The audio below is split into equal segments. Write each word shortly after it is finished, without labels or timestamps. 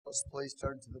Bibles, please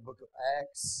turn to the book of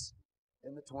Acts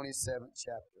in the 27th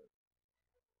chapter.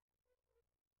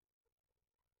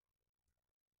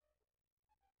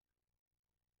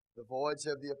 The voyage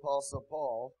of the Apostle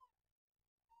Paul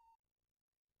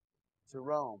to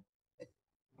Rome.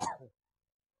 The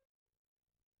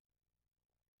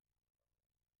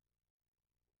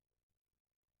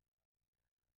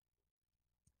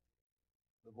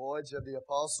voyage of the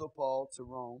Apostle Paul to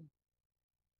Rome.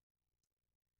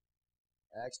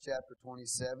 Acts chapter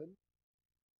 27.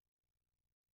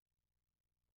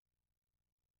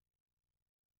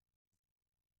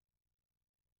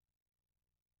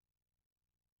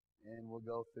 And we'll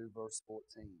go through verse 14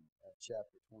 of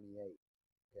chapter 28.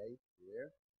 Okay, you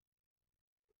there?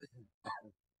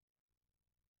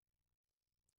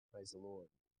 Praise the Lord.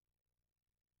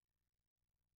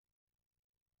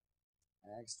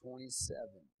 Acts 27,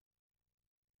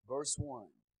 verse 1.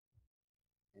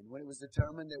 And when it was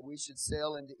determined that we should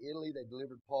sail into Italy, they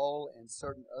delivered Paul and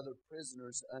certain other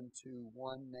prisoners unto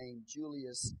one named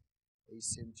Julius, a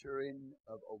centurion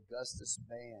of Augustus'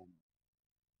 band.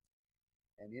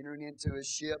 And entering into a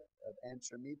ship of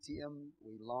Antramitium,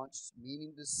 we launched,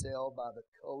 meaning to sail by the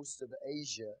coast of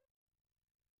Asia.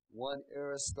 One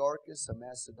Aristarchus, a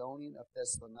Macedonian of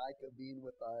Thessalonica, being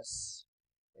with us.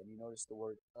 And you notice the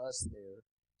word us there.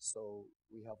 So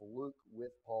we have Luke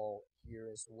with Paul here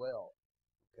as well.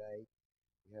 Okay?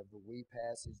 We have the we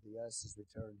passage, the us is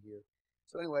returned here.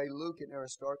 So anyway, Luke and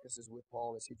Aristarchus is with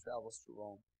Paul as he travels to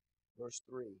Rome. Verse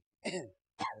 3.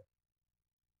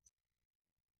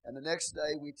 And the next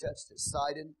day we touched at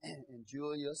Sidon, and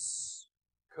Julius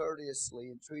courteously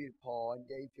entreated Paul and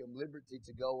gave him liberty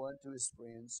to go unto his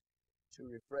friends to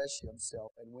refresh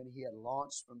himself. And when he had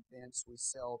launched from thence, we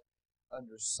sailed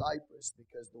under Cyprus,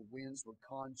 because the winds were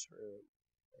contrary.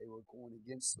 They were going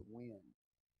against the wind.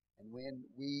 And when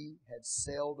we had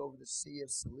sailed over the sea of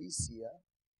Cilicia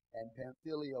and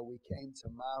Pamphylia, we came to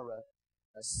Myra,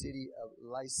 a city of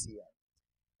Lycia.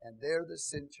 And there the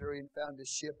centurion found a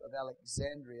ship of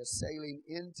Alexandria sailing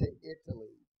into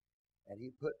Italy, and he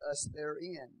put us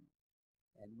therein.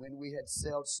 And when we had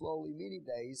sailed slowly many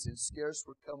days, and scarce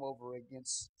were come over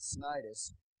against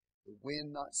Cnidus, the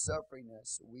wind not suffering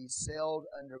us, we sailed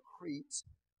under Crete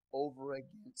over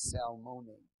against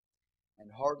Salmone.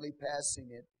 And hardly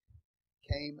passing it,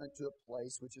 came unto a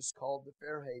place which is called the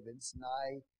Fair Havens,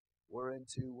 nigh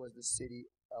whereunto was the city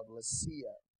of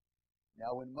Lasea.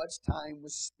 Now when much time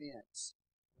was spent,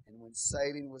 and when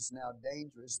sailing was now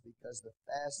dangerous, because the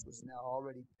fast was now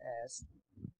already past,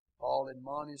 Paul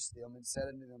admonished them and said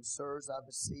unto them, Sirs, I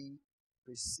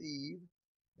perceive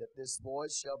that this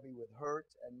voyage shall be with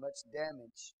hurt and much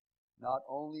damage, not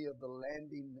only of the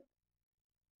lading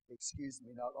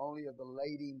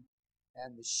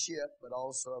and the ship, but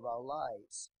also of our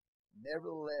lives.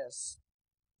 Nevertheless,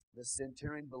 the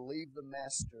centurion believed the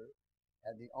master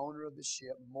and the owner of the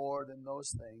ship more than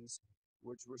those things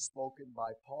which were spoken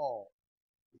by Paul,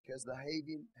 because the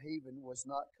haven was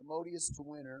not commodious to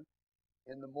winter.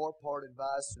 In the more part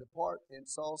advised to depart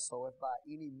thence also, if by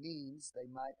any means they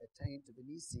might attain to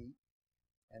Venice,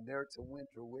 and there to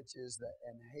winter, which is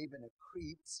an haven of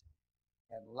Crete,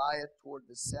 and lieth toward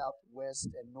the southwest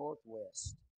and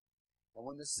northwest. And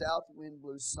when the south wind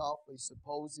blew softly,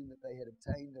 supposing that they had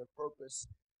obtained their purpose,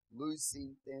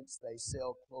 loosing thence they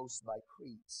sailed close by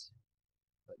Crete.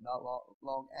 But not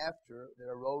long after,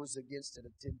 there arose against it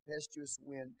a tempestuous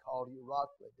wind called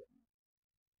Euroclydon.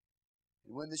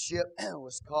 And when the ship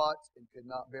was caught and could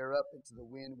not bear up into the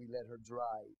wind, we let her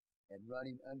drive. And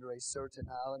running under a certain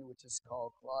island which is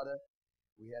called Clauda,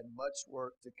 we had much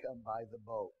work to come by the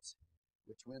boat,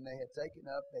 which when they had taken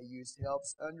up, they used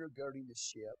helps undergirding the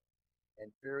ship,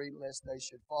 and fearing lest they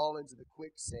should fall into the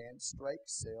quicksand, strake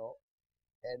sail,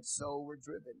 and so were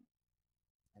driven.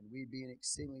 And we being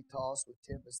exceedingly tossed with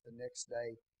tempest the next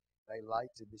day, they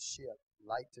lightened the ship.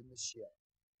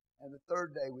 And the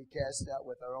third day we cast out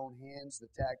with our own hands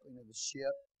the tackling of the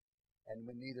ship, and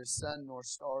when neither sun nor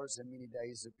stars in many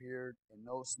days appeared, and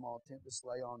no small tempest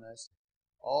lay on us,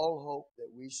 all hope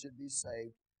that we should be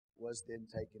saved was then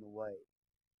taken away.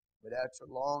 But after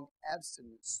long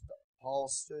abstinence, Paul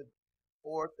stood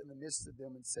forth in the midst of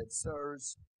them and said,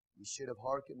 Sirs, you should have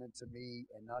hearkened unto me,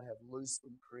 and not have loosed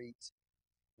from Crete,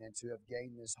 and to have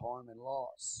gained this harm and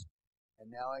loss.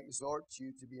 And now I exhort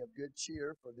you to be of good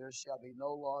cheer, for there shall be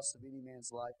no loss of any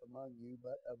man's life among you,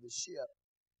 but of the ship.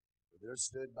 For there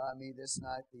stood by me this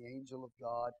night the angel of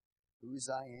God, whose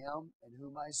I am, and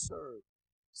whom I serve,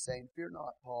 saying, Fear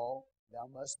not, Paul, thou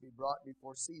must be brought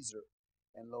before Caesar,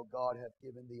 and lo, God hath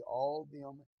given thee all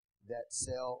them that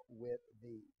sail with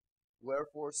thee.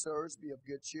 Wherefore, sirs, be of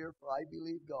good cheer, for I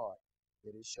believe God,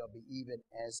 that it shall be even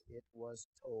as it was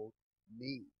told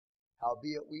me.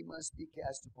 Howbeit we must be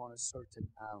cast upon a certain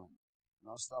island. And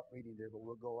I'll stop reading there, but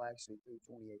we'll go actually through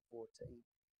 28:14.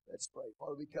 Let's pray.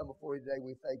 Father, we come before you today.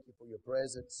 We thank you for your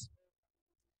presence.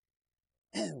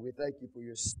 We thank you for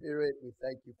your spirit. We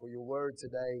thank you for your word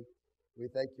today. We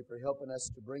thank you for helping us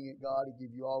to bring it, God, and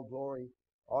give you all glory,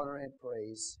 honor, and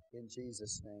praise in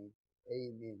Jesus' name.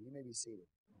 Amen. You may be seated.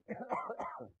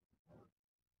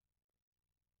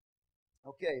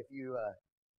 Okay, if you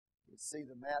can see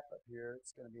the map up here,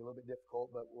 it's going to be a little bit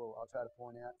difficult, but I'll try to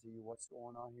point out to you what's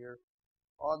going on here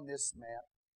on this map.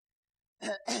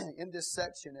 In this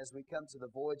section, as we come to the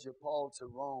voyage of Paul to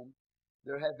Rome,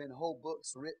 there have been whole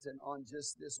books written on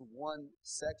just this one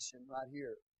section right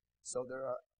here. So there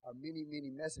are many, many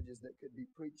messages that could be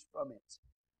preached from it.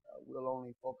 We'll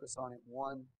only focus on it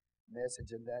one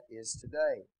message, and that is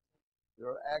today. There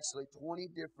are actually 20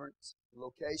 different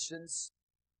locations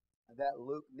that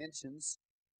Luke mentions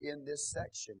in this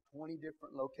section. 20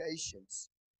 different locations.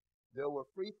 There were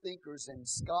free thinkers in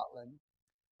Scotland.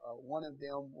 One of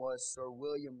them was Sir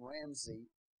William Ramsay,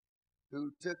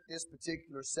 who took this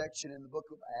particular section in the book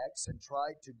of Acts and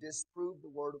tried to disprove the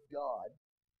Word of God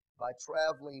by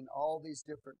traveling all these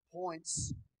different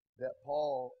points that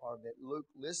Luke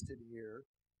listed here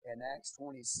in Acts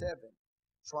 27,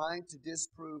 trying to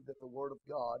disprove that the Word of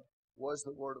God was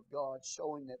the Word of God,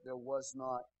 showing that there was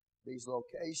not these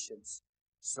locations.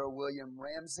 Sir William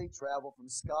Ramsay traveled from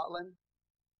Scotland.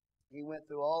 He went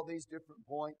through all these different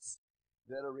points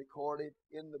that are recorded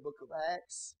in the book of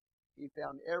Acts. He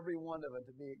found every one of them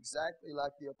to be exactly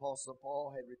like the Apostle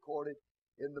Paul had recorded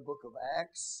in the book of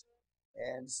Acts.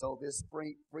 And so this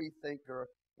free thinker,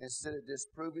 instead of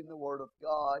disproving the Word of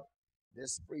God,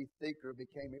 this free thinker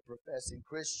became a professing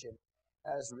Christian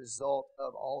as a result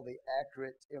of all the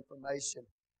accurate information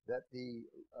that the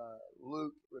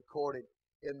Luke recorded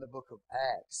in the book of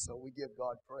Acts. So we give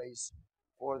God praise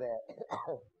for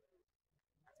that.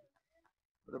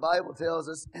 The Bible tells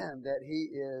us that he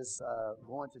is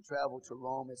going to travel to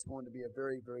Rome. It's going to be a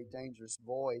very, very dangerous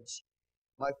voyage.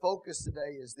 My focus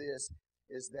today is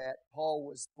that Paul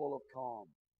was full of calm.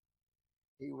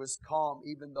 He was calm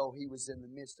even though he was in the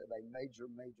midst of a major,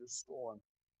 major storm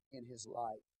in his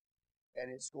life.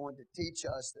 And it's going to teach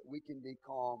us that we can be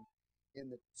calm in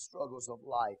the struggles of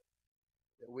life.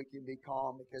 That we can be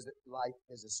calm because life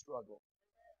is a struggle.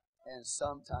 And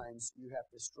sometimes you have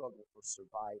to struggle for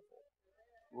survival.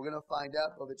 We're going to find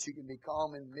out, though, that you can be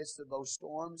calm in the midst of those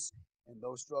storms and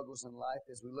those struggles in life.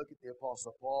 As we look at the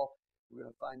Apostle Paul, we're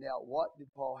going to find out what did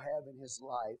Paul have in his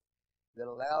life that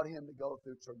allowed him to go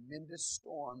through tremendous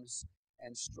storms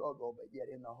and struggle, but yet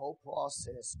in the whole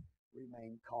process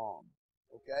remain calm.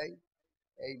 Okay?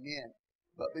 Amen.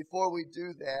 But before we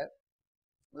do that,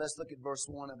 let's look at verse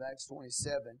 1 of Acts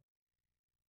 27.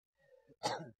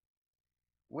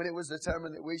 When it was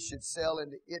determined that we should sail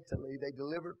into Italy, they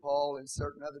delivered Paul and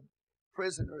certain other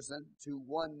prisoners unto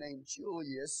one named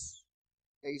Julius,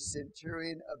 a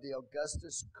centurion of the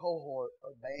Augustus cohort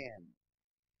or band.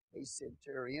 A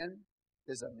centurion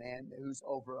is a man who's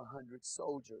over 100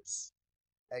 soldiers.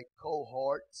 A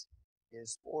cohort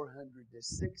is 400 to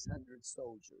 600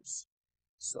 soldiers.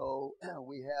 So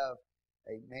we have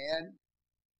a man,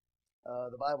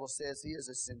 the Bible says he is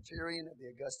a centurion of the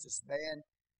Augustus band.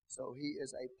 So he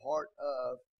is a part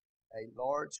of a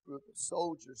large group of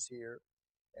soldiers here.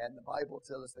 And the Bible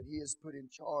tells us that he is put in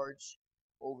charge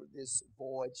over this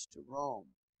voyage to Rome.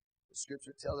 The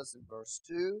scripture tells us in verse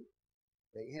 2,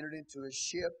 they entered into a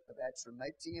ship of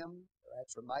Atramitium,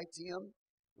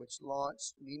 which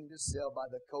launched, meaning to sail by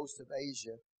the coast of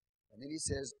Asia. And then he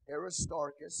says,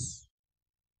 Aristarchus,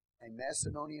 a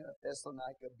Macedonian of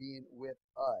Thessalonica, being with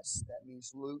us. That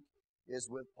means Luke is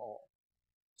with Paul.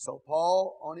 So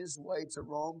Paul, on his way to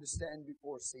Rome to stand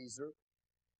before Caesar,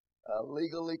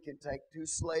 legally can take 2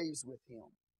 slaves with him,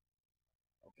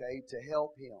 okay, to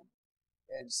help him.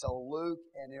 And so Luke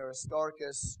and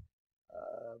Aristarchus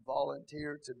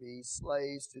volunteered to be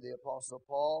slaves to the Apostle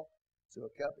Paul to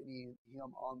accompany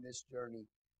him on this journey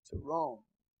to Rome.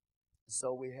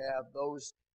 So we have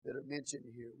those that are mentioned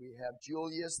here. We have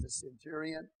Julius, the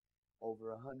centurion,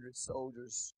 over 100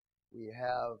 soldiers. We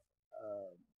have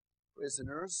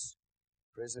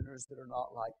prisoners that are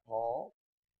not like Paul.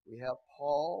 We have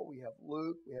Paul, we have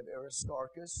Luke, we have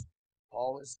Aristarchus.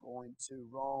 Paul is going to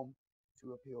Rome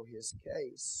to appeal his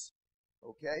case.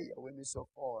 Okay, you with me so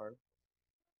far?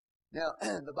 Now,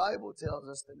 the Bible tells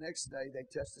us the next day they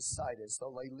touched the Sidus,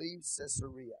 so they leave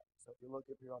Caesarea. So if you look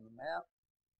up here on the map,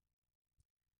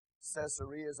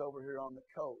 Caesarea is over here on the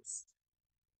coast.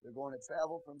 They're going to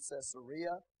travel from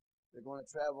Caesarea. They're going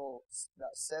to travel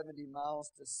about 70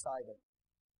 miles to Sidon.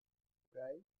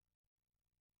 Okay?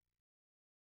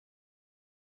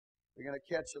 We're going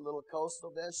to catch a little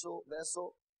coastal vessel.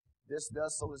 This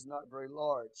vessel is not very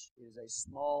large. It is a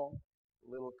small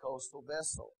little coastal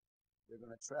vessel. They're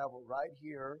going to travel right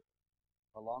here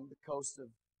along the coast of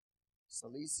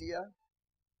Cilicia,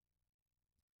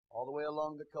 all the way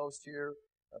along the coast here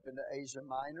up into Asia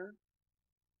Minor.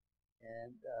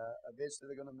 And eventually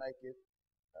they're going to make it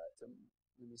to,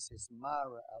 let me see, it's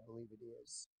Myra, I believe it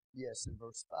is. Yes, in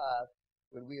verse 5.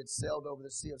 When we had sailed over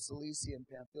the Sea of Cilicia and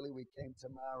Pamphylia, we came to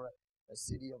Myra, a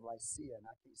city of Lycia. And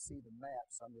I can't see the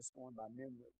map, so I'm just going by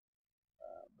memory.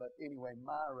 But anyway,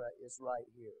 Myra is right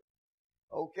here.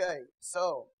 Okay,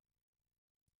 so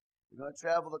we're going to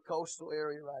travel the coastal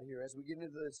area right here. As we get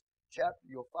into this chapter,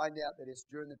 you'll find out that it's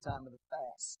during the time of the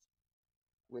fast,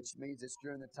 which means it's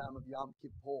during the time of Yom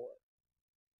Kippur.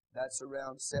 That's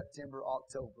around September,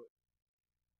 October.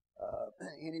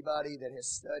 Anybody that has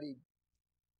studied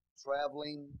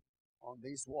traveling on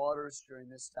these waters during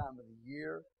this time of the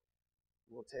year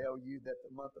will tell you that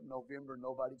the month of November,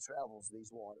 nobody travels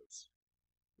these waters.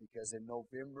 Because in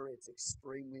November, it's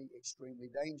extremely, extremely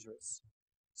dangerous.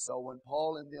 So when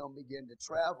Paul and them begin to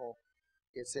travel,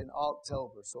 it's in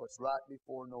October. So it's right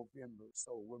before November.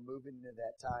 So we're moving into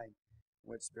that time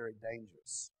when it's very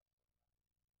dangerous.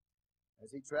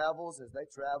 As they travel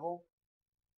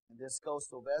in this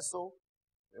coastal vessel,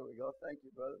 there we go. Thank you,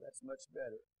 brother. That's much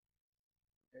better.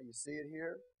 Okay, you see it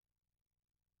here?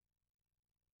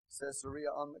 Caesarea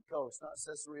on the coast, not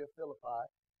Caesarea Philippi,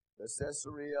 but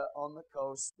Caesarea on the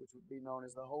coast, which would be known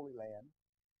as the Holy Land.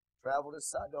 Travel to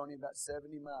Sidonia about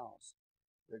 70 miles.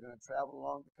 They're going to travel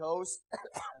along the coast.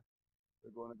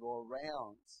 They're going to go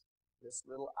around this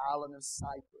little island of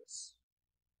Cyprus,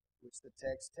 which the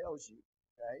text tells you.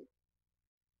 Okay?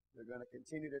 They're going to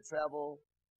continue to travel.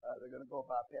 They're going to go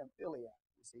by Pamphylia.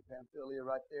 You see Pamphylia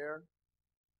right there?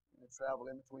 They're going to travel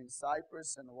in between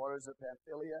Cyprus and the waters of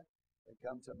Pamphylia and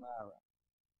come to Myra.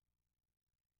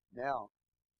 Now,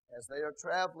 as they are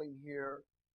traveling here,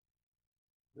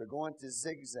 they're going to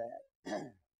zigzag.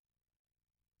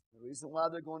 The reason why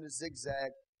they're going to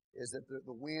zigzag is that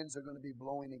the winds are going to be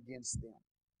blowing against them.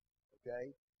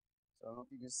 Okay? So I don't know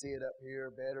if you can see it up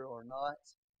here better or not.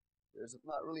 There's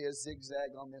not really a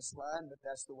zigzag on this line, but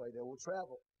that's the way they will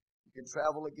travel. You can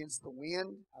travel against the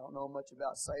wind. I don't know much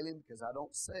about sailing because I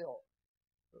don't sail.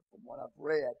 But from what I've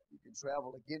read, you can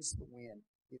travel against the wind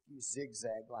if you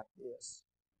zigzag like this.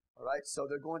 All right, so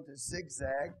they're going to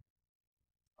zigzag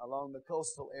along the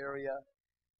coastal area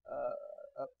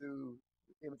up through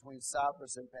in between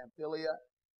Cyprus and Pamphylia.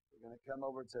 They're going to come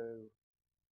over to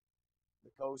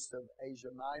the coast of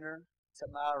Asia Minor, to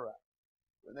Myra.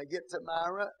 When they get to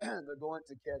Myra, they're going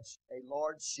to catch a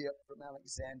large ship from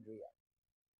Alexandria.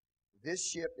 This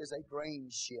ship is a grain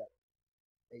ship,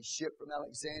 a ship from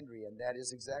Alexandria, and that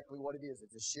is exactly what it is.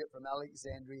 It's a ship from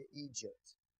Alexandria,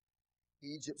 Egypt.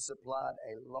 Egypt supplied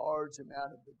a large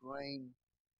amount of the grain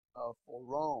for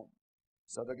Rome.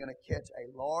 So they're going to catch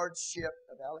a large ship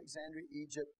of Alexandria,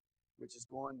 Egypt, which is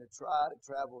going to try to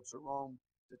travel to Rome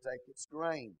to take its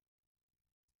grain.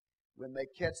 When they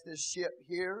catch this ship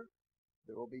here,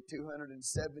 there will be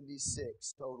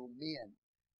 276 total men,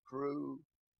 crew,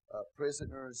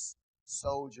 prisoners,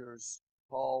 soldiers,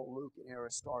 Paul, Luke, and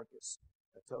Aristarchus.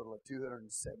 A total of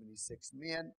 276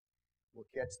 men will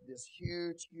catch this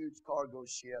huge, huge cargo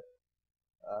ship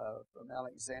from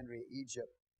Alexandria,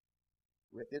 Egypt,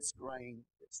 with its grain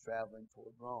that's traveling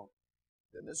toward Rome.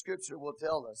 Then the scripture will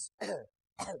tell us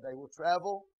they will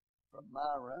travel from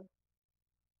Myra,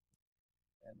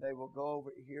 and they will go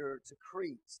over here to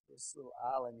Crete. This little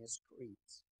island is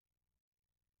Crete.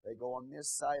 They go on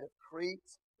this side of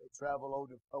Crete. They travel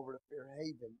over to Fair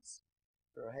Havens.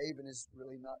 Fair Haven is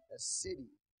really not a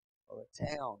city or a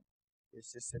town.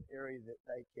 It's just an area that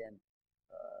they can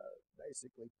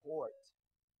basically port.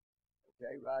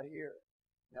 Okay, right here.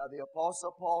 Now the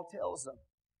Apostle Paul tells them,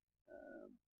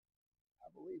 I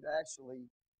believe actually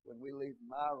when we leave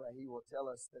Myra, he will tell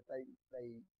us that they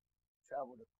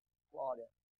travel to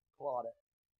Clauda.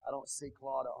 I don't see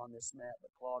Clauda on this map, but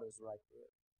Clauda's right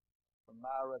there. From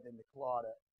Myra, then to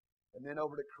Clauda. And then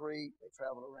over to Crete, they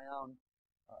travel around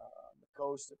the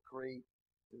coast of Crete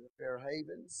to the Fair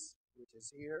Havens, which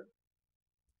is here.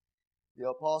 The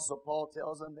Apostle Paul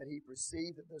tells them that he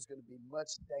perceived that there's going to be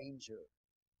much danger,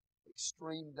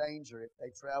 extreme danger, if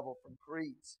they travel from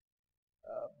Crete.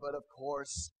 But of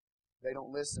course, they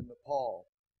don't listen to Paul.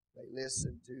 They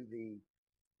listen to the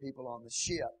people on the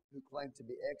ship who claim to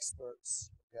be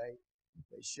experts. Okay,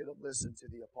 they should have listened to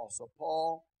the Apostle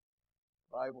Paul.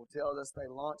 The Bible tells us they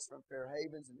launch from Fair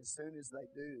Havens, and as soon as they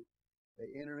do,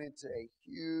 they enter into a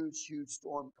huge, huge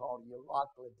storm called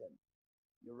Euroclydon.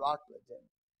 Euroclidon.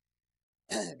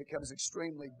 It becomes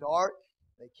extremely dark.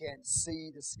 They can't see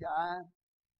the sky.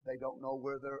 They don't know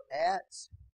where they're at.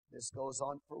 This goes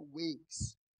on for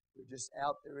weeks. They're just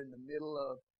out there in the middle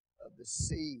of the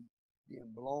sea,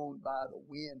 being blown by the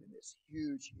wind in this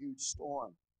huge, huge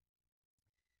storm.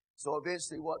 So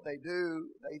eventually what they do,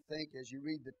 they think, as you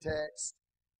read the text,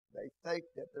 they think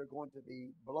that they're going to be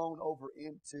blown over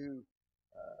into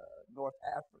North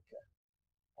Africa,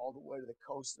 all the way to the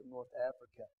coast of North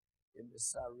Africa, into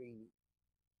Cyrene.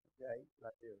 Okay,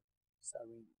 right there,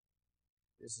 Cyrene.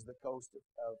 This is the coast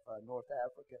of North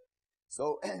Africa.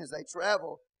 So as they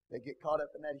travel, they get caught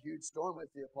up in that huge storm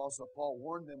that the Apostle Paul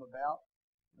warned them about.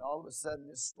 And all of a sudden,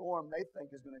 this storm they think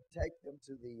is going to take them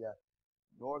to the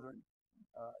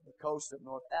the coast of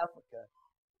North Africa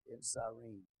in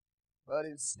Cyrene. But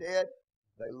instead,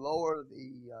 they lower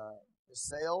the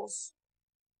sails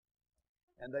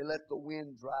and they let the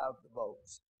wind drive the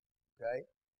boats. Okay?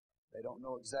 They don't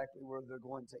know exactly where they're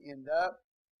going to end up,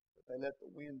 but they let the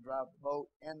wind drive the boat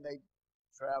and they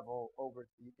travel over.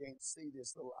 You can't see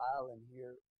this little island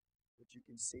here, but you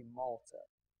can see Malta.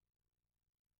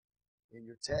 In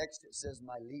your text, it says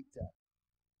Mileta.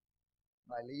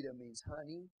 Mileta means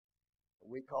honey.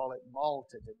 We call it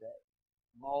Malta today.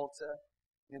 Malta,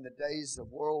 in the days of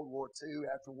World War II,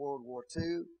 after World War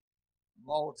II,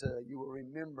 Malta, you will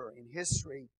remember in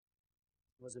history,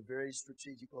 was a very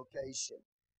strategic location.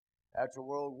 After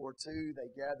World War II, they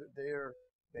gathered there.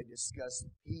 They discussed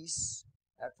peace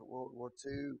after World War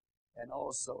II and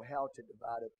also how to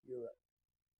divide up Europe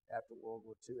after World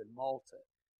War II in Malta.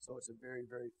 So it's a very,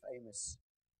 very famous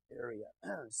area.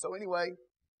 So anyway,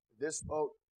 this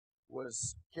boat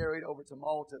was carried over to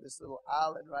Malta, this little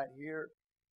island right here,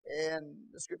 and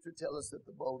the scripture tells us that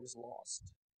the boat is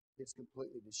lost. It's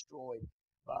completely destroyed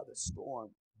by the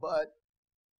storm. But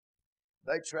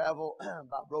they travel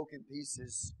by broken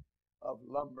pieces of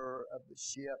lumber of the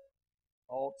ship.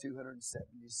 All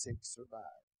 276 survived.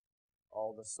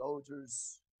 All the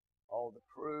soldiers, all the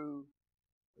crew,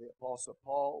 the Apostle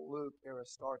Paul, Luke,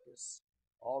 Aristarchus,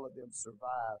 all of them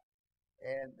survived.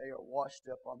 And they are washed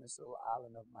up on this little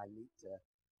island of Mileta,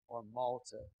 or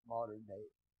Malta, modern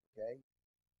day. Okay?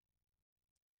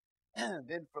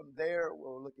 Then from there,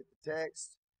 we'll look at the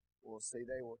text. We'll see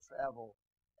they will travel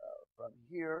from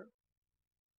here.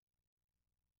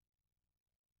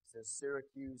 It says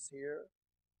Syracuse here.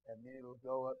 And then it'll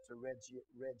go up to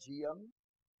Rhegium.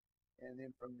 And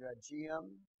then from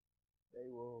Rhegium, they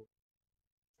will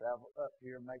travel up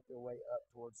here and make their way up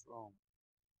towards Rome.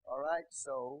 All right,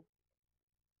 so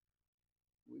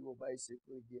we will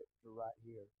basically get to right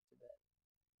here today.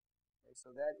 Okay,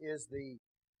 so that is the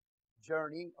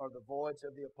journey or the voyage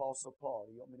of the Apostle Paul.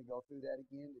 You want me to go through that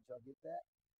again? Did y'all get that?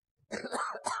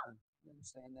 You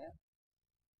understand that?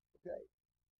 Okay.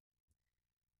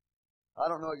 I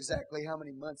don't know exactly how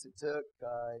many months it took.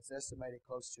 It's estimated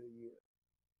close to a year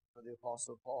for the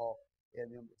Apostle Paul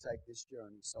and them to take this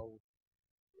journey. So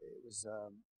it was a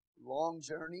long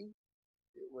journey.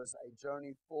 It was a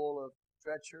journey full of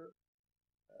treachery,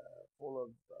 full of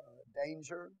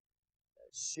danger.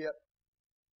 The ship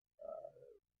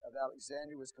of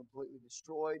Alexandria was completely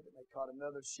destroyed. And they caught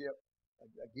another ship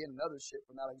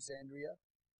from Alexandria,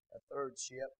 a third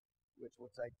ship, which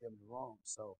will take them to Rome.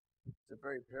 So it's a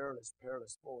very perilous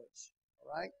voyage.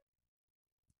 All right?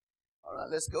 All right,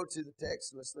 let's go to the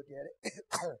text. Let's look at it.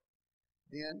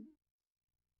 Then,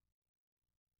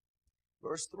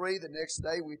 verse 3, the next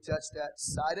day we touched at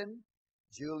Sidon.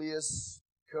 Julius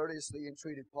courteously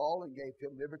entreated Paul and gave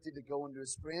him liberty to go into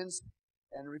his friends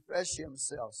and refresh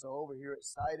himself. So over here at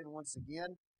Sidon, once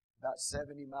again, about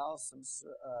 70 miles from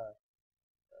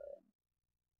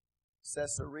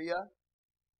Caesarea,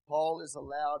 Paul is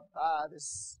allowed by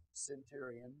this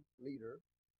centurion leader,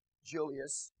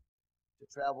 Julius, to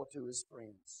travel to his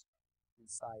friends in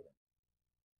Sidon.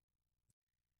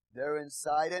 There in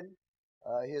Sidon,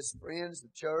 his friends, the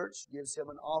church, gives him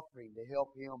an offering to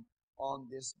help him on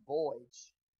this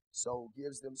voyage. So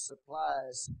gives them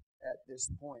supplies at this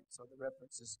point. So the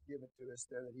reference is given to us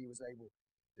there that he was able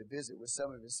to visit with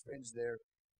some of his friends there.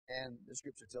 And the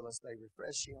scripture tells us they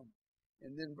refresh him.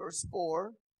 And then verse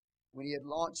 4, when he had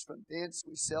launched from thence,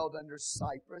 we sailed under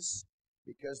Cyprus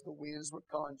because the winds were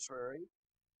contrary.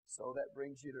 So that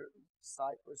brings you to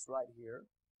Cyprus right here.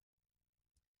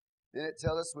 Then it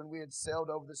tells us when we had sailed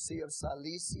over the Sea of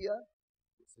Cilicia,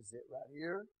 this is it right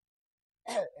here,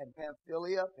 and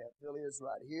Pamphylia is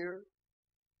right here.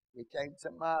 We came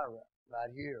to Myra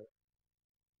right here,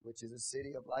 which is a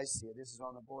city of Lycia. This is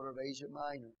on the border of Asia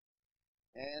Minor.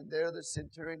 And there the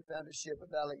centurion found a ship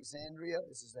of Alexandria.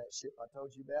 This is that ship I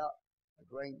told you about, a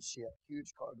grain ship,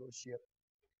 huge cargo ship.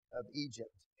 of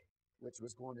Egypt, which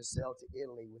was going to sail to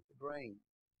Italy with the grain.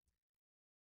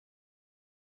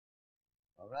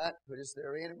 All right, put us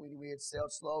therein. When we had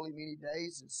sailed slowly many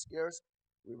days and scarce,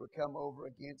 we were come over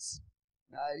against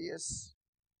Cnidus.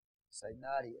 Say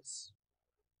Cnidus.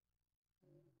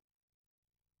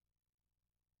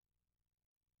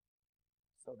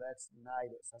 So that's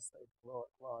Cnidus. I say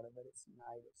Florida, but it's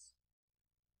Cnidus.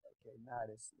 Okay,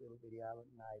 Cnidus, little bitty island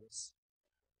Cnidus.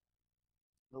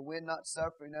 The wind not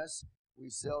suffering us, we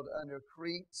sailed under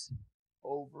Crete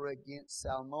over against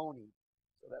Salmone.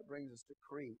 So that brings us to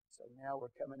Crete. So now we're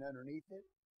coming underneath it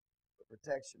for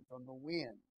protection from the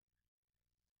wind.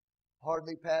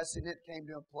 Hardly passing it, came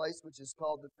to a place which is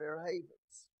called the Fair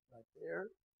Havens. Right there.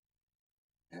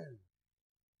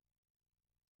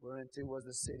 Whereunto was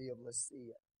the city of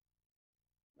Lycia.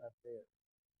 Right there.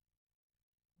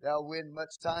 Now when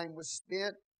much time was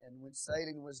spent, and when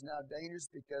sailing was now dangerous,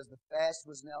 because the fast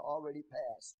was now already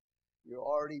past. You're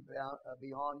already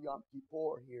beyond Yom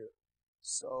Kippur here.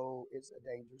 So it's a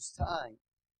dangerous time.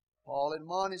 Paul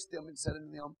admonished them and said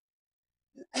unto them,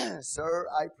 Sir,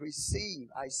 I perceive,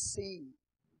 I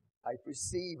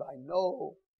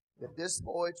know that this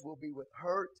voyage will be with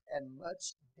hurt and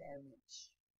much damage.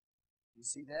 You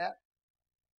see that?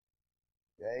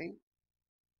 Okay.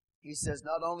 He says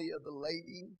not only of the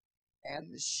lading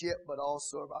and the ship, but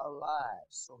also of our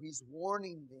lives. So he's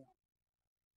warning them.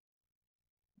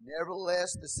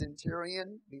 Nevertheless, the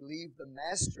centurion believed the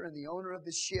master and the owner of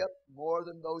the ship more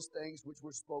than those things which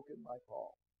were spoken by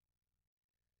Paul.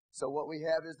 So what we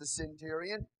have is the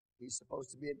centurion. He's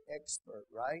supposed to be an expert,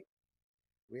 right?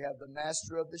 We have the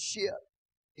master of the ship.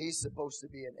 He's supposed to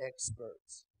be an expert.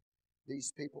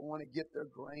 These people want to get their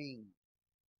grain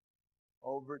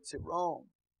over to Rome.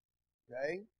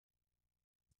 Okay?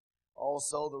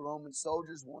 Also, the Roman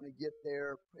soldiers want to get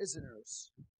their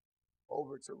prisoners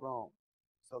over to Rome.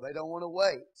 So they don't want to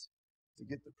wait to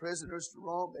get the prisoners to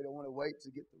Rome. They don't want to wait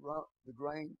to get the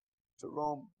grain to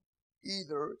Rome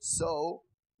either. So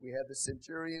we have the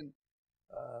centurion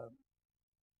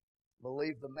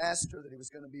believe the master that he was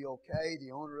going to be okay,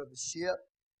 the owner of the ship,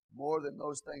 more than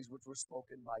those things which were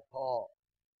spoken by Paul.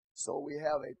 So we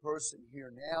have a person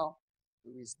here now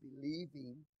who is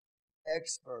believing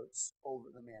experts over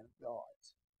the man of God.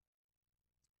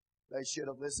 They should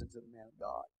have listened to the man of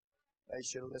God. They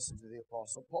should have listened to the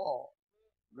Apostle Paul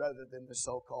rather than the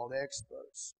so-called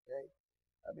experts. Okay?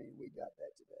 I mean, we got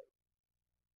that today.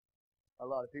 A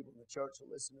lot of people in the church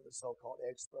will listen to the so-called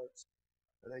experts,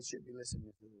 but they should be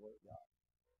listening to the Word of God.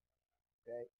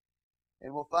 Okay?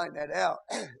 And we'll find that out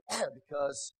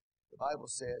because the Bible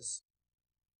says,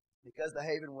 because the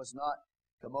haven was not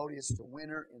commodious to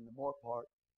winter in the more part,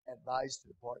 advised to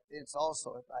depart thence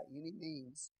also, if by any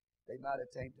means they might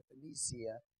attain to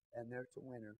Phoenicia, and there to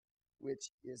winter,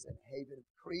 which is an haven of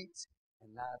Crete,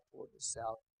 and lie toward the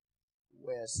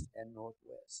southwest and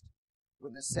northwest.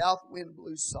 When the south wind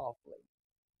blew softly,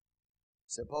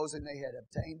 supposing they had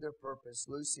obtained their purpose,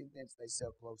 loosing thence they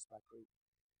sailed close by Crete.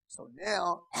 So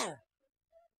now,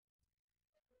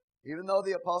 even though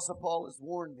the Apostle Paul has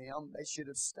warned them, they should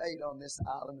have stayed on this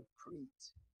island of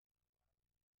Crete.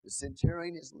 The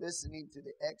centurion is listening to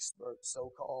the expert,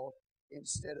 so-called,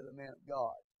 instead of the man of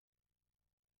God.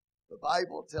 The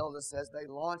Bible tells us as they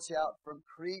launch out from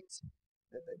Crete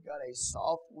that they've got a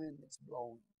soft wind that's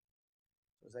blowing.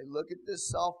 So as they look at this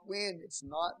soft wind, it's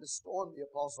not the storm the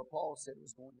Apostle Paul said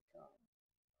was going to come.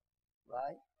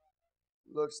 Right?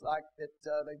 Looks like that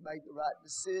they've made the right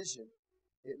decision.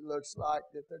 It looks like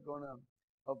that they're going to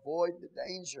avoid the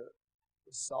danger.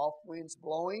 The soft wind's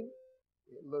blowing.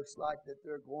 It looks like that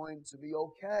they're going to be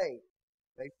okay.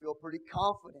 They feel pretty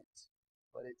confident,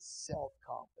 but it's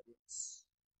self-confidence.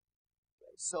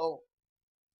 Okay, so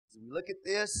as we look at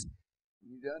this,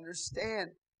 you need to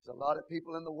understand there's a lot of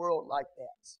people in the world like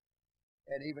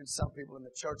that, and even some people in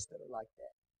the church that are like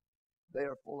that. They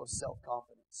are full of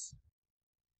self-confidence.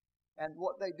 And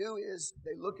what they do is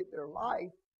they look at their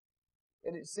life,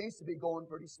 and it seems to be going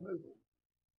pretty smoothly.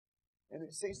 And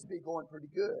it seems to be going pretty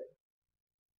good.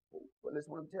 Well, that's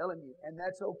what I'm telling you. And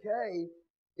that's okay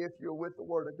if you're with the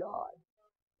Word of God.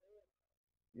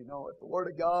 You know, if the Word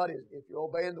of God is, if you're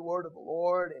obeying the Word of the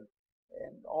Lord and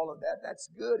all of that, that's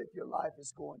good if your life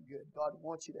is going good. God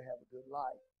wants you to have a good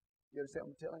life. You understand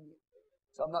what I'm telling you?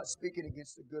 So I'm not speaking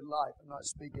against a good life. I'm not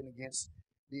speaking against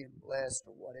being blessed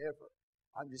or whatever.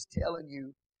 I'm just telling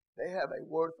you, they have a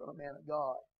word from a man of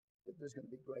God that there's going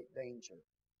to be great danger.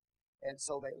 And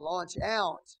so they launch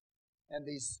out, and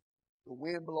the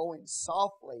wind blowing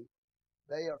softly,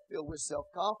 they are filled with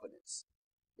self-confidence.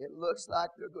 It looks like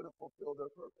they're going to fulfill their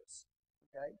purpose.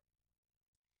 Okay?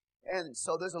 And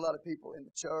so there's a lot of people in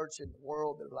the church and the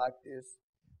world that are like this.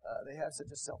 They have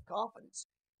such a self-confidence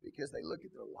because they look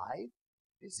at their life.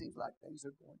 It seems like things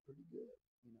are going pretty good.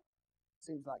 You know, it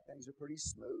seems like things are pretty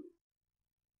smooth.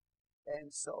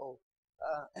 And so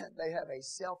they have a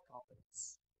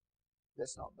self-confidence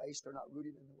that's not based or not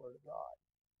rooted in the Word of God.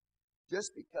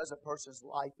 Just because a person's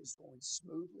life is going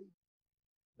smoothly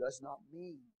does not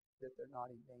mean that they're not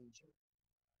in danger.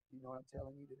 You know what I'm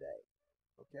telling you today?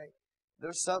 Okay?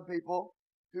 There's some people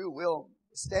who will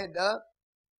stand up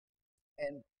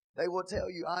and they will tell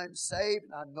you, I'm saved,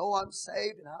 and I know I'm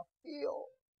saved, and I feel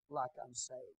like I'm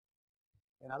saved.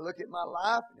 And I look at my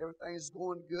life, and everything's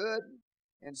going good,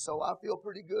 and so I feel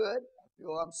pretty good. I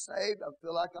feel I'm saved. I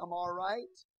feel like I'm all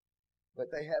right. But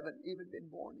they haven't even been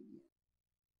born again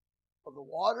of the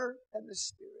water and the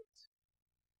Spirit.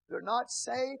 They're not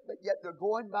saved, but yet they're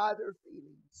going by their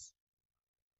feelings.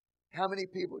 How many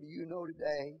people do you know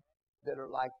today that are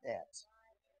like that?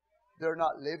 They're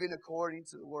not living according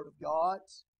to the Word of God.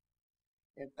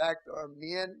 In fact, there are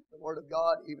men, the Word of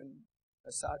God, even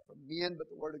aside from men, but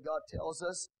the Word of God tells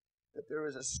us that there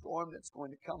is a storm that's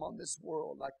going to come on this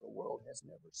world like the world has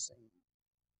never seen.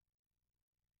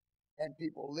 And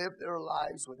people live their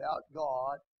lives without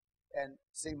God and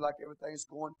seem like everything's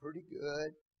going pretty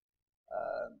good.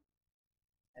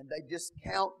 And they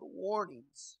discount the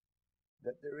warnings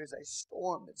that there is a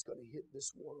storm that's going to hit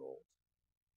this world.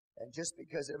 And just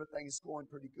because everything's going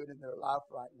pretty good in their life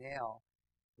right now,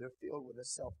 they're filled with a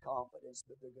self-confidence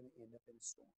that they're going to end up in a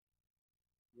storm.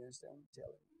 You understand what I'm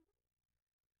telling you?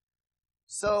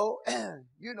 So,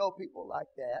 you know people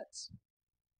like that.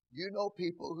 You know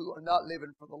people who are not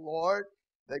living for the Lord.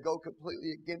 They go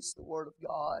completely against the Word of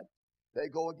God. They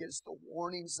go against the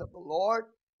warnings of the Lord.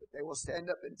 But they will stand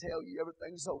up and tell you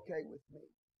everything's okay with me.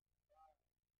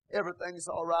 Everything's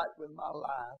all right with my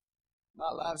life.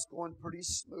 My life's going pretty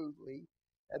smoothly.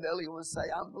 And they'll even say,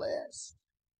 I'm blessed.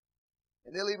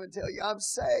 And they'll even tell you, I'm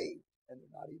saved. And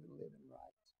they're not even living right.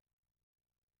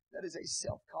 That is a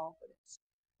self-confidence.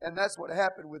 And that's what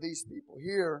happened with these people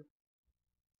here.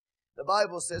 The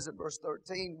Bible says in verse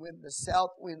 13, when the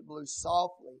south wind blew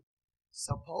softly,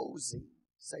 supposing,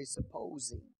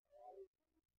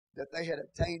 that they had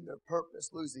attained their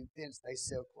purpose, losing thence, they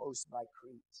sailed close by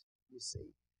Crete. You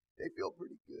see, they feel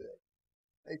pretty good.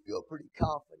 They feel pretty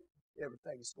confident.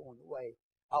 Everything's going the way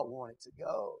I want it to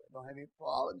go. I don't have any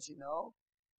problems, you know.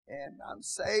 And I'm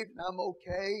saved and I'm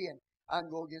okay. And I can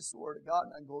go against the Word of God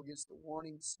and I can go against the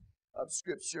warnings of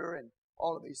Scripture and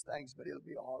all of these things, but it'll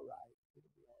be all right.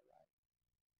 It'll be all right.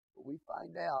 But we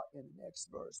find out in the next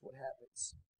verse what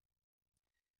happens.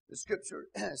 The Scripture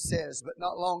says, but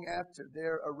not long after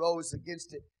there arose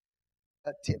against it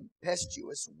a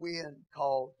tempestuous wind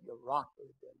called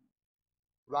Euroclydon.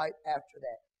 Right after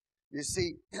that. You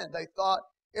see, they thought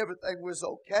everything was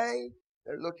okay.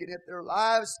 They're looking at their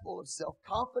lives full of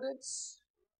self-confidence.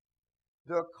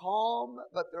 They're calm,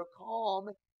 but their calm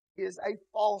is a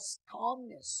false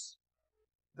calmness.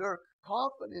 Their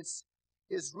confidence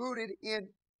is rooted in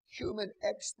human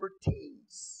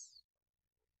expertise.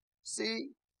 See,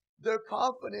 their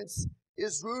confidence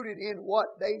is rooted in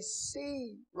what they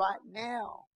see right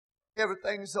now.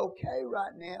 Everything's okay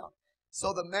right now.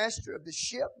 So the master of the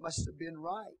ship must have been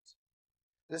right.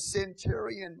 The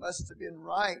centurion must have been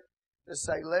right to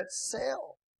say, let's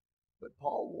sail. But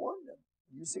Paul warned them.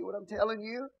 You see what I'm telling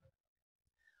you?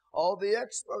 All the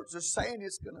experts are saying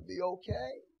it's going to be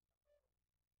okay.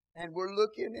 And we're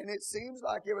looking and it seems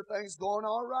like everything's going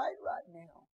all right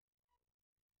now.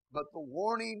 But the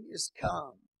warning is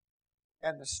come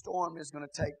and the storm is going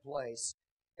to take place.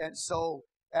 And so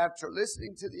after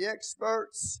listening to the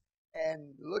experts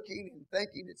and looking and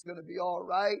thinking it's going to be all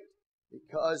right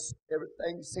because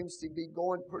everything seems to be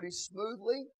going pretty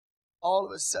smoothly, all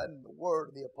of a sudden the word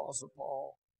of the Apostle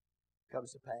Paul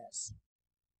comes to pass.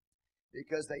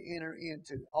 Because they enter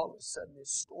into, all of a sudden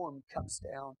this storm comes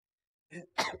down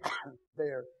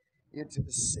there into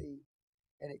the sea.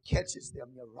 And it catches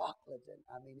them, Euroclydon.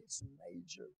 I mean, it's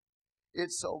major.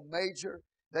 It's so major,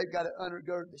 they've got to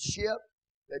undergird the ship.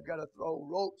 They've got to throw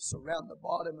ropes around the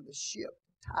bottom of the ship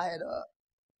to tie it up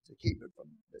to keep it from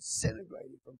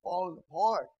disintegrating, from falling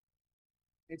apart.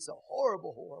 It's a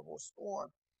horrible, horrible storm.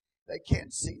 They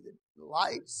can't see the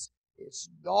lights. It's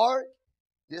dark.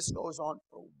 This goes on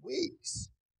for weeks.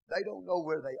 They don't know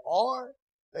where they are.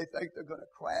 They think they're going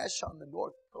to crash on the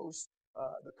north coast,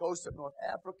 the coast of North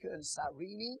Africa and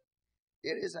Cyrene.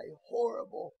 It is a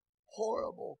horrible,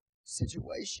 horrible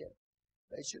situation.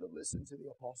 They should have listened to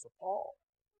the Apostle Paul.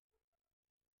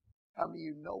 How many of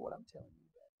you know what I'm telling you?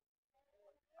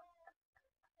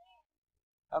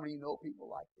 How many of you know people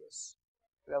like this?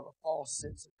 who have a false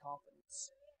sense of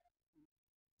confidence,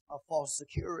 a false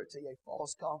security, a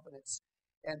false confidence,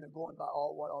 and they're going by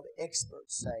what all the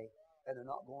experts say, and they're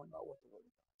not going by what the Word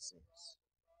of God says.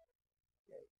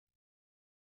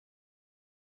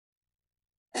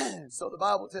 Okay. So the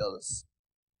Bible tells us,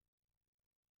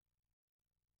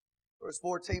 verse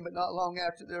 14, but not long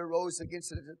after there arose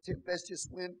against it a tempestuous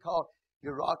wind called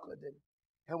Euroclydon.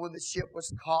 And when the ship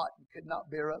was caught and could not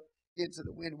bear up into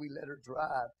the wind, we let her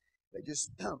drive. They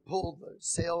just pulled the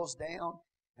sails down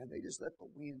and they just let the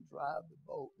wind drive the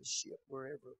boat, the ship,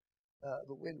 wherever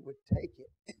the wind would take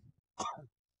it.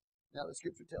 Now the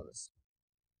Scripture tells us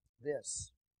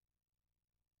this.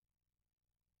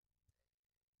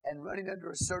 And running under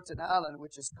a certain island,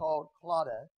 which is called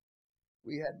Clauda,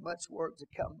 we had much work to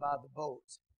come by the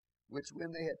boat, which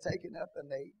when they had taken up and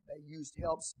they used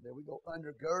helps, there we go,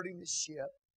 undergirding the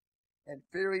ship, and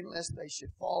fearing lest they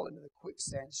should fall into the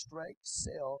quicksand, strake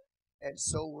sail, and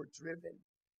so were driven.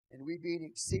 And we being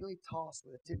exceedingly tossed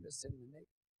with a tempest in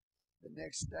the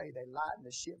next day, they lightened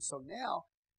the ship. So now,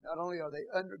 not only are they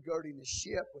undergirding the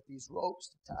ship with these ropes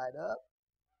to tie it up,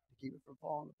 to keep it from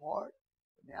falling apart,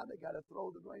 but now they got to throw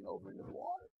the grain over into the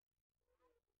water.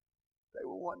 They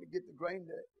were wanting to get the grain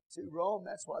to Rome.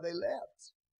 That's why they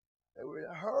left. They were in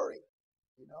a hurry.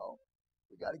 You know,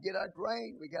 we got to get our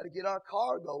grain. We got to get our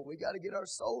cargo. We got to get our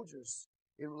soldiers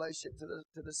in relationship to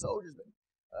the soldiers. But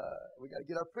we got to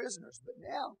get our prisoners. But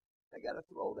now they got to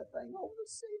throw that thing over the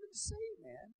sea,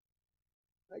 man.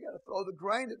 They got to throw the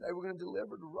grain that they were going to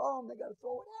deliver to Rome. They got to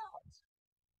throw it out.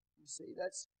 You see,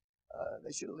 that's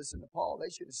they should have listened to Paul.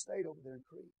 They should have stayed over there in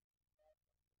Crete.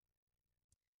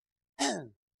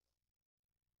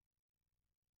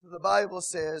 The Bible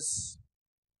says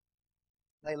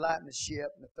they lightened the ship,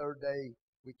 and the third day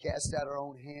we cast out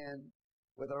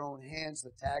with our own hands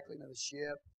the tackling of the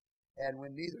ship, and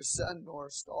when neither sun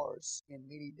nor stars in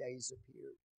many days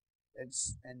appeared,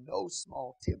 and no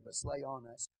small tempest lay on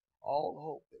us, all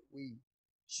hope that we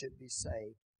should be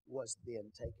saved was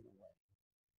then taken away.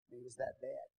 I mean, it was that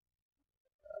bad.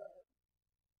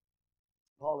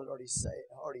 Paul had already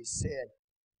said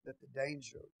that the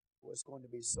danger was going to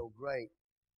be so great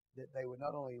that they would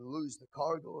not only lose the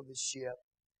cargo of the ship.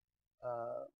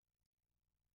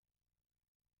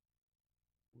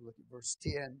 Look at verse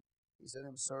 10. He said to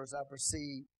them, sirs, I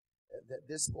perceive that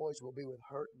this voyage will be with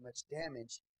hurt and much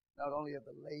damage, not only of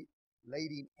the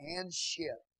lading and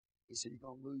ship. He said, you're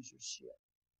going to lose your ship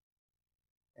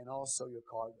and also your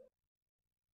cargo.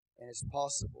 And it's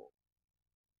possible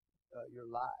your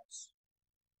lives.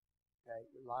 Okay,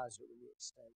 your lives are going to be at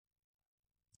stake.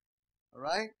 All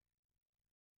right?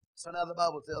 So now the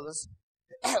Bible tells us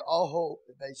all hope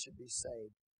that they should be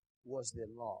saved was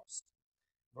then lost.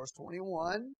 Verse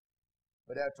 21,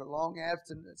 but after long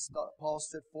abstinence, Paul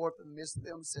stood forth in the midst of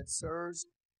them and said, sirs,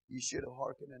 you should have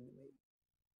hearkened unto me.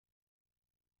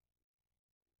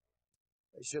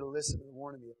 They should have listened to the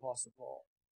warning of the Apostle Paul.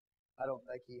 I don't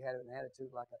think he had an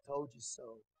attitude like I told you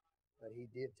so, but he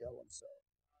did tell them so.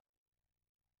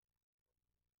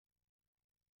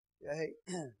 Okay.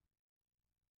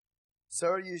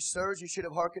 Sirs, you should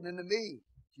have hearkened unto me.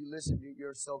 You listened to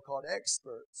your so-called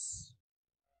experts.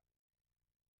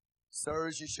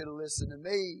 Sirs, you should have listened to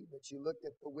me, but you looked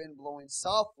at the wind blowing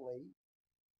softly,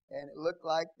 and it looked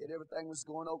like that everything was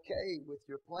going okay with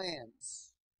your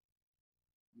plans.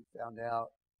 You found out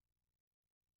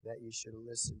that you should have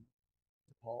listened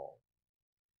to Paul.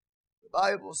 The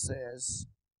Bible says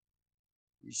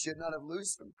you should not have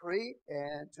loosed from Crete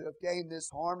and to have gained this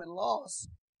harm and loss.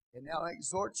 And now I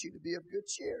exhort you to be of good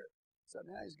cheer. So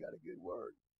now he's got a good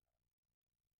word.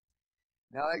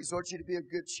 Now I exhort you to be of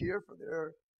good cheer, for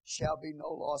there shall be no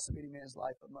loss of any man's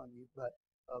life among you, but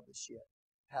of the ship.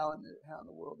 How in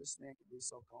the world this man can be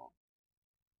so calm?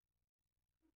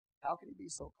 How can he be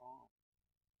so calm?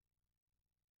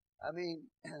 I mean,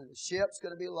 the ship's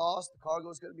going to be lost, the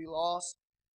cargo's going to be lost,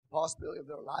 the possibility of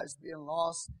their lives being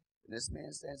lost, and this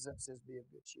man stands up and says, be of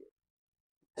good cheer.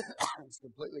 He's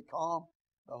completely calm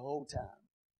the whole time.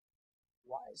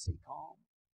 Why is he calm?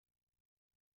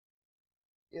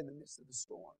 In the midst of the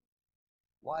storm.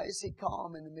 Why is he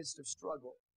calm in the midst of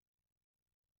struggle?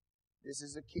 This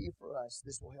is a key for us.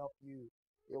 This will help you.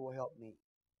 It will help me.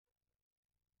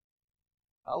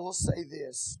 I will say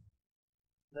this,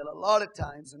 that a lot of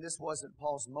times, and this wasn't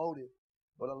Paul's motive,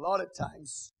 but a lot of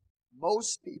times,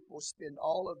 most people spend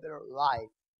all of their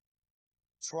life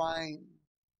trying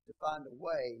to find a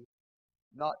way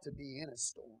not to be in a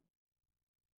storm.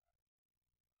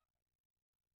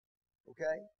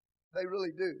 Okay? They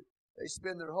really do. They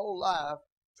spend their whole life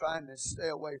trying to stay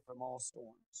away from all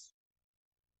storms.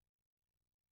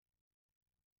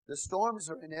 The storms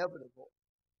are inevitable.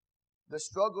 The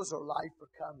struggles of life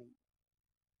are coming.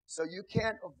 So you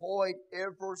can't avoid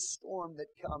every storm that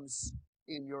comes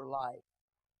in your life.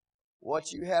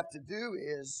 What you have to do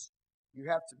is, you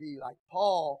have to be like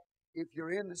Paul. If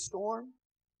you're in the storm,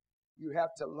 you have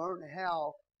to learn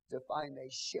how to find a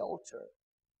shelter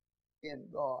in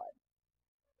God.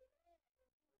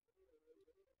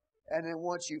 And then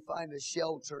once you find a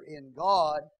shelter in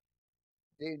God,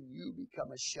 then you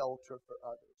become a shelter for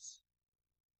others.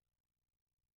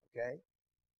 Okay?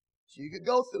 So you could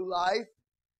go through life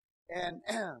and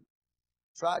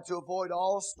try to avoid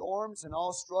all storms and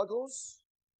all struggles.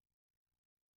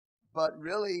 But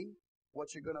really,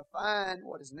 what you're going to find,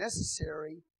 what is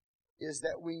necessary, is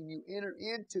that when you enter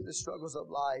into the struggles of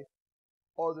life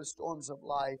or the storms of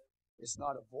life, it's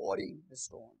not avoiding the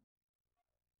storm,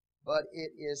 but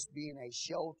it is being a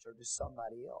shelter to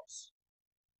somebody else,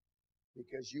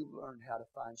 because you've learned how to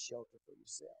find shelter for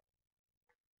yourself.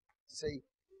 See,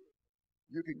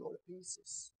 you can go to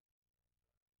pieces.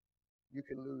 You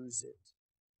can lose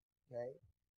it. Okay?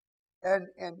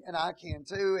 And I can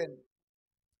too.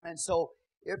 And so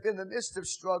if in the midst of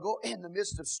struggle, in the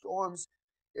midst of storms,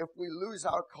 if we lose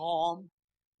our calm,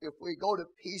 if we go to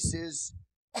pieces,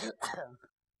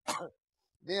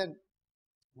 then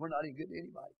we're not any good to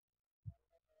anybody.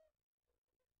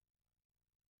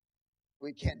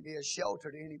 We can't be a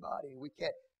shelter to anybody.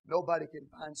 Nobody can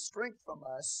find strength from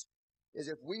us. Is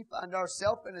if we find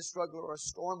ourselves in a struggle or a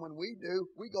storm, when we do,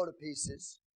 we go to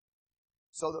pieces.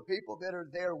 So the people that are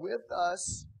there with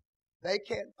us, they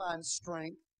can't find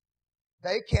strength.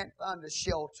 They can't find a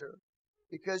shelter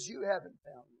because you haven't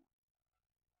found it.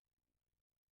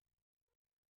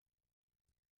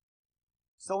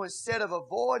 So instead of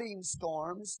avoiding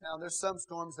storms, now there's some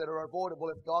storms that are avoidable.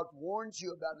 If God warns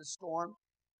you about a storm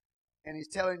and He's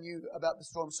telling you about the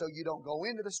storm so you don't go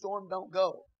into the storm, don't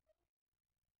go.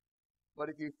 But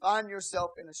if you find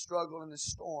yourself in a struggle, in a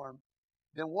storm,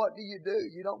 then what do?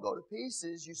 You don't go to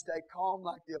pieces. You stay calm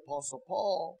like the Apostle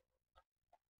Paul.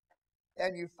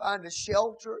 And you find a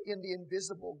shelter in the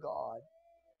invisible God.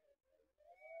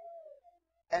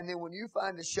 And then when you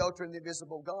find a shelter in the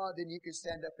invisible God, then you can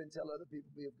stand up and tell other people,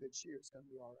 be of good cheer. It's going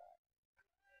to be all right.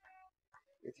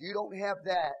 If you don't have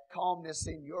that calmness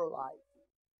in your life,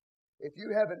 if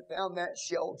you haven't found that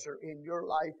shelter in your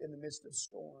life in the midst of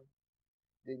storm,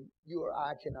 then you or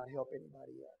I cannot help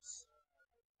anybody else.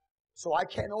 So I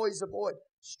can't always avoid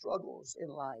struggles in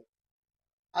life.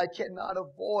 I cannot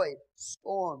avoid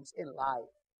storms in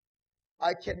life.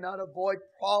 I cannot avoid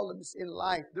problems in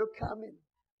life. They're coming.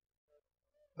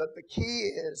 But the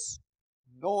key is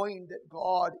knowing that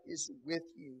God is with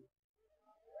you.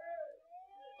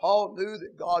 Paul knew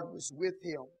that God was with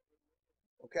him.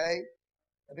 Okay?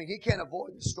 I mean, he can't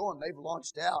avoid the storm. They've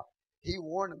launched out. He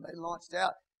warned them. They launched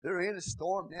out. They're in a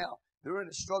storm now. They're in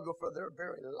a struggle for their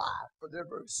very life, for their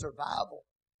very survival.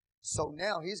 So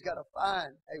now he's got to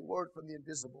find a word from the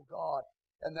invisible God.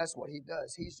 And that's what he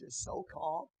does. He's just so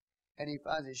calm. And he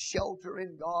finds his shelter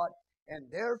in God. And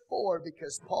therefore,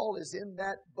 because Paul is in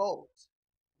that boat,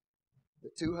 the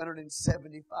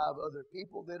 275 other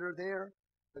people that are there,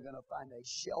 they're going to find a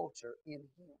shelter in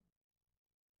him.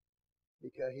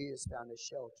 Because he has found a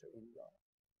shelter in God.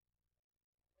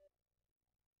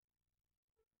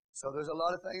 So there's a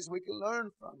lot of things we can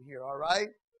learn from here, all right?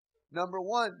 Number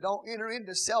one, don't enter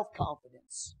into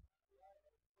self-confidence.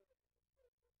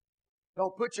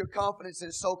 Don't put your confidence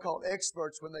in so-called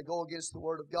experts when they go against the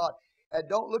Word of God. And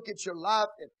don't look at your life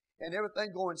and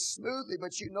everything going smoothly,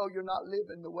 but you know you're not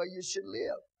living the way you should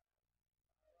live.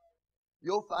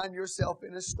 You'll find yourself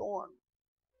in a storm.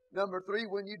 Number three,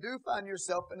 when you do find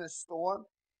yourself in a storm,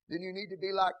 then you need to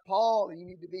be like Paul, and you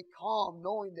need to be calm,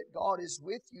 knowing that God is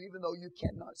with you, even though you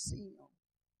cannot see Him.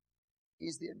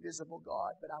 He's the invisible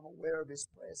God, but I'm aware of His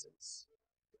presence.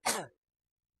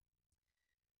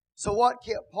 So what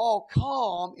kept Paul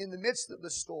calm in the midst of the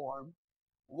storm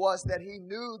was that he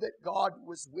knew that God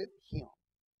was with him.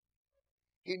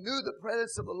 He knew the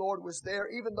presence of the Lord was there,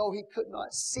 even though he could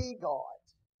not see God.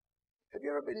 Have you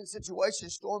ever been in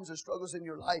situations, storms or struggles in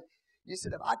your life? You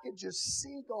said, if I could just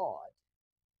see God,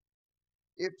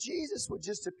 if Jesus would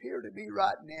just appear to me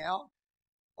right now,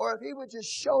 or if He would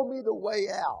just show me the way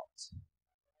out,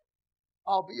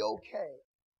 I'll be okay.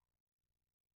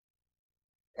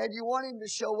 And you want Him to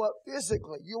show up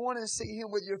physically. You want to see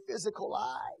Him with your physical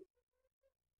eye.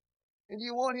 And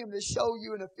you want Him to show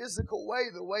you in a physical way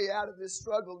the way out of this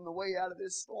struggle and the way out of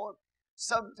this storm.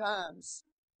 Sometimes,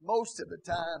 most of the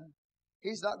time,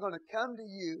 He's not going to come to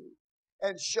you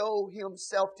and show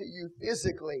Himself to you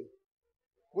physically,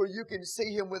 where you can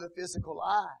see Him with a physical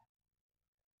eye.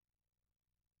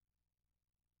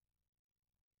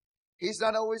 He's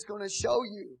not always going to show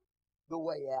you the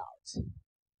way out.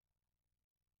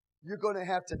 You're going to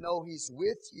have to know He's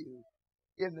with you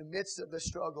in the midst of the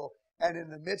struggle and in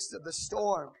the midst of the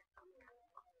storm.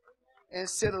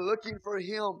 Instead of looking for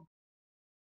Him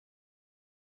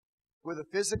with a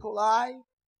physical eye,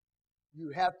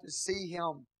 you have to see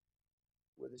Him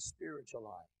with a spiritual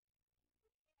eye.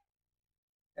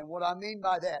 And what I mean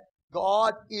by that,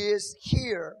 God is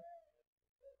here.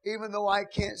 Even though I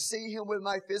can't see Him with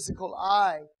my physical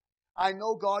eye, I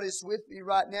know God is with me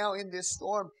right now in this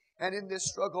storm and in this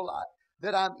struggle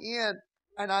that I'm in.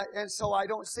 And so I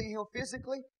don't see Him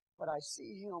physically, but I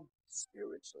see Him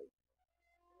spiritually.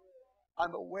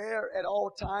 I'm aware at all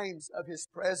times of His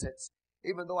presence,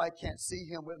 even though I can't see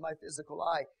Him with my physical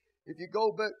eye. If you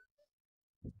go back,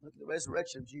 look at the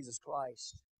resurrection of Jesus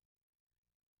Christ,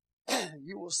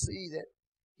 you will see that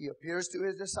He appears to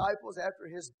His disciples after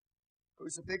His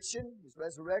crucifixion, His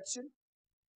resurrection.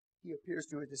 He appears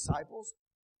to His disciples,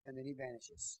 and then He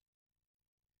vanishes.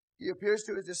 He appears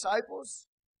to His disciples,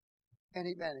 and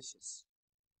He vanishes.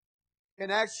 In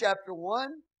Acts chapter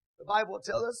 1, the Bible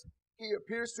tells us He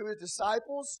appears to His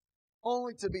disciples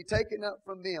only to be taken up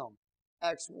from them.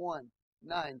 Acts 1,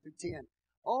 9 through 10.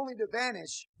 Only to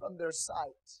vanish from their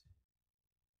sight.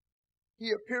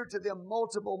 He appeared to them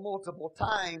multiple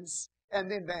times and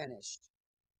then vanished.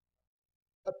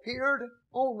 Appeared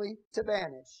only to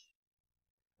vanish.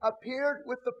 Appeared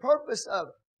with the purpose of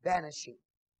vanishing.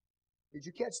 Did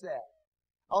you catch that?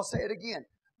 I'll say it again.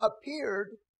 Appeared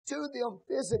to them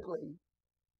physically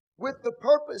with the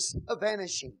purpose of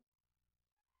vanishing.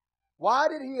 Why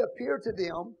did He appear to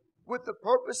them with the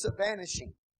purpose of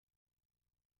vanishing?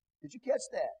 Did you catch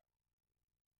that?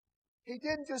 He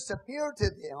didn't just appear to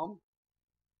them.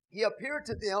 He appeared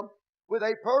to them with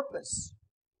a purpose.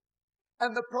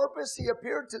 And the purpose He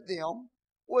appeared to them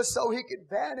was so He could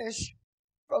vanish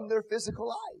from their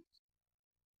physical eyes.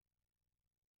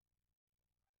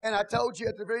 And I told you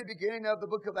at the very beginning of the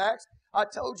book of Acts, I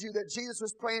told you that Jesus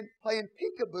was playing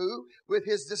peekaboo with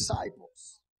His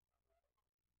disciples.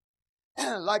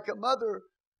 Like a mother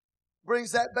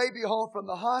brings that baby home from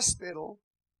the hospital,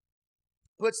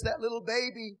 puts that little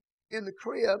baby in the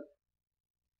crib,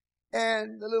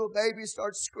 and the little baby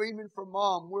starts screaming for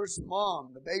Mom. Where's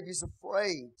Mom? The baby's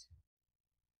afraid.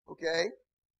 Okay?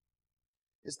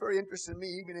 It's very interesting to me,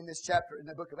 even in this chapter, in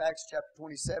the book of Acts, chapter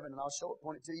 27, and I'll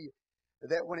point it to you,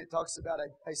 that when it talks about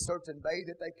a certain babe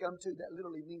that they come to, that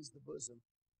literally means the bosom.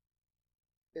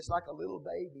 It's like a little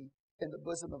baby in the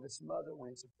bosom of its mother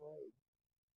when it's afraid.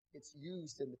 It's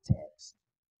used in the text.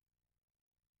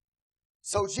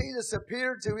 So Jesus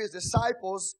appeared to His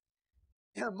disciples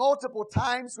multiple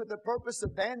times with the purpose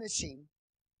of vanishing.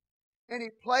 And He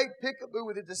played peekaboo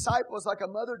with His disciples like a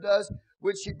mother does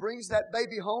when she brings that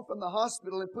baby home from the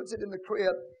hospital and puts it in the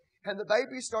crib. And the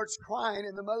baby starts crying,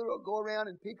 and the mother will go around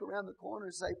and peek around the corner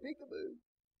and say, peekaboo.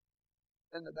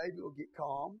 And the baby will get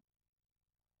calm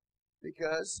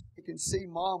because it can see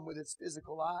Mom with its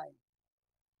physical eye.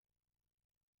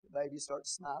 The baby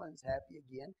starts smiling, is happy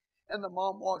again, and the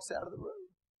mom walks out of the room.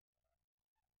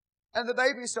 And the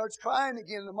baby starts crying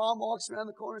again. The mom walks around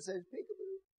the corner and says,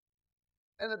 peekaboo.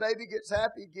 And the baby gets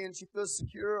happy again. She feels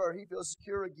secure, or he feels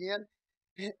secure again.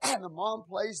 And the mom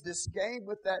plays this game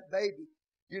with that baby.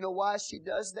 You know why she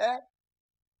does that?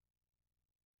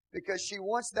 Because she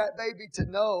wants that baby to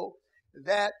know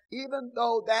that even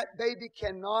though that baby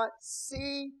cannot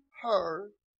see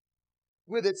her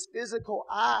with its physical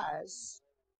eyes,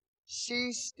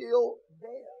 she's still there.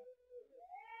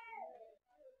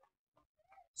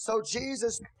 So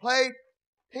Jesus played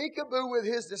peekaboo with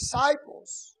His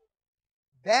disciples,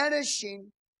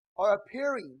 vanishing or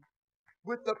appearing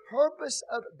with the purpose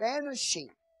of vanishing.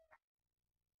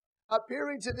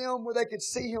 Appearing to them where they could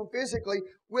see Him physically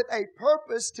with a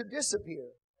purpose to disappear.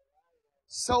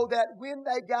 So that when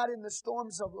they got in the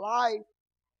storms of life,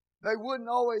 they wouldn't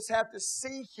always have to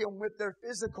see Him with their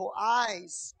physical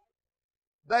eyes.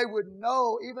 They would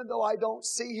know, even though I don't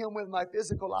see Him with my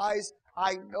physical eyes,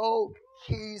 I know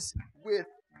He's with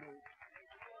me.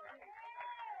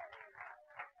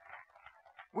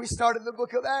 We started the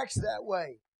book of Acts that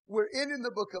way. We're ending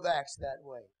the book of Acts that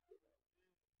way.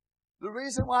 The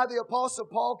reason why the Apostle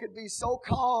Paul could be so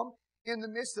calm in the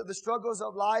midst of the struggles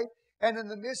of life and in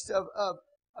the midst of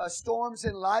storms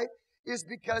in life is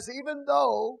because even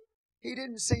though he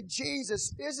didn't see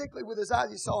Jesus physically with his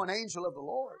eyes, he saw an angel of the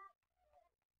Lord.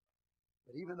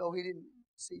 But even though he didn't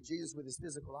see Jesus with his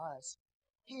physical eyes,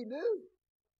 he knew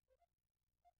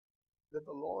that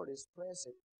the Lord is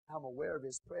present. I'm aware of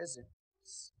His presence,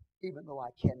 even though I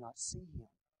cannot see Him.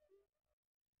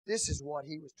 This is what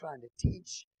he was trying to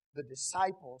teach the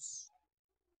disciples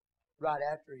right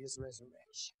after His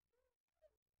resurrection.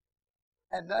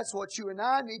 And that's what you and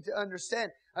I need to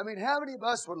understand. I mean, how many of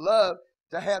us would love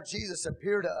to have Jesus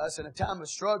appear to us in a time of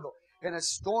struggle, in a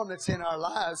storm that's in our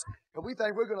lives, and we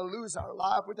think we're going to lose our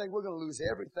life, we think we're going to lose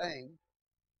everything.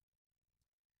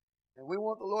 And we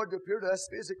want the Lord to appear to us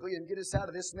physically and get us out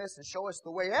of this mess and show us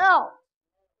the way out.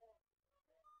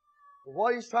 But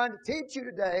what He's trying to teach you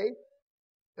today,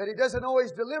 that He doesn't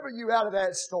always deliver you out of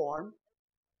that storm.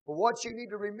 But what you need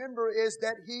to remember is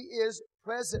that He is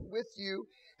present with you,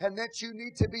 and that you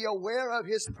need to be aware of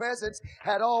His presence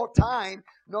at all time,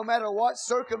 no matter what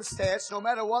circumstance, no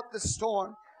matter what the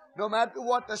storm, no matter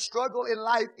what the struggle in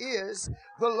life is,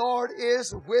 the Lord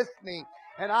is with me.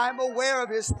 And I'm aware of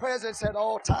His presence at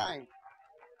all time.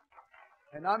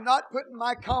 And I'm not putting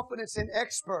my confidence in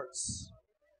experts.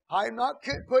 I'm not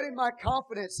putting my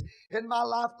confidence in my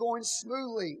life going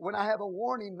smoothly when I have a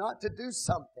warning not to do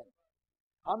something.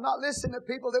 I'm not listening to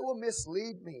people that will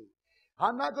mislead me.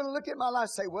 I'm not going to look at my life and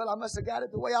say, well, I must have got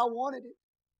it the way I wanted it.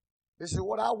 This is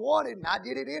what I wanted, and I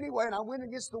did it anyway, and I went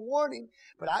against the warning.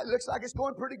 But it looks like it's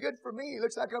going pretty good for me. It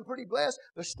looks like I'm pretty blessed.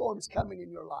 The storm's coming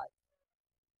in your life.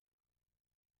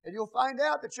 And you'll find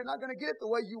out that you're not going to get it the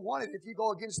way you want it if you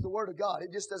go against the Word of God.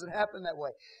 It just doesn't happen that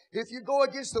way. If you go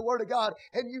against the Word of God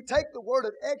and you take the word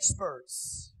of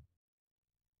experts,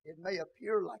 it may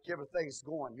appear like everything's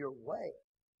going your way,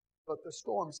 but the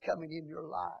storm's coming in your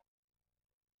life.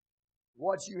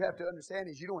 What you have to understand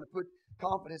is you don't want to put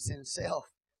confidence in self.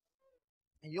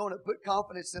 And you don't want to put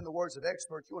confidence in the words of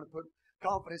experts. You want to put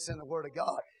confidence in the Word of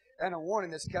God and a warning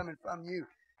that's coming from you.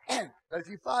 But if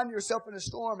you find yourself in a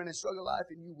storm and in struggle life,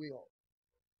 and you will,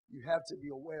 you have to be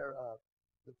aware of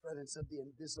the presence of the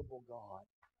invisible God.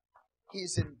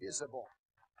 He's invisible.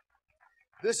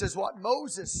 This is what got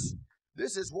Moses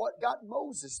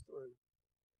through.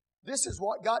 This is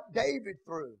what got David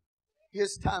through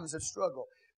his times of struggle.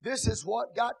 This is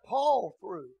what got Paul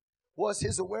through, was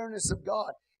his awareness of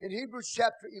God. In Hebrews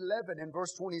chapter 11 and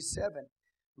verse 27,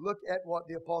 look at what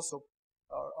the apostle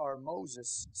or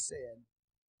Moses said.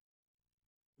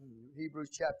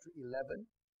 Hebrews chapter 11.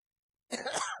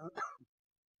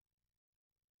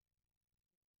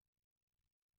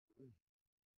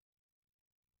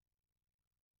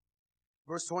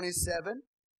 Verse 27.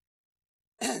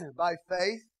 By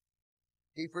faith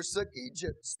he forsook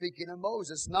Egypt, speaking of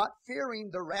Moses, not fearing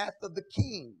the wrath of the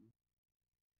king.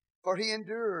 For he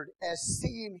endured as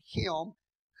seeing Him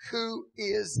who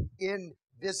is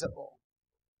invisible.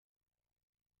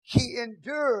 He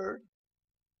endured,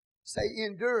 say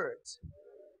endured,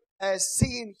 as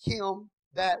seeing Him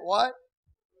that what?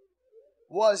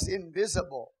 Was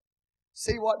invisible.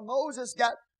 See, what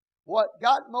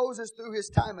got Moses through his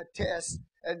time of test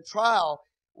and trial,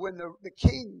 when the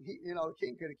king, the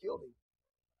king could have killed him.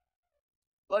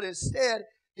 But instead,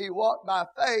 he walked by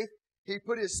faith. He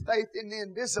put his faith in the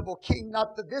invisible king,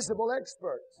 not the visible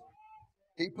experts.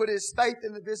 He put his faith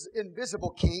in the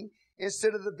invisible king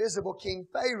instead of the visible king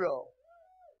Pharaoh.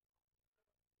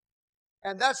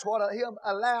 And that's what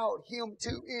allowed him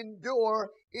to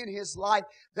endure in his life.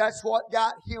 That's what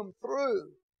got him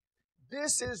through.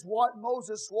 This is what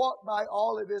Moses walked by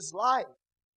all of his life.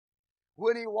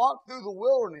 When he walked through the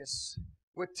wilderness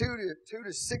with 2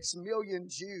 to 6 million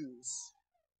Jews.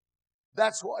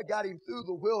 That's what got him through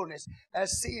the wilderness,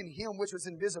 as seeing Him which was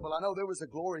invisible. I know there was a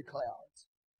glory cloud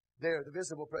there, the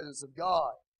visible presence of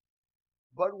God.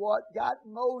 But what got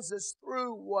Moses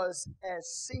through was as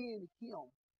seeing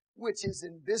Him which is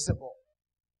invisible.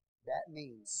 That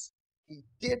means he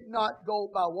did not go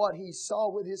by what he saw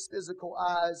with his physical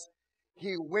eyes.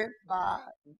 He went by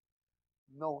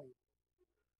knowing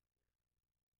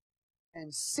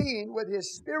and seeing with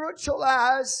his spiritual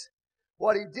eyes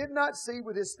what he did not see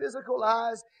with his physical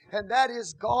eyes, and that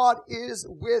is God is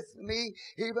with me.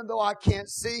 Even though I can't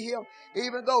see Him,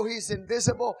 even though He's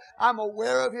invisible, I'm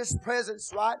aware of His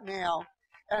presence right now,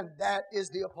 and that is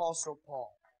the Apostle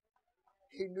Paul.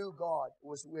 He knew God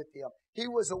was with him. He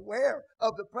was aware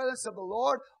of the presence of the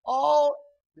Lord all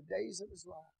the days of his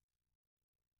life.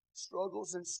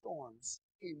 Struggles and storms,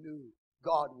 he knew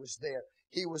God was there.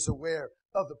 He was aware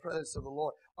of the presence of the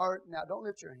Lord. Now, don't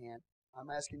lift your hand. I'm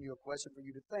asking you a question for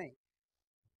you to think.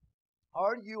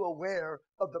 Are you aware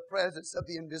of the presence of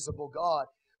the invisible God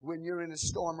when you're in a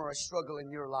storm or a struggle in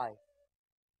your life?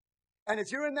 And if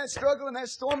you're in that struggle and that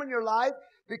storm in your life,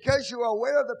 because you are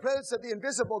aware of the presence of the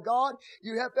invisible God,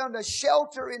 you have found a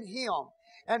shelter in Him.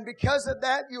 And because of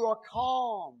that, you are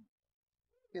calm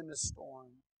in the storm.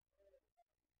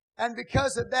 And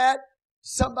because of that,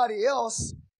 somebody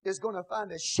else is going to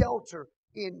find a shelter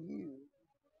in you.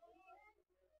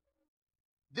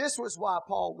 This was why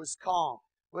Paul was calm.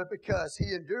 Well, because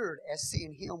he endured as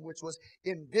seeing him which was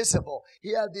invisible.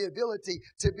 He had the ability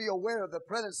to be aware of the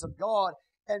presence of God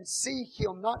and see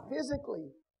him not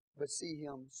physically, but see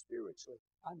him spiritually.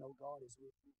 I know God is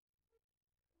with me.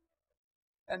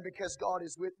 And because God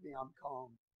is with me, I'm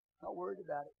calm. Not worried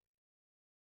about it.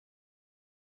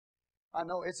 I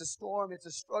know it's a storm, it's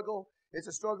a struggle. It's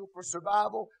a struggle for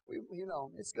survival.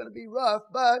 It's going to be rough,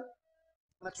 but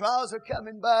my trials are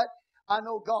coming, but I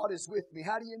know God is with me.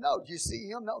 How do you know? Do you see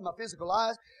Him? Not with my physical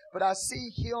eyes, but I see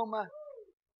Him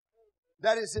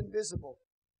that is invisible.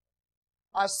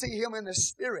 I see Him in the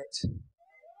Spirit.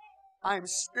 I am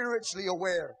spiritually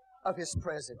aware of His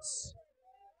presence.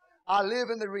 I live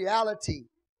in the reality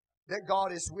that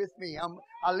God is with me.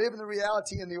 I live in the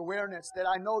reality and the awareness that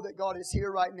I know that God is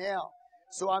here right now.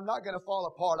 So I'm not going to fall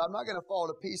apart. I'm not going to fall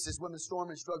to pieces when the storm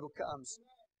and struggle comes.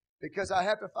 Because I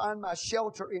have to find my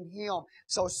shelter in Him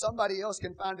so somebody else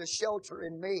can find a shelter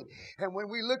in me. And when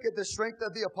we look at the strength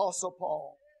of the Apostle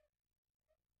Paul,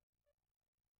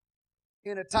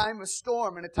 in a time of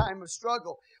storm, in a time of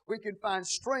struggle, we can find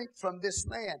strength from this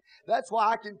man. That's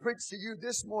why I can preach to you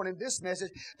this morning this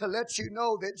message, to let you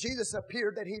know that Jesus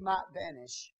appeared that He might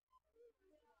vanish.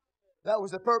 That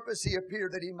was the purpose. He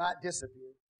appeared that He might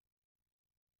disappear.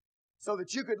 So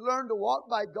that you could learn to walk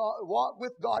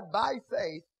with God by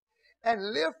faith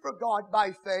and live for God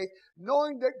by faith,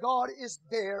 knowing that God is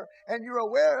there and you're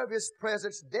aware of His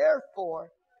presence. Therefore,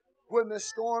 when the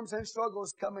storms and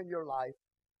struggles come in your life,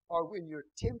 or when you're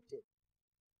tempted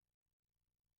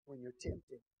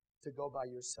to go by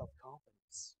your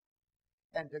self-confidence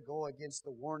and to go against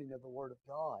the warning of the Word of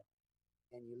God,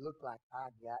 and you look like I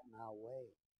got my way,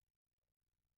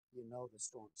 you know the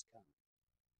storm's coming.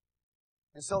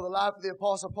 And so the life of the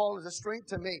Apostle Paul is a strength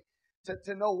to me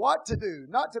to know what to do,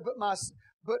 not to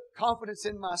put confidence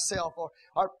in myself or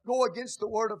go against the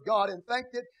Word of God and think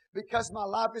that because my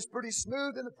life is pretty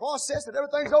smooth in the process that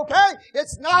everything's okay.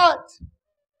 It's not.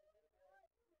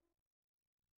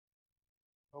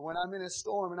 But when I'm in a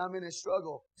storm and I'm in a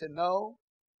struggle, to know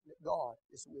that God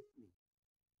is with me.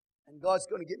 And God's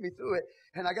going to get me through it.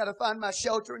 And I got to find my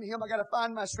shelter in Him. I got to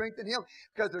find my strength in Him.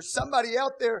 Because there's somebody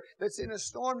out there that's in a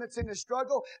storm, that's in a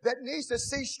struggle, that needs to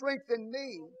see strength in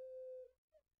me.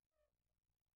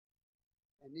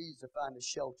 And needs to find a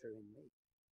shelter in me.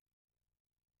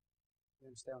 You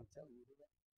understand what I'm telling you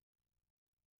today?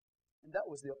 And that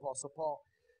was the Apostle Paul.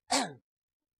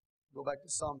 Go back to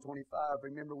Psalm 25.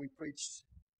 Remember we preached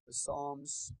the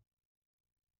Psalms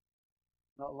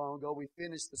not long ago. We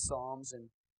finished the Psalms, and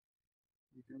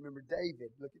you can remember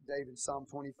David. Look at David, Psalm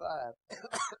 25,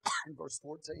 in verse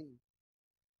 14.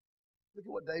 Look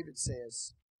at what David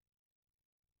says.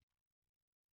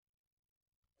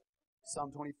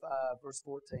 Psalm 25, verse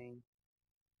 14.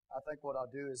 I think what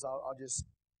I'll do is I'll just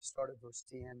start at verse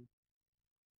 10.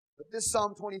 But this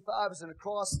Psalm 25 is an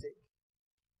acrostic.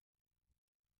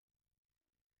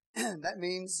 That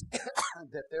means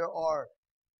that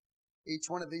each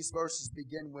one of these verses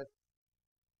begin with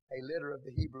a letter of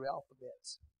the Hebrew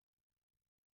alphabet.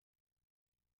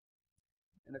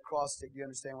 An acrostic, do you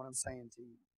understand what I'm saying to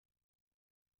you?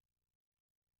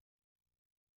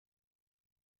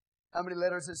 How many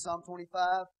letters in Psalm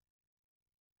 25?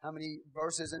 How many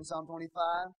verses in Psalm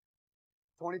 25?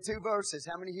 22 verses.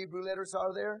 How many Hebrew letters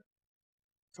are there?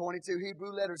 22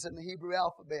 Hebrew letters in the Hebrew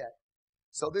alphabet.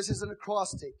 So this is an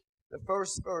acrostic. The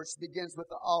first verse begins with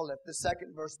the aleph. The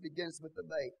second verse begins with the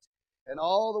bet. And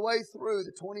all the way through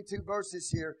the 22 verses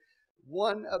here,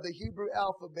 one of the Hebrew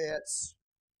alphabets,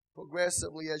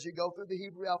 progressively as you go through the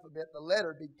Hebrew alphabet, the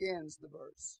letter begins the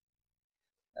verse.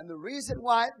 And the reason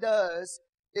why it does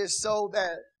is so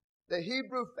that the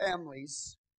Hebrew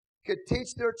families could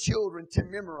teach their children to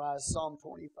memorize Psalm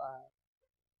 25.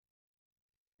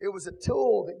 It was a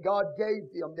tool that God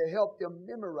gave them to help them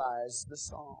memorize the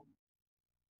psalm.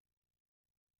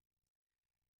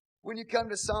 When you come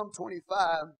to Psalm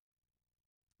 25,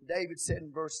 David said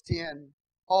in verse 10,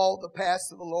 all the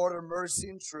paths of the Lord are mercy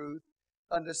and truth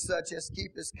unto such as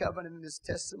keep His covenant and His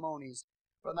testimonies.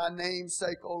 For Thy name's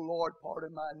sake, O Lord,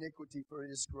 pardon my iniquity, for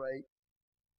it is great.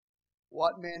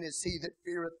 What man is he that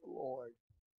feareth the Lord?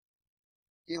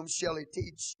 Him shall He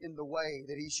teach in the way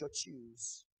that he shall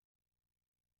choose.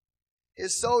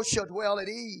 His soul shall dwell at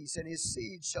ease, and his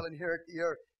seed shall inherit the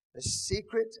earth. The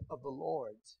secret of the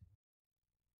Lord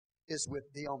is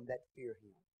with them that fear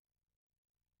Him,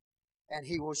 and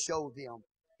He will show them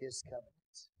His covenant.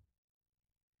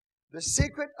 The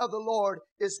secret of the Lord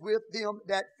is with them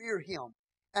that fear Him,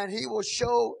 and He will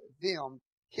show them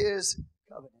His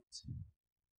covenant.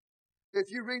 If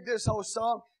you read this whole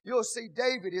psalm, you'll see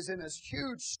David is in this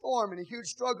huge storm and a huge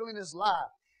struggle in his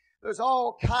life. There's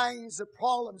all kinds of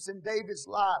problems in David's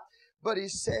life. But he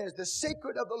says, the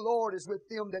secret of the Lord is with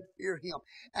them that fear Him,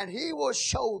 and He will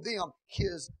show them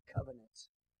His covenant.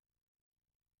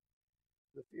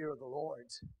 The fear of the Lord.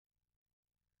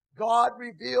 God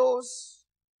reveals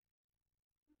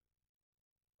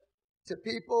to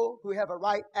people who have a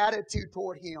right attitude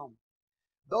toward Him.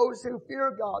 Those who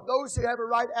fear God, those who have a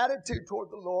right attitude toward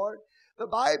the Lord, the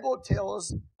Bible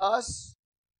tells us,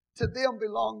 to them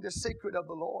belong the secret of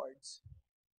the Lord.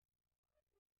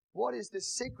 What is the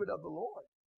secret of the Lord?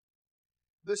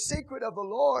 The secret of the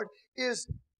Lord is,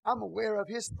 I'm aware of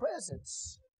His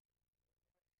presence.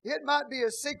 It might be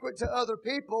a secret to other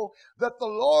people that the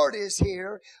Lord is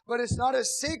here, but it's not a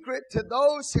secret to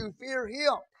those who fear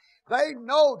Him. They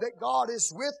know that God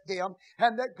is with them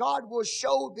and that God will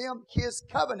show them His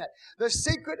covenant. The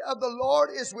secret of the Lord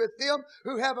is with them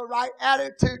who have a right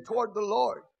attitude toward the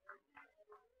Lord.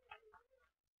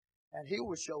 And He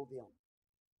will show them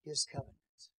His covenant.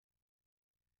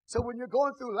 So when you're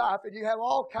going through life and you have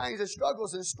all kinds of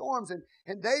struggles and storms,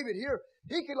 and David here,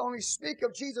 he could only speak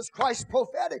of Jesus Christ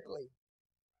prophetically.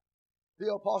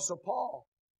 The Apostle Paul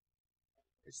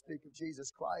could speak of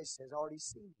Jesus Christ, has already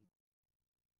seen Him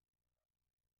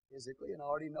physically and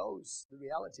already knows the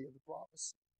reality of the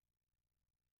prophecy.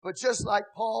 But just like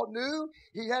Paul knew,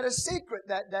 he had a secret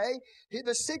that day.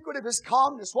 The secret of his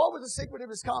calmness. What was the secret of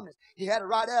his calmness? He had a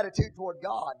right attitude toward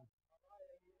God.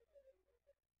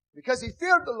 Because he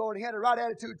feared the Lord, he had a right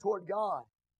attitude toward God.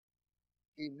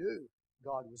 He knew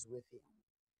God was with him.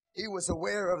 He was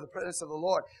aware of the presence of the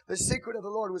Lord. The secret of the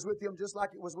Lord was with him just like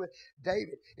it was with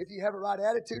David. If you have a right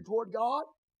attitude toward God,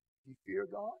 if you fear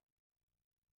God,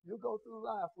 you'll go through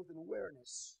life with an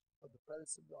awareness of the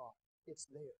presence of God. It's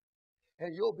there.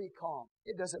 And you'll be calm.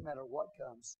 It doesn't matter what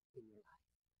comes in your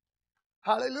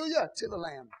life. Hallelujah to the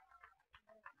Lamb.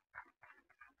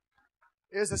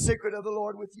 Is the secret of the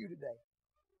Lord with you today?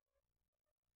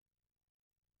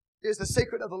 Is the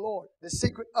secret of the Lord, the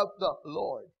secret of the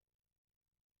Lord.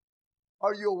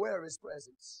 Are you aware of His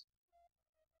presence?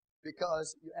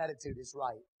 Because your attitude is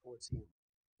right towards Him.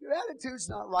 Your attitude's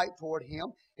not right toward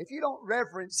Him. If you don't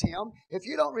reverence Him, if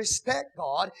you don't respect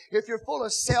God, if you're full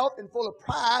of self and full of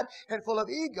pride and full of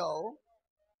ego,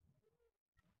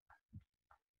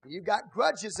 you've got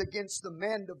grudges against the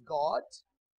men of God,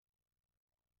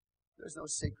 there's no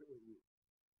secret with you.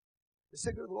 The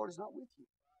secret of the Lord is not with you.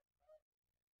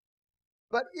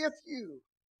 But if you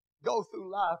go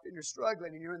through life and you're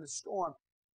struggling and you're in the storm,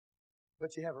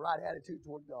 but you have a right attitude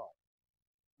toward God,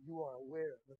 you are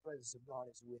aware the presence of God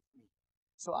is with me.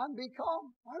 So I'm be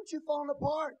calm. Why aren't you falling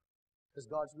apart? Because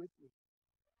God's with me.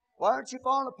 Why aren't you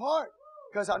falling apart?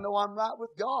 Because I know I'm right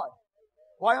with God.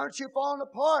 Why aren't you falling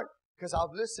apart? Because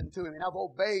I've listened to Him and I've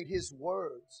obeyed His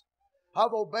words.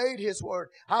 I've obeyed His word.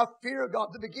 I fear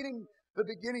God. The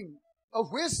beginning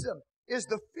of wisdom is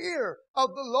the fear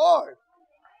of the Lord.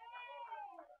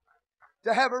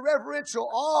 To have a reverential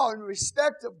awe and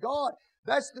respect of God,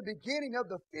 that's the beginning of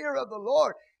the fear of the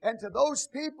Lord. And to those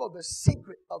people, the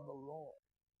secret of the Lord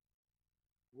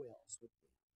dwells with them.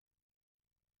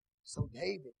 So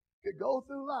David could go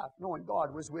through life knowing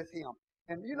God was with him.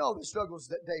 And you know the struggles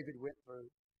that David went through.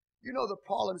 You know the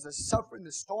problems, the suffering,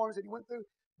 the storms that he went through.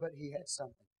 But he had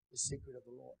something, the secret of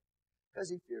the Lord.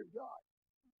 Because he feared God.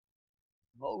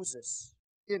 Moses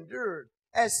endured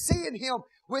as seeing Him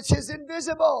which is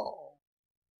invisible.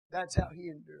 That's how he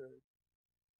endured.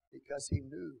 Because he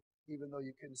knew, even though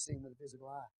you couldn't see Him with the physical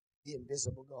eye, the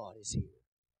invisible God is here.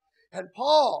 And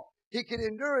Paul, he could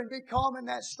endure and be calm in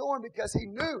that storm because he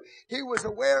knew he was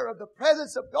aware of the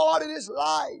presence of God in his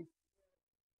life.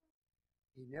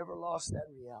 He never lost that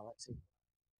reality.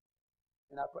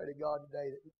 And I pray to God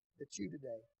today that you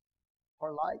today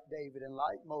are like David and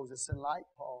like Moses and like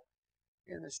Paul.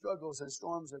 In the struggles and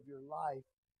storms of your life,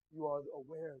 you are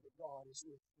aware that God is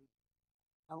with you.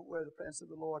 I'm aware of the presence of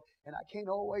the Lord. And I can't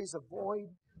always avoid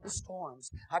the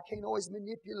storms. I can't always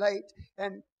manipulate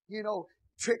and,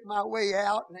 trick my way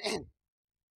out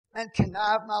and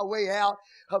connive my way out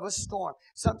of a storm.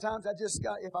 Sometimes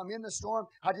if I'm in the storm,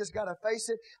 I just got to face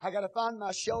it. I got to find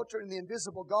my shelter in the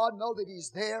invisible God, know that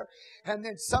He's there. And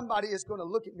then somebody is going to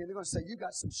look at me and they're going to say, you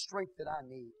got some strength that I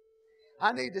need.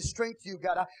 I need the strength you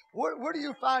got. Where do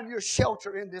you find your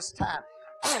shelter in this time?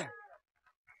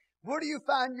 Where do you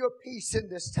find your peace in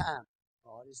this time?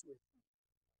 God is with you.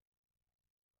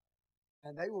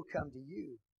 And they will come to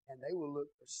you and they will look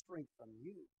for strength from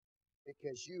you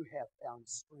because you have found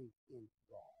strength in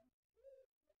God.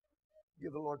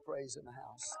 Give the Lord praise in the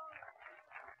house.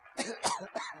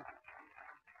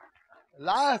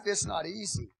 Life is not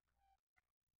easy.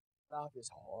 Life is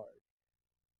hard.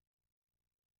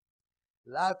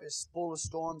 Life is full of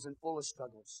storms and full of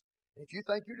struggles. If you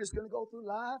think you're just going to go through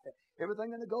life and everything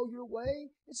going to go your way,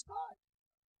 it's not.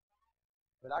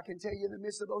 But I can tell you in the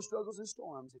midst of those struggles and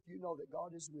storms, if you know that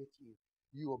God is with you,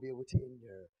 you will be able to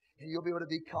endure. And you'll be able to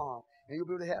be calm. And you'll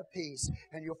be able to have peace.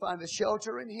 And you'll find a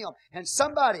shelter in Him. And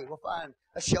somebody will find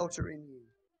a shelter in you.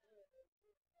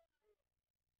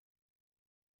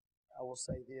 I will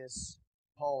say this.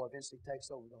 Paul eventually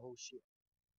takes over the whole ship.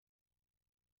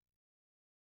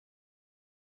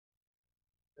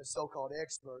 The so-called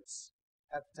experts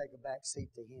have to take a back seat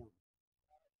to him.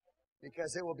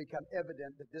 Because it will become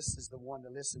evident that this is the one to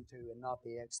listen to and not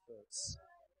the experts.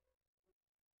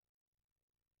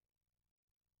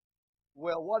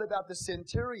 Well, what about the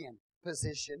centurion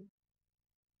position?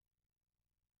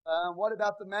 What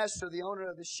about the master, the owner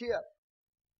of the ship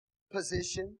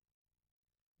position?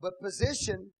 But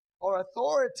position or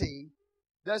authority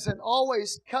doesn't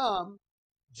always come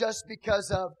just because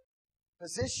of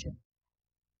position.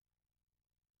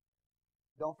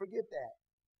 Don't forget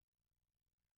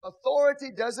that.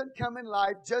 Authority doesn't come in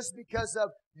life just because of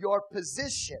your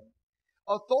position.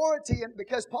 Authority, and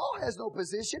because Paul has no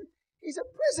position, he's a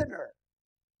prisoner.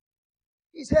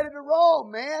 He's headed to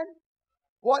Rome, man.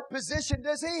 What position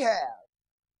does he have?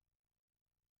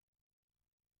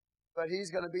 But he's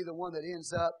going to be the one that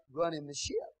ends up running the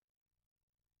ship.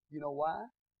 You know why?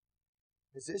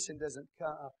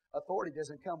 Authority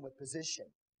doesn't come with position.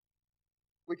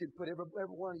 We can put every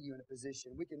one of you in a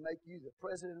position. We can make you the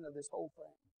president of this whole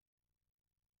thing.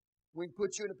 We can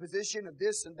put you in a position of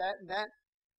this and that,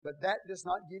 but that does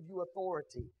not give you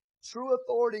authority. True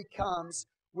authority comes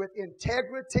with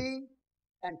integrity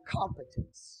and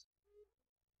competence.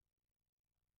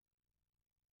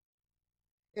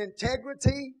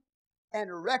 Integrity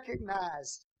and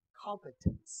recognized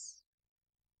competence.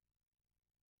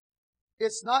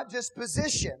 It's not just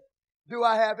position. Do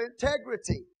I have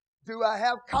integrity? Do I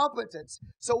have competence?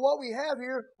 So what we have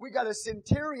here, we got a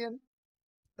centurion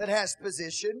that has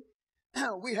position.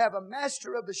 We have a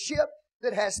master of the ship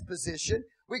that has position.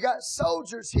 We got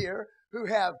soldiers here who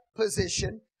have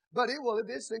position. But it will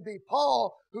eventually be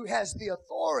Paul who has the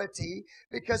authority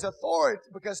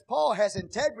because Paul has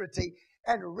integrity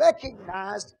and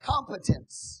recognized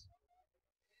competence.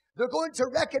 They're going to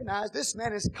recognize this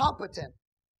man is competent.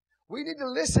 We need to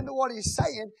listen to what he's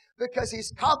saying because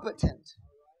he's competent.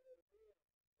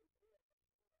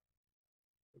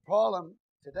 The problem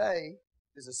today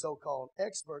is the so-called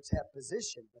experts have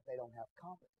position, but they don't have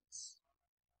competence.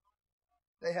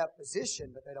 They have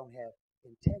position, but they don't have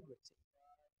integrity.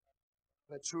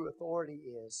 But true authority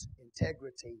is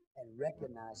integrity and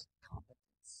recognized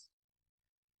competence.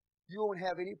 You won't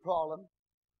have any problem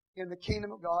in the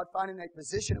kingdom of God finding a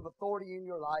position of authority in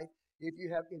your life if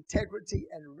you have integrity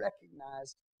and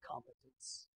recognized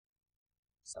competence.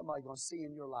 Somebody's going to see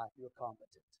in your life you're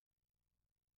competent.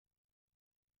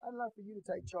 I'd love for you to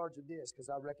take charge of this because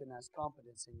I recognize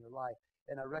competence in your life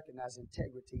and I recognize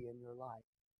integrity in your life.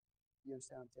 You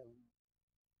understand what I'm telling you?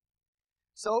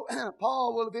 So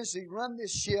Paul will eventually run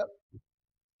this ship.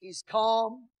 He's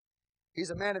calm. He's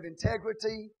a man of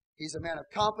integrity. He's a man of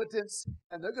competence.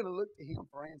 And they're going to look to him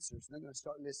for answers. And they're going to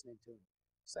start listening to him.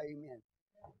 Say amen.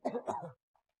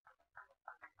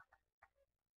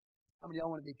 How many of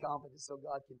y'all want to be competent so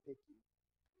God can pick you?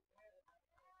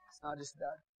 It's not just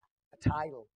about a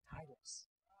title. Titles.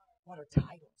 What are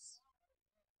titles?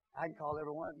 I can call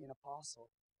every one of you an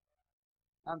apostle.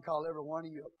 I can call every one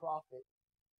of you a prophet.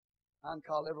 I can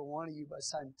call every one of you by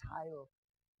some title.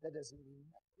 That doesn't mean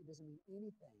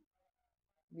anything.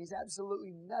 It means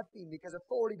absolutely nothing because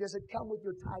authority doesn't come with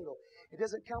your title. It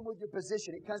doesn't come with your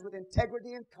position. It comes with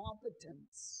integrity and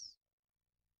competence.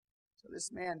 So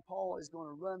this man, Paul, is going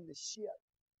to run the ship,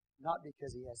 not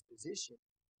because he has position,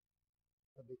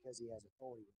 but because he has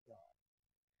authority with God.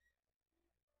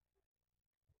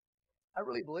 I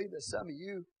really believe that some of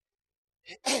you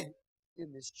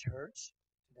in this church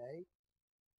today,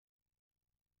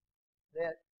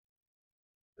 that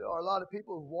there are a lot of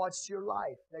people who've watched your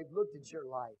life. They've looked at your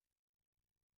life.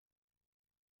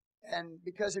 And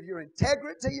because of your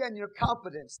integrity and your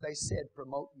competence, they said,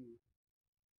 promote you.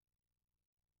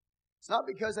 It's not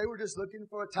because they were just looking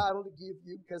for a title to give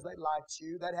you because they liked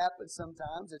you. That happens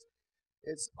sometimes.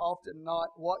 It's often not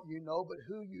what you know, but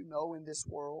who you know in this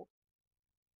world.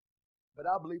 But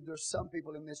I believe there's some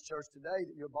people in this church today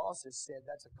that your boss has said,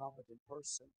 that's a competent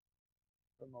person.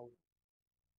 Promote him.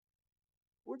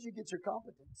 Where'd you get your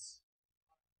competence?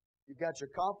 You got your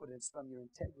competence from your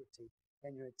integrity,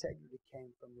 and your integrity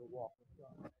came from your walk with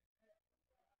God.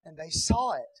 And they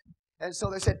saw it. And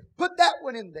so they said, put that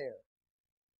one in there.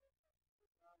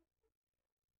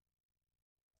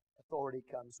 Authority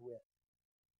comes with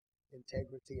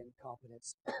integrity and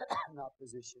competence, not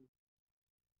position.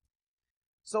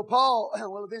 So Paul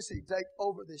will eventually take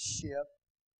over this ship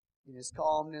in his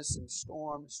calmness and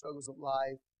storm, struggles of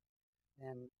life,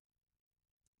 and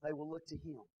they will look to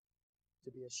him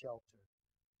to be a shelter.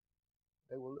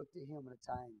 They will look to him in a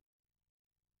time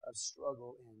of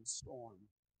struggle and storm.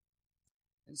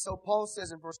 And so Paul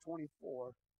says in verse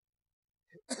 24,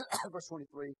 verse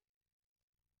 23,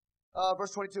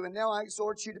 verse 22, and now I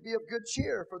exhort you to be of good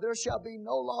cheer, for there shall be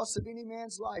no loss of any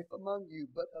man's life among you,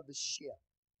 but of the ship.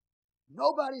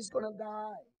 Nobody's going to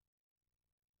die.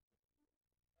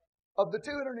 Of the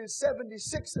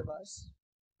 276 of us,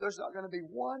 there's not going to be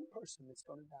one person that's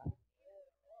going to die.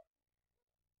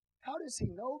 How does he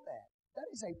know that? That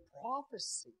is a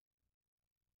prophecy.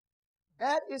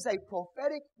 That is a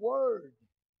prophetic word.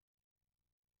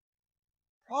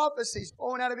 Prophecies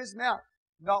flowing out of his mouth.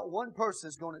 Not one person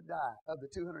is going to die of the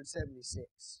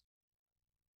 276.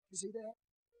 You see that?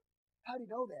 How do you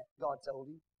know that? God told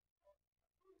him.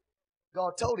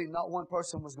 God told him not one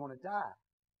person was going to die.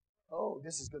 Oh,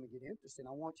 this is going to get interesting.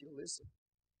 I want you to listen.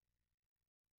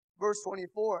 Verse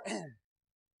 24.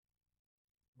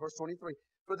 Verse 23.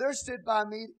 For there stood by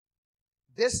me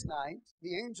this night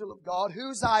the angel of God,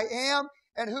 whose I am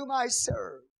and whom I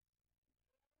serve.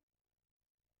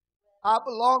 I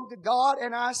belong to God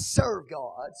and I serve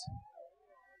God.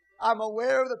 I'm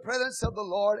aware of the presence of the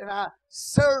Lord and I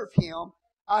serve Him.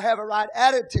 I have a right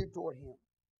attitude toward Him.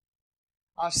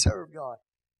 I serve God.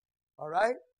 All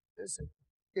right? Listen.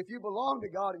 If you belong to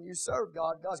God and you serve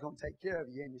God, God's going to take care of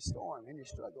you in your storm, in your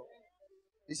struggle.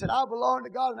 He said, I belong to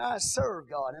God and I serve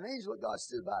God. An angel of God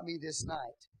stood by me this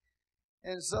night.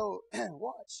 And so,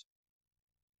 watch.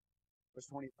 Verse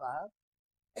 25.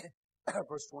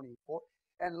 Verse 24.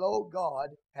 And lo, God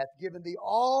hath given thee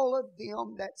all of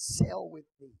them that sail with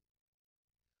thee.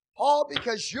 Paul,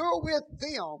 because you're with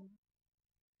them,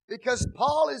 because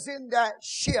Paul is in that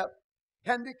ship,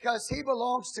 and because he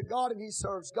belongs to God and he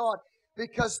serves God,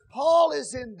 because Paul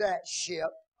is in that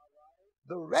ship,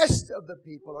 the rest of the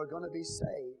people are going to be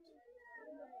saved.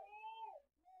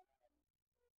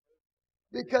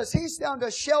 Because he's found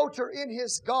a shelter in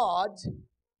his God,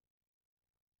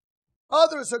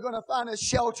 others are going to find a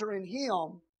shelter in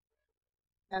him,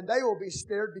 and they will be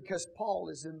spared because Paul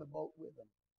is in the boat with them.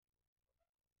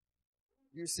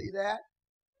 You see that?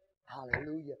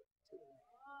 Hallelujah.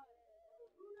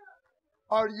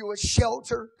 Are you a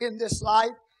shelter in this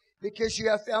life because you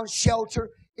have found shelter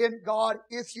in God?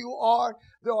 If you are,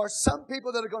 there are some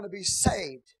people that are going to be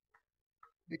saved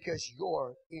because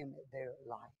you're in their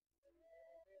life.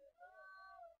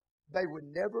 They would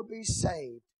never be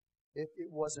saved if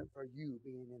it wasn't for you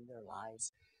being in their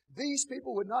lives. These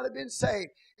people would not have been saved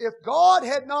if God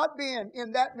had not been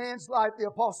in that man's life, the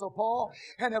Apostle Paul,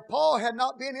 and if Paul had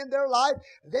not been in their life,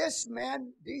 this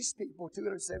man, these people,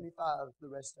 275, the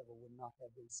rest of them would not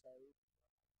have been saved.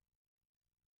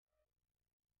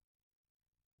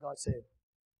 God said,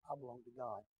 I belong to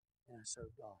God and I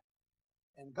serve God.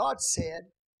 And God said,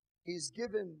 He's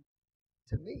given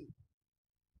to me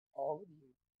all of you.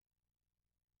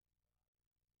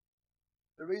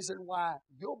 The reason why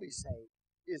you'll be saved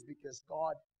is because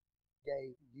God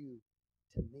gave you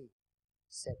to me,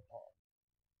 said Paul.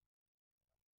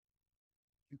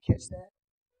 You catch that?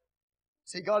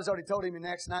 See, God has already told him in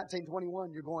Acts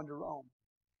 19:21, you're going to Rome.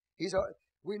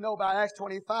 We know by Acts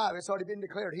 25, it's already been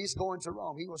declared he's going to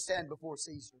Rome. He will stand before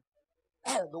Caesar.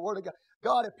 The Word of God.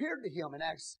 God appeared to him in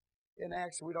Acts.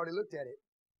 We'd already looked at it.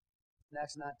 In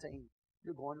Acts 19,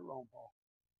 you're going to Rome, Paul.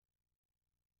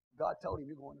 God told him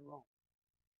you're going to Rome.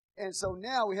 And so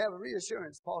now we have a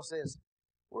reassurance. Paul says,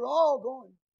 we're all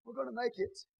going. We're going to make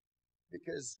it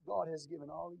because God has given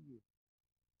all of you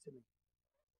to me.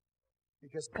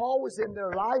 Because Paul was in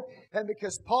their life and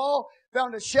because Paul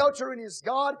found a shelter in his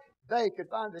God, they could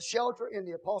find a shelter in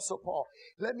the Apostle Paul.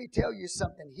 Let me tell you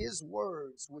something. His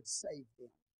words would save them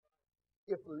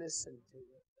if listened to.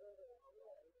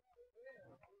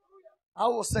 I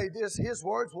will say this, His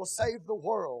words will save the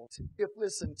world if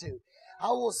listened to. I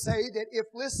will say that if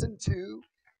listened to,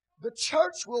 the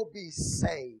church will be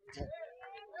saved.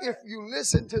 If you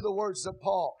listen to the words of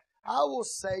Paul, I will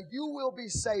say you will be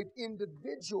saved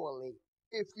individually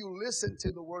if you listen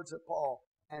to the words of Paul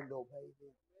and obey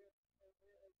them.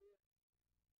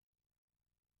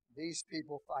 These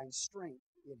people find strength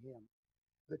in him.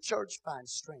 The church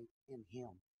finds strength in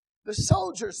him. The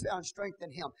soldiers found strength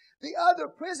in him. The other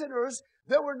prisoners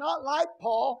that were not like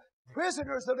Paul,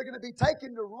 prisoners that are going to be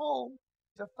taken to Rome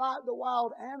to fight the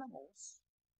wild animals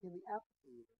in the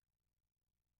amphitheater,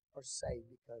 are saved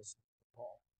because of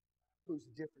Paul, who's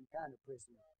a different kind of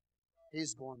prisoner.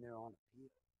 He's going there on appeal.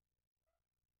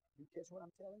 You catch what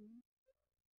I'm telling you?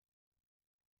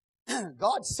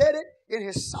 God said it in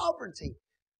His sovereignty.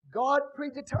 God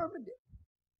predetermined it.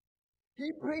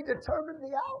 He predetermined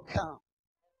the outcome.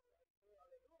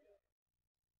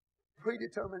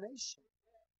 Predetermination.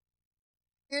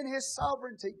 In His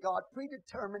sovereignty, God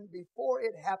predetermined before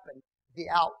it happened the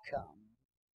outcome.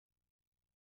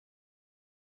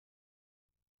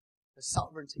 The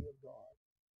sovereignty of God.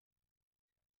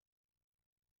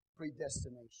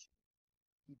 Predestination.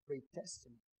 He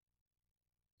predestined.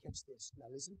 Catch this.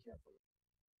 Now listen carefully.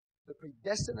 The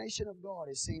predestination of God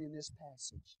is seen in this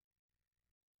passage.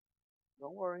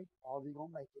 Don't worry. All of you are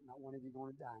going to make it. Not one of you are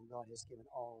going to die. And God has given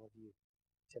all of you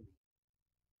to me.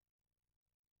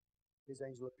 His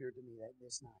angel appeared to me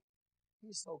this night.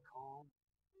 He's so calm.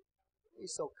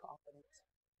 He's so confident.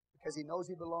 Because he knows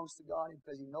he belongs to God. And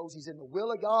because he knows he's in the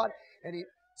will of God. And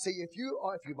if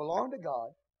you belong to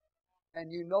God, and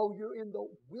you know you're in the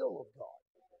will of God,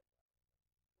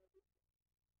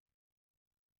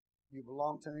 you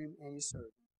belong to Him and you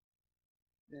serve Him,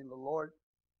 then the Lord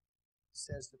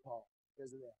says to Paul,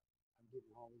 because of that, I'm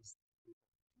giving all these people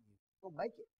to you. You're going to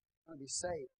make it. You're going to be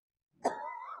saved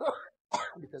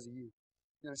because of you.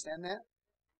 You understand that?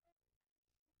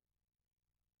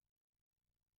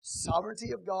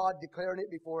 Sovereignty of God, declaring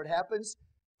it before it happens.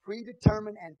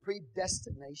 Predetermined and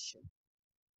predestination.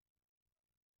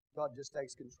 God just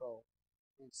takes control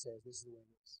and says, this is the way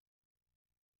it is.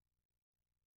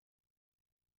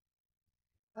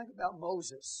 Think about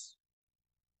Moses.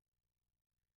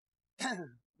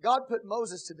 God put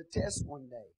Moses to the test one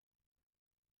day.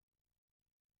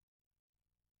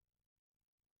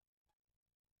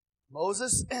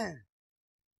 Moses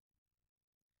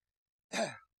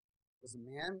was a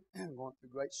man going through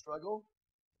great struggle,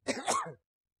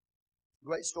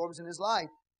 great storms in his life,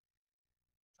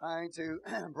 trying to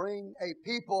bring a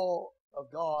people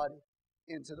of God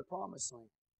into the promised land.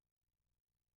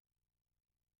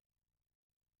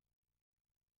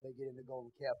 They get into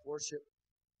golden calf worship,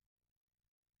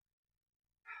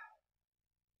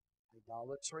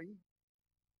 idolatry,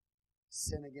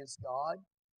 sin against God,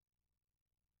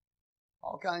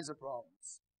 all kinds of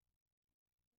problems.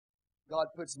 God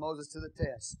puts Moses to the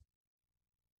test.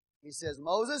 He says,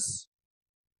 Moses,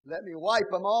 let me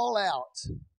wipe them all out,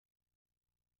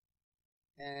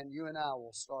 and you and I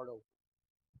will start over.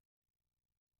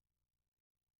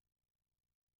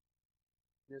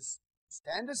 Just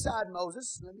stand aside,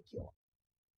 Moses, and let me kill them.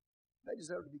 They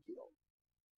deserve to be killed.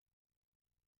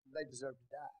 They deserve to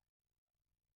die.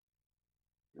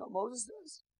 You know what Moses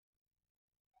does?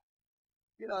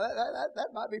 You know, that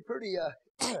might be pretty a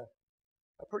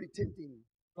pretty tempting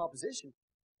proposition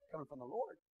coming from the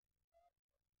Lord.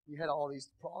 You had all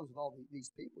these problems with all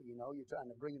these people, you know. You're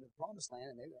trying to bring them to the promised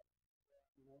land, and they,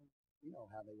 you know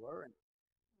how they were.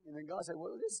 And then God said,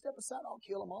 well, just step aside. I'll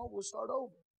kill them all. We'll start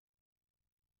over.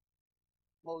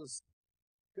 Moses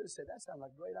could have said, that sounds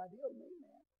like a great idea to me,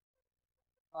 man.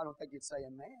 I don't think he'd say,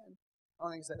 man. I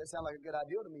don't think he'd say, that sounds like a good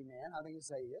idea to me, man. I think he'd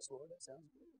say, yes, Lord, that sounds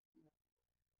good.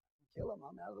 Kill him.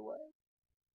 I'm out of the way.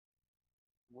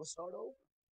 We'll start over.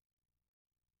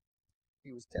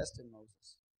 He was testing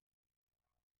Moses.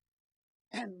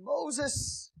 And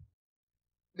Moses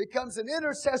becomes an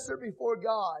intercessor before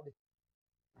God.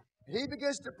 He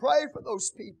begins to pray for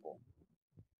those people.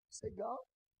 Say, God,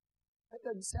 that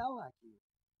doesn't sound like you.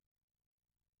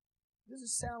 It doesn't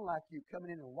sound like you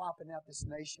coming in and wiping out this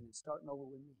nation and starting over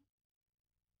with me.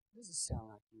 It doesn't sound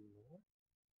like you, Lord.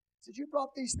 Said, you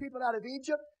brought these people out of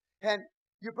Egypt, and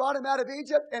you brought them out of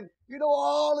Egypt, and you know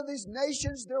all of these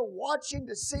nations, they're watching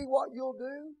to see what you'll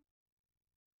do.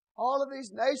 All of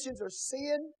these nations are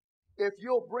seeing if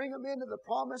you'll bring them into the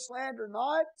promised land or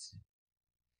not.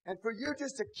 And for you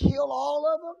just to kill all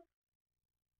of them,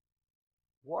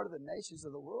 what are the nations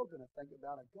of the world going to think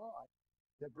about a God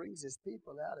that brings His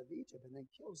people out of Egypt and then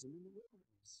kills them in the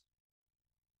wilderness?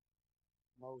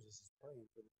 Moses is praying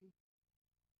for the people.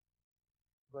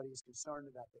 But he's concerned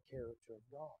about the character of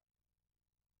God.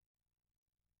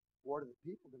 What are the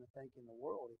people going to think in the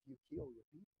world if you kill your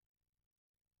people?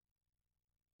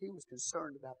 He was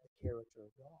concerned about the character of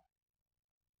God.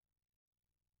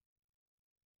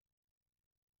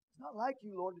 It's not like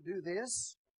you, Lord, to do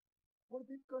this. What are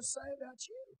people going to say about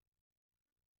you?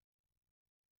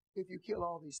 If you kill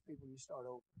all these people, you start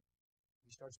over.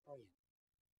 He starts praying.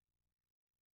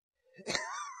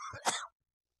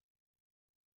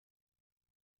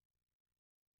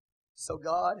 So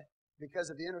God, because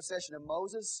of the intercession of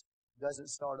Moses, doesn't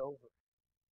start over.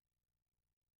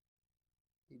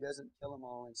 He doesn't kill them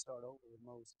all and start over with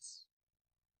Moses.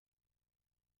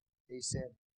 He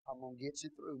said, I'm going to get you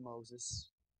through,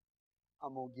 Moses.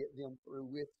 I'm going to get them through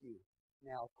with you.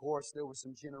 Now, of course, there were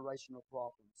some generational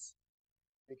problems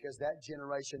because that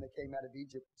generation that came out of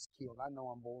Egypt was killed. I know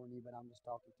I'm boring you, but I'm just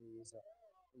talking to you. So,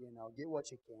 get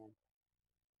what you can.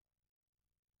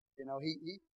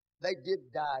 They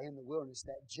did die in the wilderness,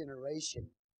 that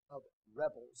generation of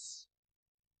rebels.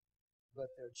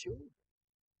 But their children,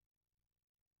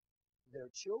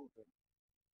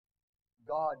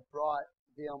 God brought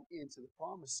them into the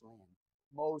promised land.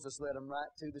 Moses led them right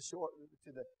to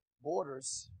the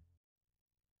borders,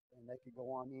 and they could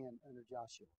go on in under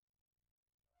Joshua.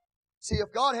 See,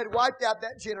 if God had wiped out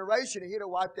that generation, He'd have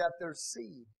wiped out their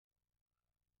seed.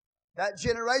 That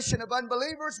generation of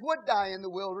unbelievers would die in the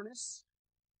wilderness.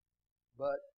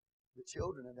 But the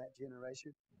children of that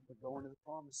generation would go into the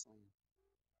promised land.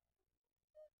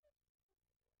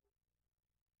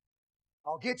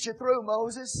 I'll get you through,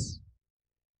 Moses.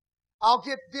 I'll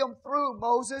get them through,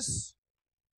 Moses.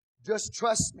 Just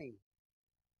trust me.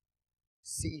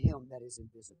 See Him that is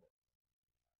invisible.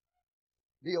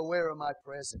 Be aware of my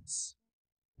presence.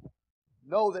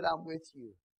 Know that I'm with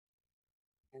you.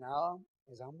 And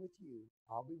as I'm with you,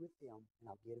 I'll be with them and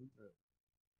I'll get them through.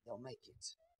 They'll make it.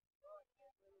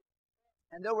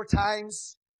 And there were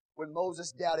times when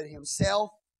Moses doubted himself.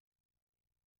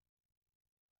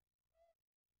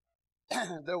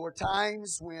 There were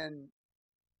times when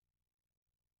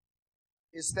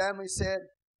his family said,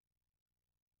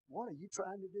 "What are you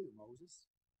trying to do, Moses?"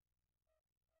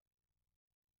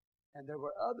 And there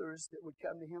were others that would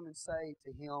come to him and say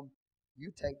to him,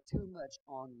 "You take too much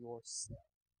on yourself."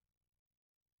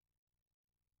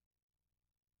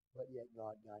 But yet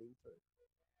God got him through.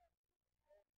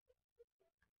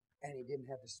 And he didn't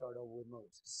have to start over with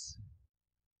Moses.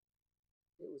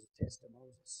 It was a test of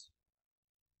Moses.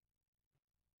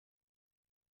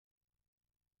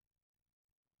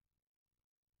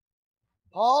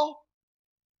 Paul,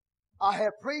 I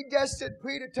have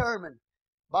predetermined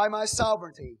by my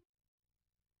sovereignty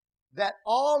that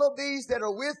all of these that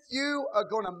are with you are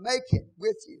going to make it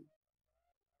with you.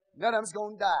 None of them's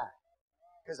going to die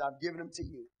because I've given them to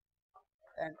you.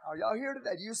 And are y'all here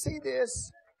today? Do you see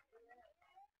this?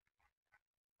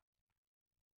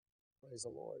 Praise the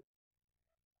Lord.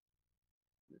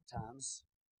 At times,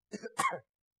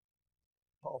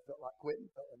 Paul felt like quitting,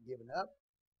 felt like giving up.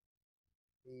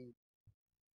 He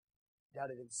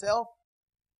doubted himself.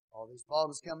 All these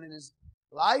problems coming in his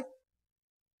life.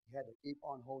 He had to keep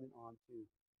on holding on to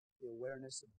the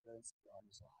awareness of the presence of God in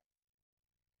his life.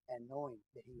 And knowing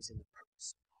that he was in the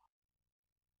purpose of God.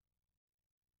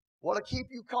 What will keep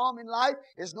you calm in life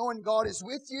is knowing God is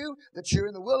with you, that you're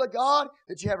in the will of God,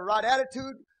 that you have a right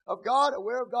attitude of God,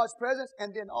 aware of God's presence,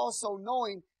 and then also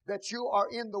knowing that you are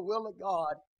in the will of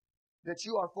God, that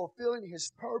you are fulfilling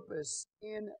His purpose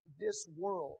in this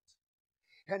world.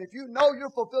 And if you know you're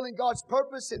fulfilling God's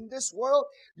purpose in this world,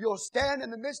 you'll stand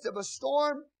in the midst of a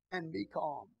storm and be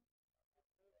calm.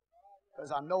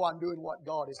 Because I know I'm doing what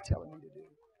God is telling me to do.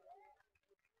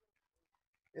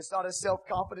 It's not a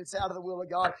self-confidence out of the will of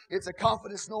God. It's a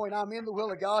confidence knowing I'm in the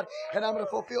will of God and I'm going to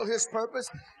fulfill His purpose.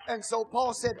 And so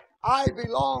Paul said, I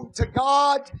belong to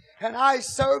God and I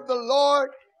serve the Lord.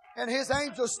 And His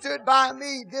angel stood by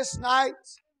me this night,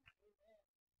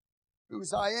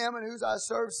 whose I am and whose I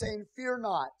serve, saying, fear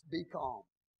not, be calm.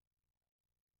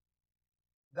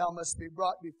 Thou must be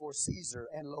brought before Caesar,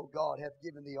 and lo, God hath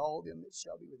given thee all them that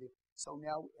shall be with thee. So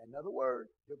now, another word,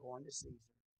 you're going to Caesar.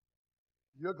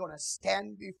 You're going to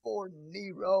stand before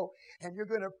Nero, and you're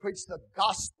going to preach the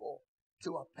gospel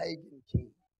to a pagan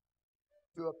king,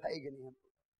 to a pagan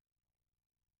emperor.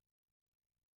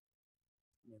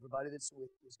 And everybody that's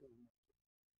with you is going to make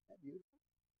it.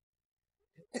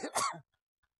 Isn't that beautiful?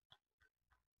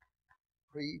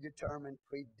 Predetermined,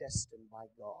 predestined by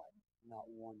God, not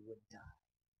one would die.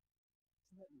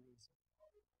 Isn't that amazing?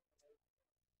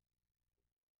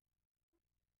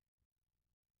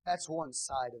 That's one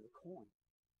side of the coin.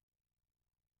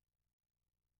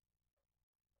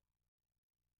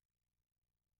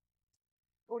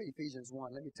 Go to Ephesians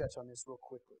 1. Let me touch on this real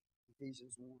quickly.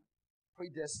 Ephesians 1.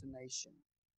 Predestination.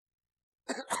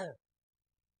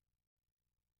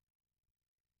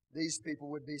 These people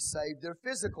would be saved. Their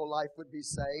physical life would be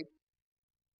saved.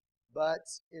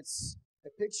 But it's a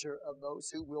picture of those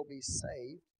who will be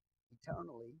saved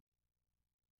eternally.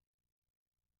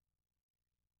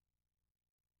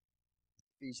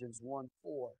 Ephesians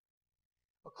 1:4.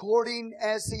 According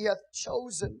as He hath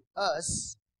chosen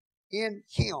us in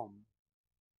Him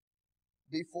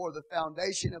before the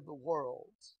foundation of the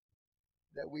world,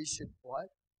 that we should what?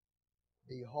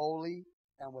 Be holy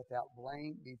and without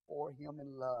blame before Him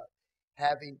in love,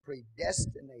 having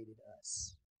predestinated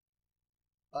us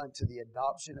unto the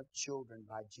adoption of children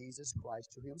by Jesus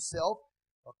Christ to Himself,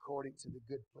 according to the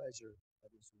good pleasure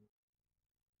of His will.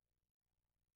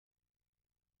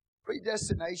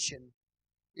 Predestination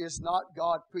is not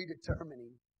God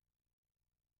predetermining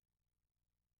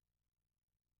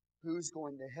who's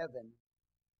going to heaven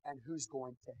and who's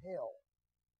going to hell.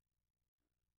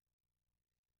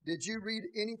 Did you read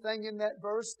anything in that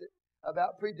verse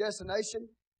about predestination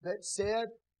that said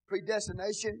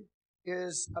predestination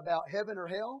is about heaven or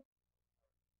hell?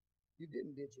 You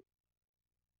didn't, did you?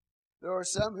 There are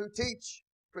some who teach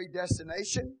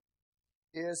predestination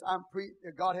is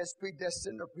God has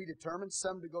predestined or predetermined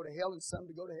some to go to hell and some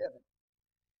to go to heaven.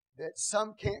 That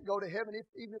some can't go to heaven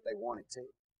even if they wanted to.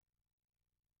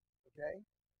 Okay?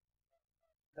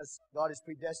 Because God has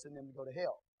predestined them to go to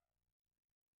hell.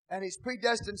 And He's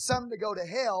predestined some to go to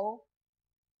hell.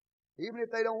 Even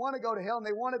if they don't want to go to hell and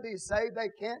they want to be saved, they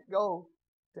can't go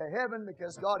to heaven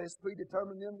because God has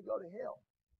predetermined them to go to hell.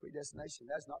 Predestination.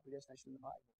 That's not predestination in the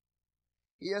Bible.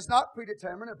 He has not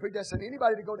predetermined or predestined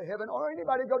anybody to go to heaven or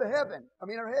anybody to go to heaven.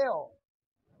 Or hell.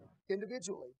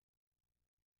 Individually.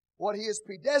 What He has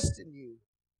predestined you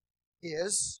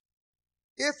is,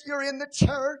 if you're in the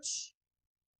church,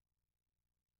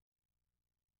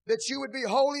 that you would be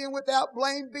holy and without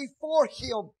blame before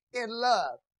Him in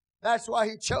love. That's why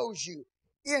He chose you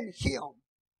in Him.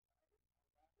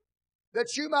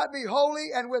 That you might be holy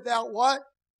and without what?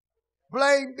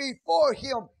 Blame before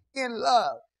Him in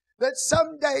love. That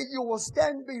someday you will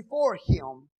stand before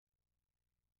Him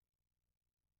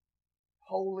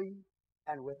holy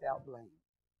and without blame.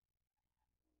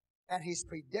 And He's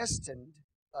predestined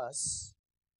us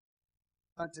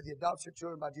unto the adoption of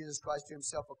children by Jesus Christ to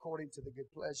Himself according to the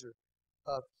good pleasure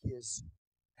of His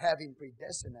having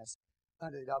predestined us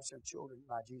unto the adoption of children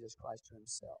by Jesus Christ to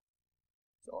Himself.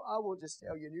 So I will just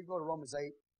tell you, and you go to Romans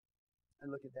 8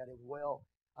 and look at that as well.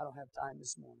 I don't have time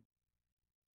this morning.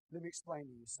 Let me explain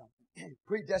to you something.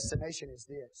 Predestination is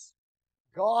this.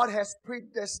 God has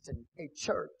predestined a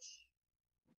church.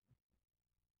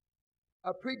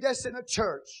 Predestined a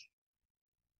church.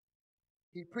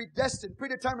 He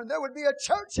predetermined there would be a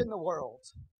church in the world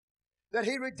that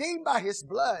He redeemed by His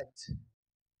blood.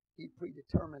 He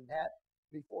predetermined that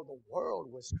before the world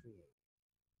was created.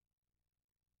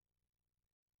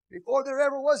 Before there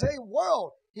ever was a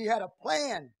world, He had a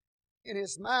plan in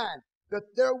His mind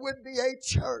that there would be a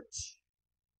church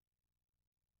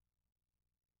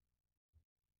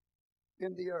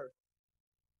in the earth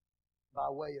by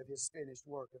way of His finished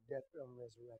work of death, burial, and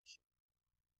resurrection.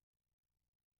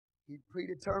 He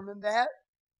predetermined that.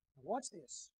 Watch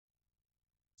this.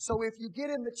 So if you get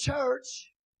in the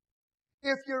church,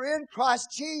 if you're in Christ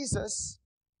Jesus,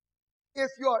 if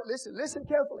you are, listen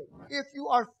carefully, if you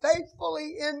are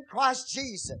faithfully in Christ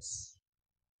Jesus,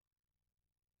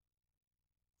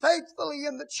 faithfully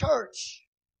in the church,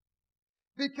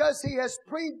 because He has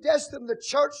predestined the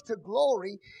church to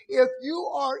glory, if you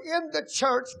are in the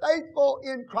church faithful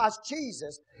in Christ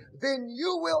Jesus, then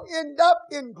you will end up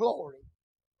in glory.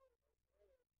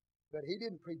 But He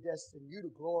didn't predestine you to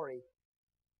glory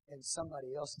and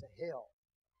somebody else to hell.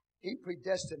 He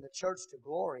predestined the church to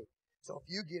glory. So if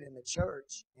you get in the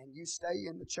church and you stay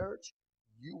in the church,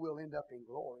 you will end up in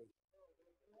glory.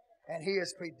 And He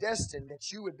has predestined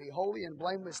that you would be holy and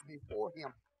blameless before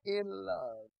Him in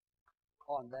love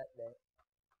on that day.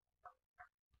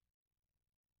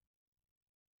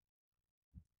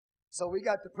 So we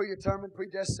got the predetermined,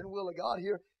 predestined will of God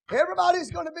here. Everybody's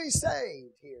going to be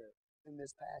saved here in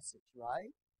this passage, right?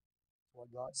 That's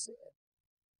what God said.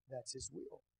 That's His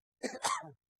will.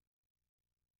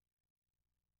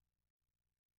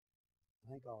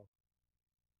 Thank God.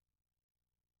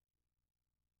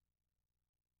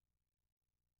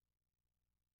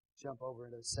 Jump over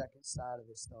into the second side of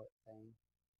this thing.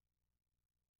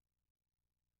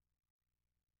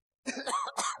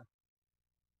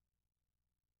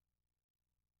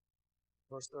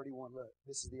 Verse 31, look,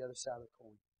 this is the other side of the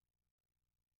coin.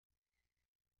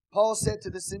 Paul said to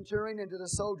the centurion and to the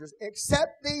soldiers,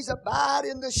 except these abide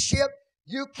in the ship,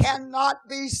 you cannot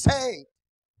be saved.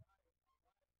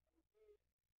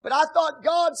 But I thought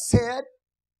God said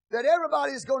that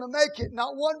everybody's going to make it,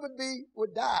 not one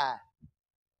would die.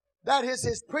 That is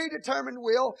His predetermined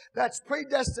will. That's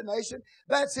predestination.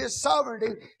 That's His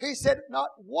sovereignty. He said not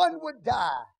one would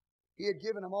die. He had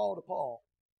given them all to Paul.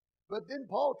 But then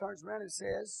Paul turns around and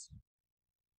says,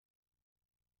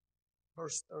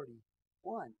 verse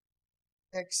 31,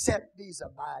 except these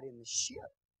abide in the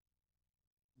ship,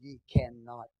 ye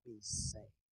cannot be saved.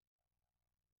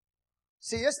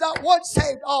 See, it's not once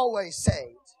saved, always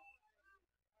saved.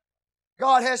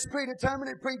 God has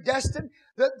predetermined and predestined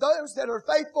that those that are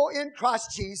faithful in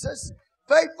Christ Jesus,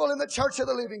 faithful in the church of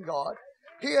the living God,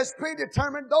 He has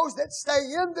predetermined those that stay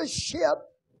in the ship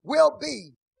will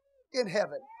be in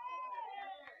heaven.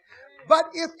 But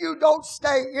if you don't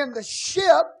stay in the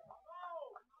ship,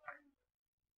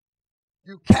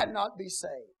 you cannot be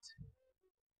saved.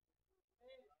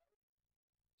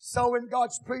 So in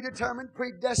God's predetermined,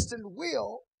 predestined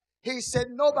will, He said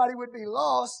nobody would be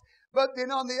lost. But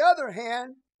then on the other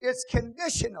hand, it's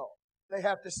conditional. They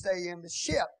have to stay in the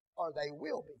ship or they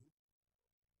will be.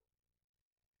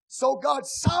 So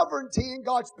God's sovereignty and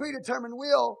God's predetermined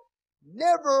will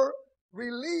never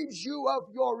relieves you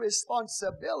of your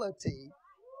responsibility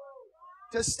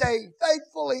to stay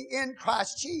faithfully in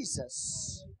Christ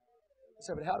Jesus.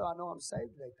 So, but how do I know I'm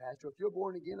saved today, Pastor? If you're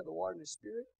born again of the water and the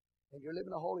Spirit, and you're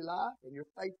living a holy life, and you're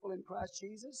faithful in Christ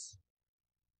Jesus,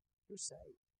 you're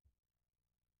saved.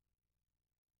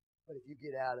 But if you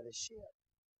get out of the ship,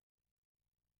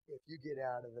 if you get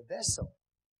out of the vessel,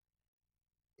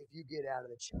 if you get out of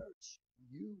the church,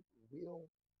 you will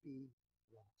be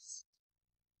lost.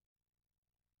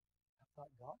 I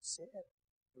thought God said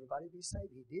everybody be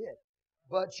saved. He did.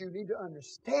 But you need to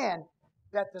understand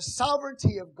that the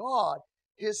sovereignty of God,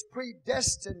 His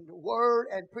predestined word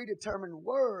and predetermined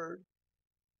word,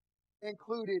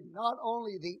 included not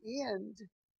only the end,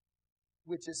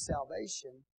 which is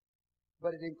salvation,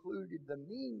 but it included the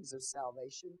means of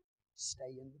salvation.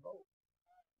 Stay in the boat.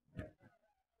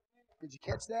 Did you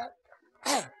catch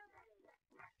that?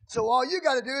 So all you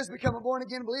got to do is become a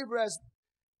born-again believer, as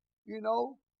you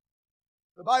know,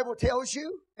 the Bible tells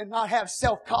you, and not have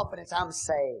self-confidence. I'm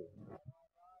saved.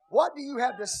 What do you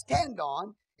have to stand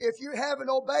on if you haven't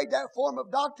obeyed that form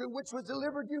of doctrine which was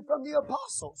delivered you from the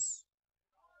apostles?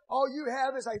 All you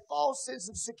have is a false sense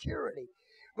of security.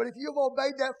 But if you've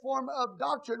obeyed that form of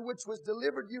doctrine which was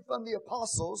delivered you from the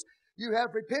apostles, you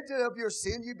have repented of your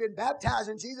sin, you've been baptized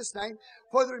in Jesus' name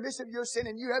for the remission of your sin,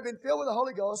 and you have been filled with the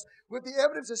Holy Ghost with the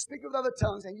evidence of speaking with other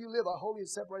tongues, and you live a holy and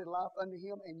separated life unto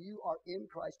Him, and you are in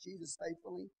Christ Jesus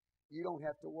faithfully, you don't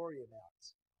have to worry about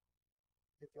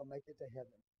if you'll make it to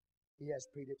heaven. He has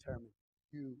predetermined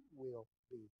you will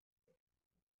be.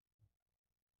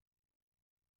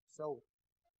 So,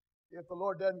 if the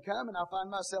Lord doesn't come and I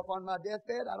find myself on my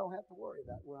deathbed, I don't have to worry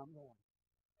about where I'm going,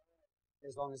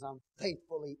 as long as I'm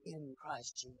faithfully in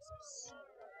Christ Jesus.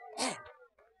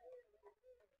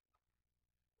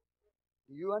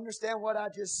 Do you understand what I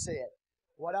just said?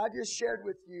 What I just shared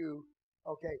with you,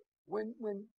 okay, when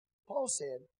Paul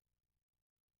said,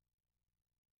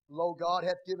 Lo, God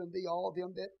hath given thee all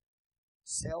them that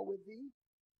sail with thee,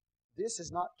 this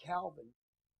is not Calvin.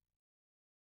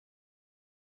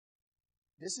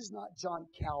 This is not John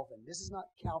Calvin. This is not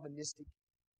Calvinistic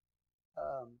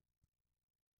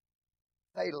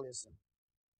fatalism.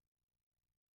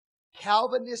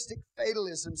 Calvinistic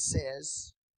fatalism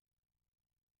says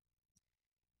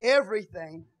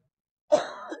everything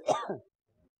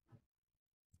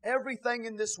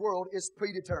in this world is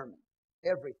predetermined.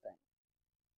 Everything.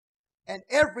 And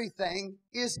everything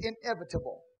is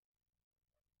inevitable.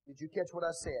 Did you catch what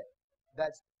I said?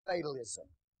 That's fatalism.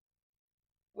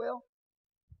 Well,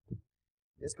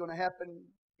 it's going to happen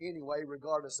anyway,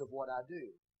 regardless of what I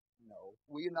do. No,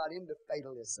 we are not into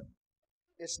fatalism.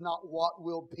 It's not what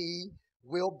will be,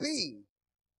 will be.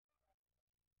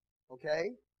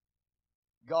 Okay?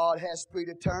 God has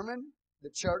predetermined the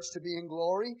church to be in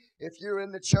glory. If you're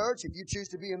in the church, if you choose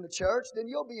to be in the church, then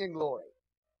you'll be in glory.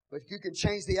 But you can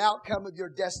change the outcome of your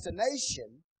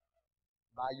destination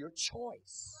by your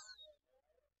choice.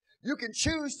 You can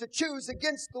choose to choose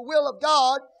against the will of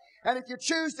God. And if you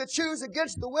choose to choose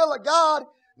against the will of God,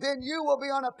 then you will be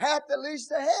on a path that leads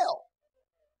to hell.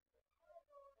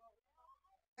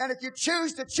 And if you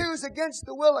choose to choose against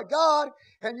the will of God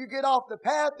and you get off the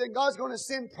path, then God's going to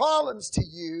send problems to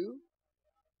you.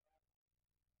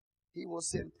 He will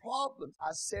send problems.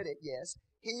 I said it, yes.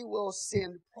 He will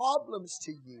send problems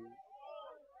to you.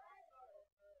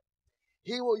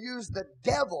 He will use the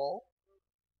devil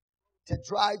to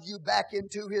drive you back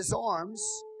into His arms,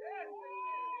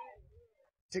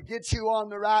 to get you on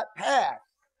the right path.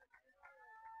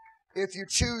 If you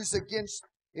choose to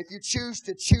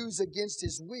choose against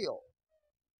His will.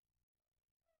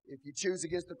 If you choose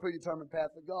against the predetermined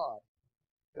path of God.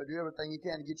 He'll do everything He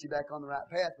can to get you back on the right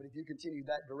path. But if you continue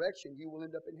that direction, you will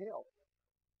end up in hell.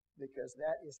 Because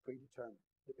that is predetermined.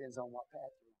 Depends on what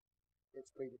path you're on.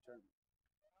 It's predetermined.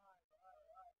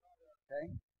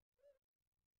 Okay?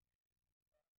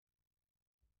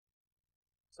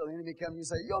 So the enemy comes and you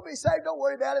say, you'll be saved, don't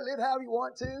worry about it, live however you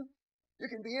want to. You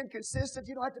can be inconsistent,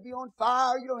 you don't have to be on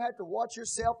fire, you don't have to watch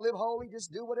yourself, live holy,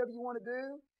 just do whatever you want to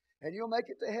do, and you'll make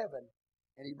it to heaven.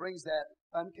 And He brings that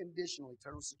unconditional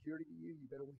eternal security to you. You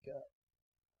better wake up.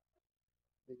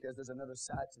 Because there's another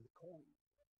side to the coin.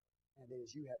 And that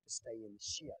is you have to stay in the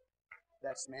ship.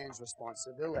 That's man's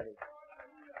responsibility.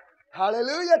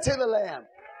 Hallelujah to the Lamb.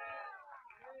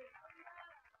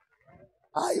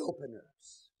 Eye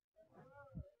openers.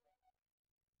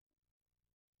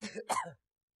 You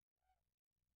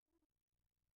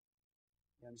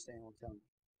understand what I'm telling you?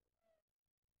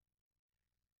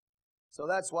 So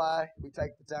that's why we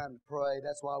take the time to pray.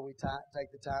 That's why we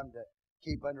take the time to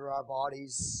keep under our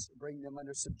bodies, bring them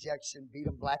under subjection, beat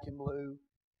them black and blue.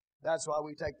 That's why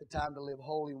we take the time to live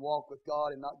holy and walk with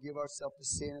God and not give ourselves to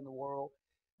sin in the world,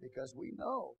 because we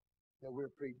know that we're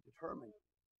predetermined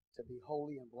to be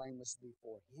holy and blameless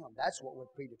before Him. That's what we're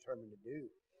predetermined to do,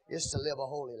 is to live a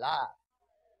holy life.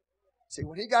 See,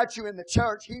 when He got you in the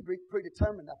church, He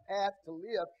predetermined a path to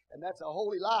live, and that's a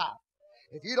holy life.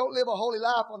 If you don't live a holy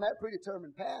life on that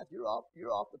predetermined path, you're off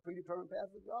the predetermined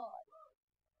path of God.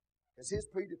 Because His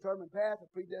predetermined path, the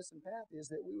predestined path, is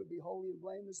that we would be holy and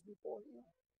blameless before Him.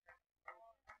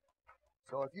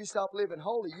 So if you stop living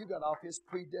holy, you got off His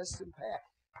predestined path.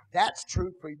 That's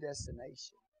true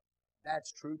predestination.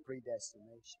 That's true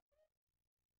predestination.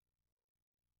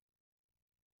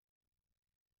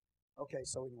 Okay,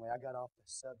 so anyway, I got off the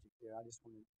subject there. I just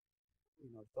want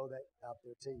to, throw that out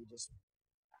there to you just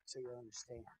so you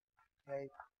understand. Okay?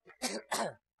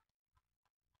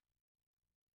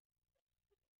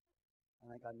 I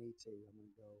think I need to. I'm going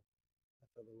to go. I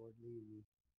feel the Lord leading me.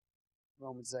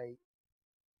 Romans 8.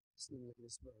 Let's look at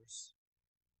this verse.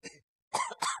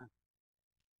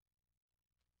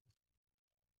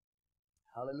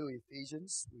 Hallelujah.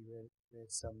 Ephesians. We read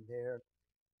some there.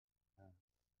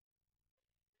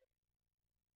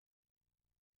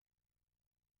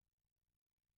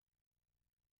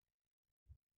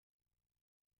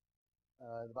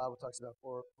 The Bible talks about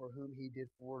for whom He did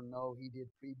foreknow, He did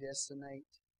predestinate.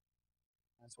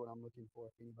 That's what I'm looking for.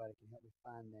 If anybody can help me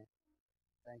find that.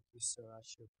 Thank you, sir. I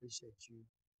sure appreciate you.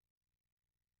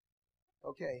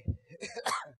 Okay.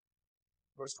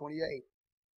 Verse 28.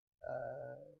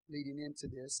 Leading into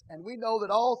this. And we know that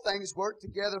all things work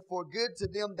together for good to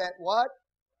them that what?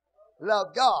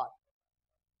 Love God.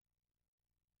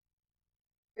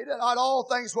 Not all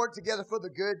things work together for the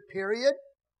good, period.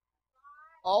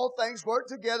 All things work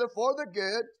together for the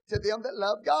good to them that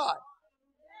love God.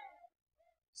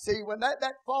 See, when that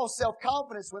false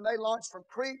self-confidence, when they launched from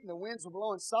Crete and the winds were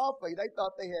blowing softly, they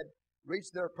thought they had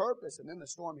reached their purpose, and then the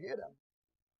storm hit them.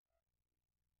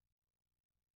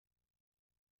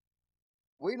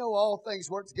 We know all things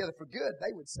work together for good,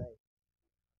 they would say.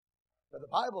 But the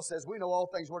Bible says we know all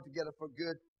things work together for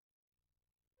good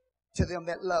to them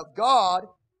that love God,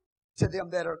 to them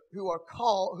that who are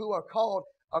called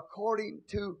according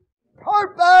to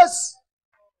purpose.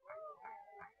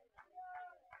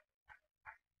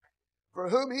 For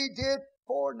whom He did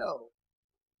foreknow,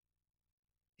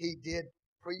 He did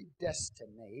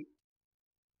predestinate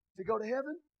to go to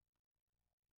heaven?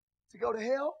 To go to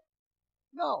hell?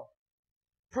 No.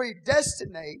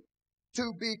 Predestinate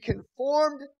to be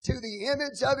conformed to the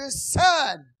image of His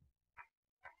Son,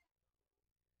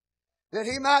 that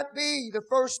He might be the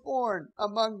firstborn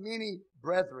among many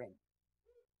brethren.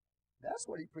 That's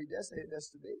what He predestinated us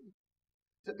to be.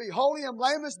 To be holy and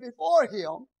blameless before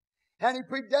Him. And He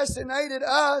predestinated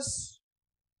us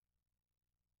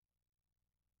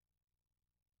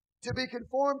to be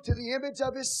conformed to the image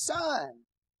of His Son.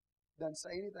 Doesn't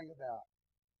say anything about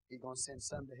He's going to send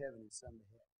some to heaven and some to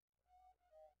hell.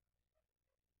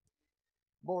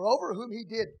 Moreover, whom He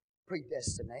did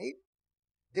predestinate,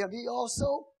 them He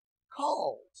also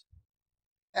called.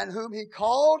 And whom He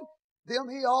called, them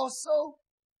He also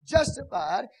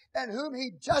justified. And whom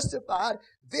He justified,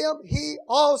 them He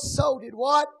also did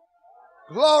what?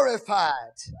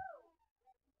 Glorified.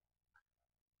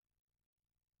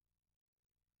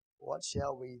 What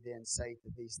shall we then say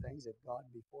to these things? If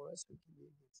God be for us, who can be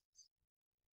against us?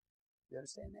 You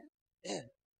understand that?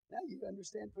 Now you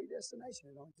understand predestination.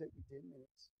 It only took me 10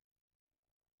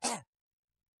 minutes.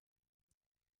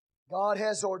 God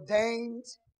has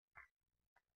ordained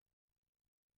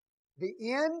the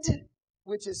end,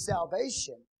 which is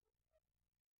salvation,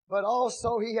 but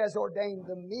also He has ordained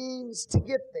the means to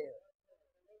get there.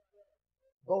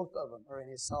 Both of them are in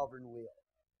His sovereign will.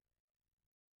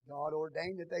 God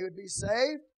ordained that they would be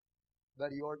saved,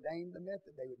 but He ordained the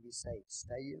method they would be saved.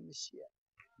 Stay in the ship.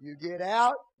 You get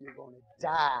out, you're going to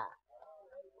die.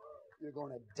 You're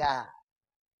going to die.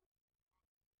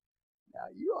 Now,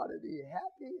 you ought to be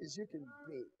happy as you can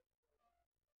be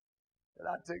that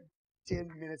I took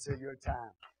 10 minutes of your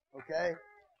time. Okay?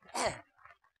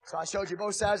 So I showed you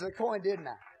both sides of the coin, didn't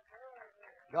I?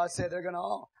 God said they're going to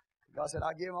all. God said,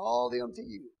 I give all them to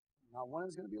you. Not one of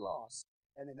them's going to be lost.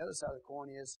 And then the other side of the coin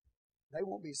is, they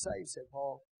won't be saved, said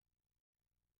Paul,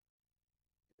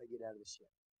 if they get out of the ship.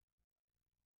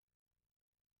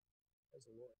 Praise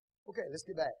the Lord. Okay, let's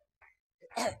get back.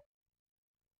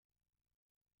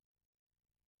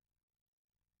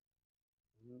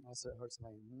 I said it hurts my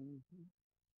hand.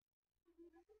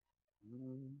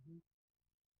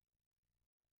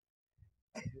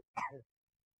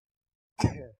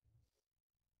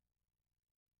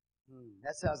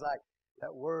 That sounds like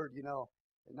that word,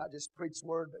 not just preach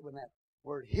word, but when that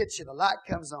word hits you, the light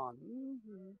comes on.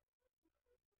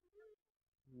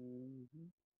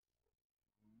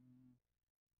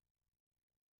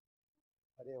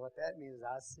 I tell you what that means.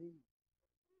 I see,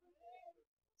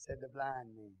 said the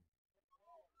blind man.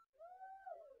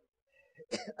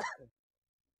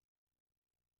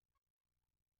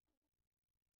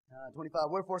 25.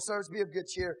 Wherefore, sirs, be of good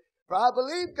cheer, for I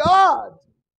believe God.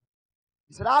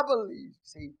 He said, I believe.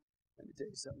 See, let me tell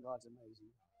you something. God's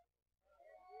amazing.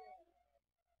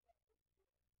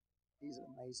 He's an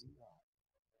amazing God.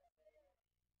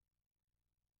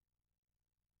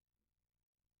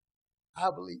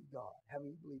 I believe God. How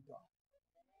many believe God?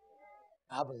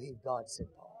 I believe God,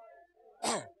 said Paul.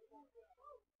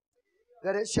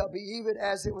 That it shall be even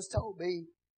as it was told me,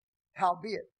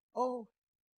 howbeit. Oh,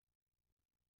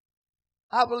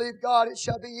 I believe God, it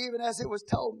shall be even as it was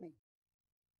told me.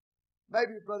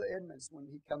 Maybe Brother Edmonds, when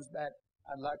he comes back,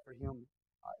 I'd like for him,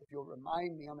 if you'll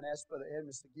remind me, I'm going to ask Brother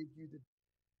Edmonds to give you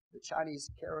the Chinese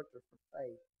character for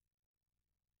faith.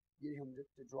 Get him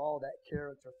to draw that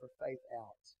character for faith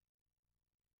out.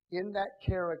 In that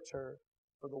character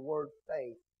for the word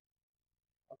faith,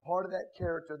 a part of that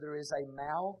character, there is a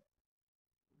mouth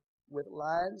with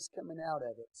lines coming out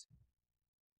of it.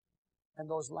 And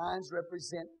those lines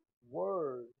represent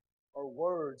word or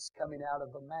words coming out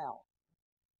of the mouth.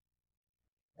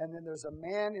 And then there's a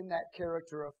man in that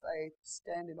character of faith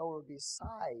standing over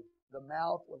beside the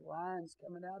mouth with lines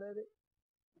coming out of it.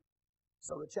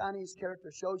 So the Chinese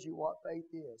character shows you what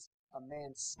faith is. A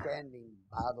man standing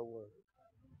by the word.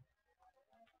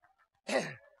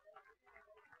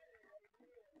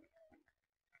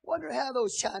 Wonder how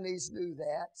those Chinese knew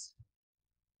that.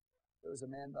 There was a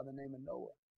man by the name of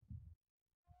Noah.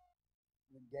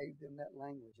 And gave them that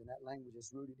language, and that language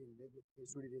is rooted in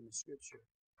the Scripture.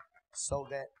 So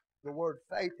that the word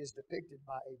faith is depicted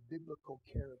by a biblical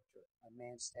character, a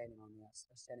man standing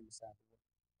standing beside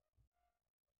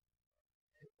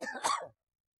the word.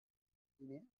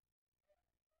 Amen.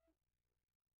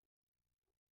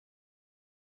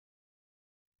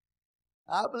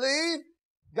 I believe,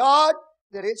 God,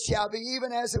 that it shall be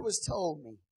even as it was told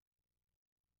me.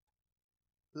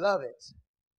 Love it.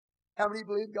 How many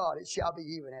believe God? It shall be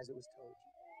even as it was told you.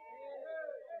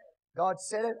 God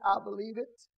said it, I believe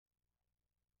it,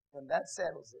 and that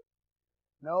settles it.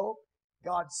 No,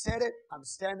 God said it, I'm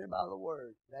standing by the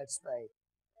word. That's faith.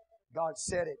 God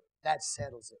said it, that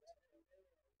settles it.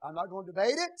 I'm not going to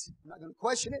debate it. I'm not going to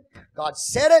question it. God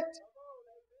said it.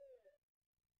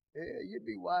 You'd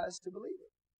be wise to believe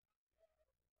it.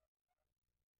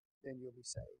 Then you'll be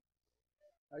saved.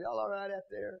 Are y'all all right out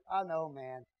there? I know,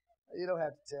 man. You don't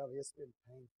have to tell me. It's been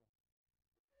painful.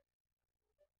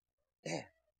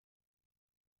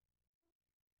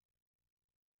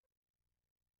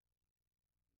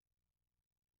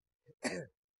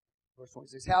 Verse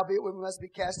 26. Howbeit we must be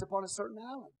cast upon a certain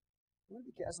island. We must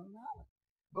be cast on an island.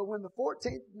 But when the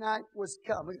 14th night was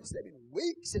come, look at this, they've been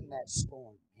weeks in that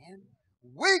storm, man.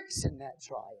 Weeks in that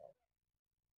trial.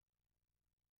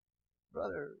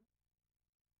 Brother,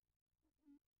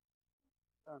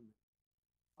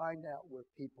 find out where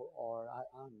people are.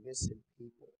 I'm missing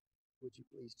people. Would you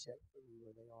please check for me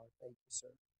where they are? Thank you,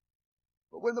 sir.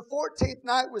 But when the 14th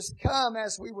night was come,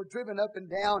 as we were driven up and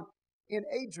down in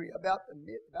Adria about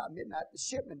midnight, the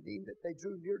shipmen deemed that they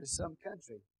drew near to some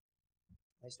country.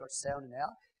 They start sounding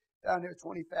out. Found there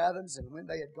 20 fathoms, and when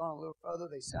they had gone a little further,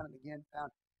 they sounded again,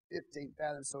 found 15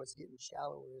 fathoms, so it's getting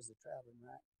shallower as they're traveling,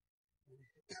 right?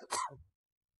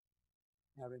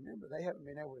 Now remember, they haven't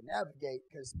been able to navigate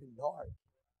because it's been dark.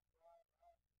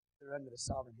 They're under the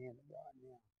sovereign hand of God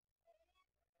now.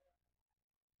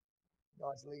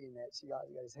 God's leading that ship.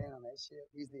 God's got his hand on that ship.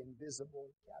 He's the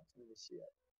invisible captain of the ship.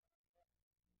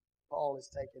 Paul is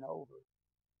taking over.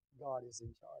 God is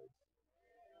in charge.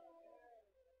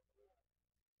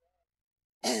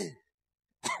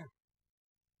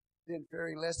 Then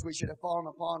fearing lest we should have fallen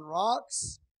upon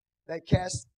rocks, they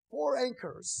cast 4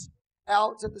 anchors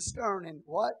out to the stern and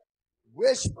what?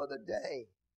 Wish for the day.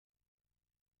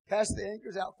 Cast the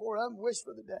anchors out, 4 of them, wish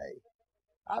for the day.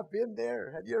 I've been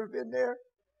there. Have you ever been there?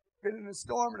 Been in a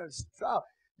storm and a trial.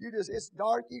 It's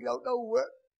dark, you don't know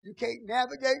where. You can't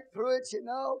navigate through it, you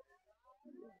know.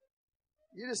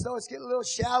 You just know it's getting a little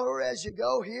shallower as you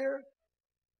go here.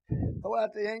 Throw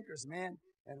out the anchors, man,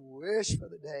 and wish for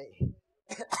the day.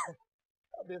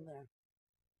 I've been there.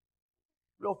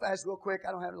 Real fast, real quick.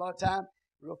 I don't have a lot of time.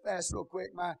 Real fast, real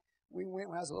quick. We went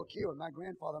when I was a little kid with my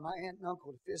grandfather, my aunt and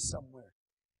uncle to fish somewhere.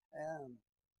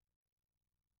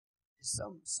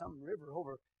 Some river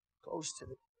over close to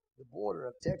the border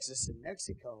of Texas and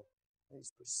Mexico. I think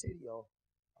it's Presidio.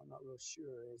 I'm not real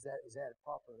sure. Is that a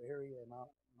proper area? Am I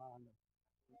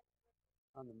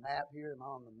on the map here? Am I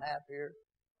on the map here?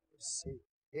 Let's see.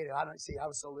 Anyway, I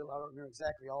was so little I don't remember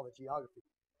exactly all the geography.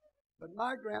 But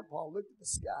my grandpa looked at the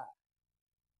sky.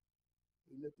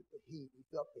 He looked at the heat. He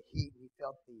felt the heat. He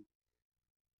felt the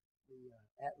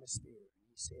atmosphere. And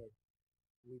he said,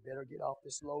 we better get off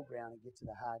this low ground and get to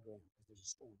the high ground because there's a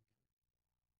storm.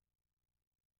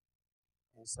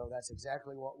 And so that's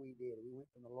exactly what we did. We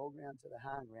went from the low ground to the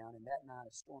high ground, and that night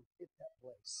a storm hit that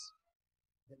place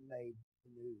that made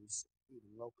the news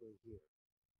even locally here.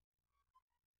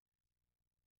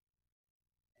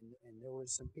 And there were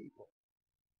some people.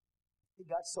 It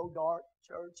got so dark,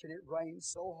 church, and it rained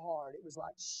so hard. It was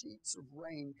like sheets of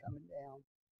rain coming down.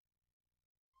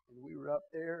 And we were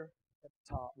up there at the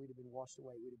top. We'd have been washed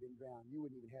away. We'd have been drowned. You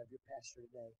wouldn't even have your pastor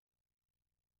today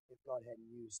if God hadn't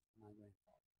used my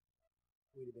grandfather.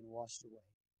 We'd have been washed away.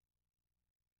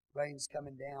 Rain's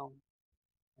coming down,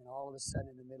 and all of a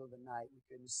sudden in the middle of the night, we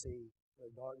couldn't see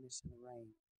the darkness and the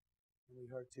rain. And we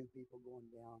heard two people going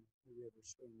down the river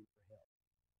screaming for help,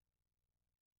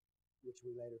 which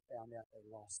we later found out they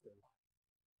lost their life.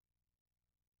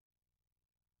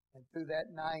 And through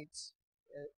that night,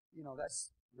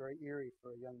 that's very eerie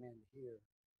for a young man to hear.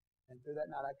 And through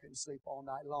that night, I couldn't sleep all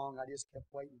night long. I just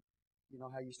kept waiting. You know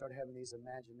how you start having these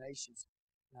imaginations.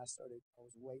 And I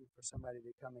was waiting for somebody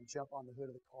to come and jump on the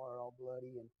hood of the car all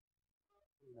bloody. And,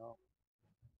 you know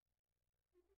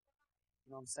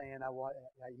what I'm saying? I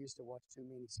used to watch too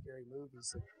many scary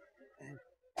movies.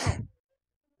 And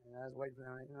I was waiting for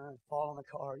them to fall on the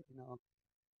car,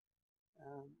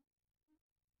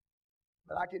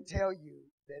 But I can tell you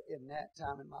that in that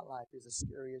time in my life is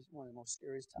one of the most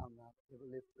scariest times I've ever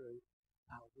lived through.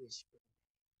 I wish for it.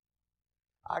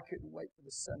 I couldn't wait for the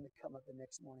sun to come up the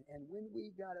next morning. And when we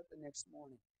got up the next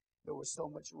morning, there was so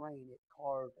much rain it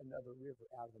carved another river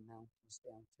out of the mountains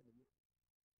down to the river.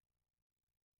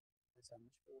 That's how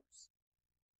much force.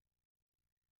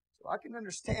 So I can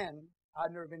understand. I've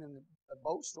never been in a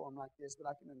boat storm like this, but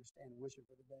I can understand wishing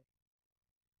for the day.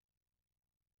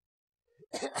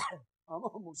 I'm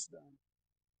almost done.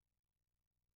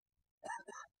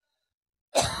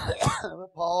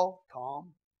 Paul,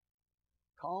 calm,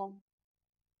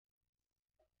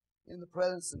 in the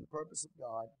presence and the purpose of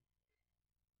God.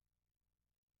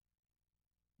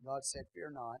 God said, fear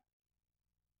not.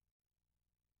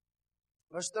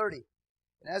 Verse 30.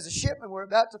 And as the shipmen were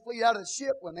about to flee out of the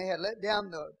ship, when they had let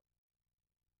down the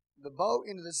boat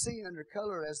into the sea under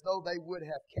color as though they would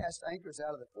have cast anchors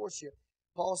out of the foreship,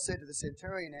 Paul said to the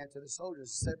centurion and to the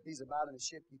soldiers, except these about in the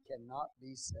ship, you cannot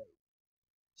be saved.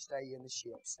 Stay in the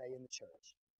ship. Stay in the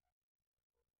church.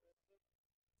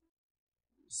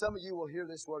 Some of you will hear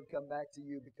this word come back to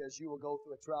you because you will go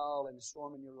through a trial and a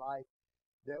storm in your life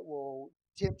that will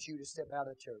tempt you to step out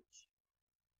of the church.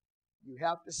 You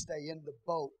have to stay in the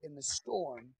boat, in the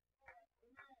storm.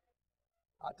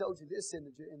 I told you this in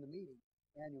the meeting,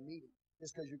 annual meeting.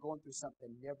 Just because you're going through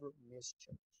something, never miss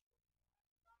church.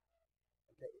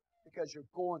 Okay? Because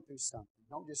you're going through something.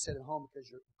 Don't just sit at home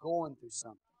because you're going through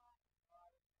something.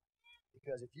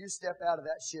 Because if you step out of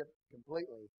that ship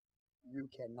completely, you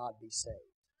cannot be saved.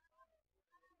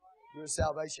 Your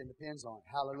salvation depends on it.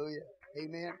 Hallelujah.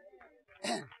 Amen.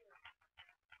 How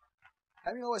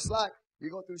many know what it's like? You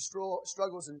go through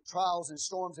struggles and trials and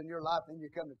storms in your life, and then you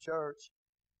come to church.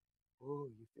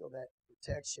 Ooh, you feel that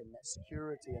protection, that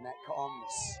security, and that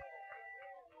calmness.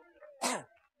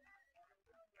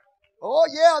 Oh,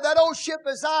 yeah, that old ship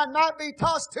of Zion might be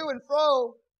tossed to and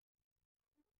fro.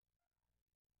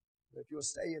 But if you'll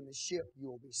stay in the ship,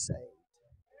 you'll be saved.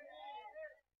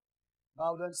 The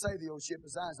Bible doesn't say the old ship of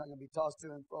Zion is not going to be tossed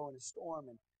to and fro in a storm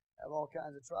and have all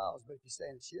kinds of trials. But if you stay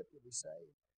in the ship, you'll be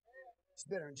saved. It's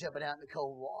better than jumping out in the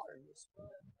cold water.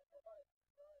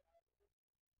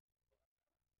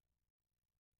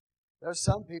 There's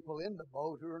some people in the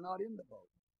boat who are not in the boat.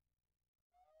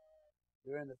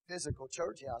 They're in the physical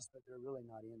church house, but they're really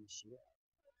not in the ship.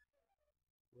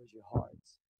 Where's your heart?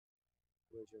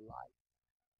 Where's your life?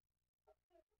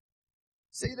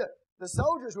 See, the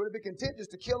soldiers would have been content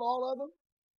just to kill all of them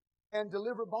and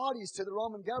deliver bodies to the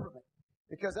Roman government,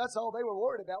 because that's all they were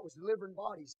worried about was delivering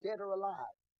bodies, dead or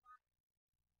alive.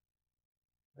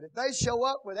 But if they show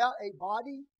up without a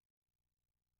body,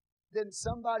 then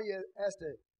somebody has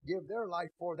to give their life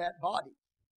for that body.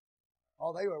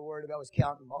 All they were worried about was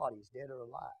counting bodies, dead or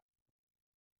alive.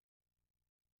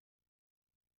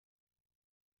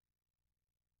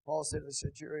 Paul said to the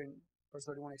centurion, verse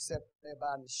 31, except they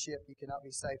abide in the ship, you cannot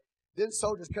be saved. Then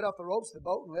soldiers cut off the ropes of the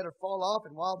boat and let her fall off.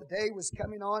 And while the day was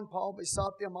coming on, Paul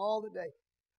besought them all the day,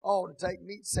 all to take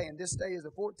meat, saying, this day is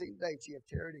the 14th day that ye have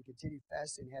tarried and continued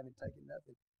fasting, having taken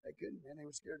nothing. They couldn't, man. They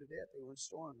were scared to death. They were in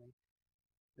storm.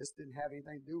 This didn't have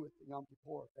anything to do with the Yom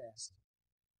Kippur fast.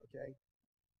 Okay?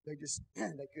 They just,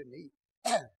 they couldn't eat.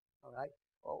 All right?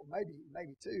 Well,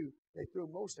 maybe too, they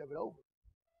threw most of it over.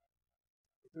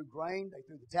 They threw grain, they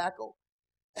threw the tackle.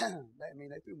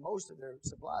 They threw most of their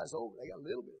supplies over. They got a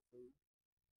little bit of food.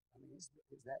 I mean, it's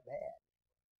that bad.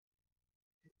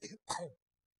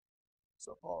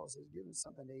 So Paul says, give them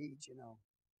something to eat, you know.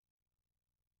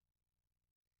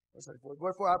 Verse 34,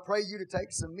 wherefore I pray you to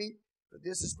take some meat, for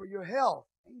this is for your health.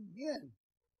 Amen.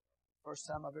 First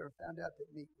time I've ever found out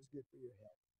that meat was good for your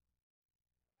health.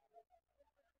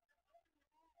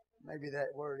 Maybe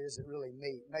that word isn't really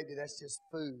meat. Maybe that's just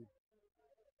food.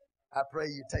 I pray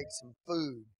you take some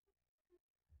food.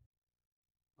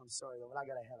 I'm sorry, though, but I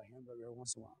got to have a hamburger every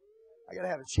once in a while. I got to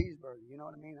have a cheeseburger. You know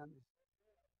what I mean?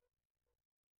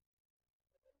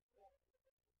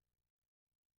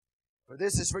 For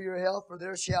this is for your health, for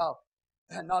there shall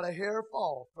not a hair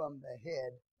fall from the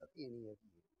head of any of you.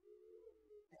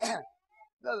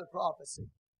 Another prophecy.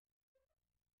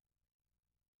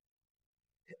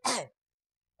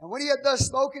 And when he had thus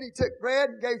spoken, he took bread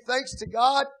and gave thanks to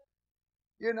God.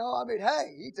 You know,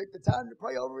 hey, he took the time to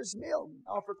pray over his meal and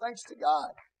offer thanks to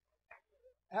God.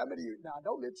 How many of you, now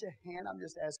don't lift your hand, I'm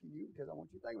just asking you because I want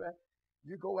you to think about it.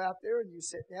 You go out there and you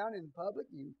sit down in public,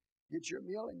 you get your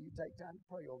meal and you take time to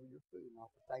pray over your food and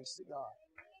offer thanks to God.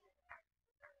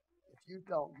 If you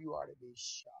don't, you ought to be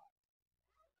shocked.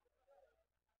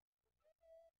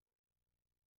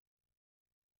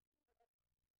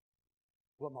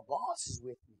 Well, my boss is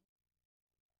with me.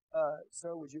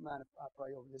 Sir, would you mind if I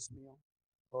pray over this meal?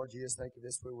 Lord Jesus, thank you for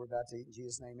this food we're about to eat. In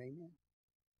Jesus' name, amen.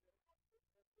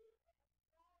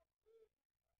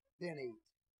 Then eat.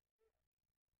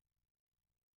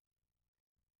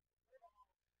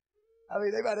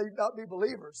 They might not be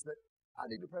believers, but I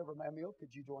need to pray for my meal. Could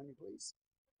you join me, please?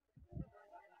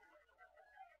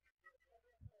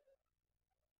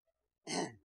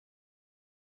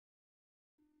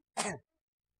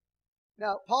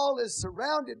 Now, Paul is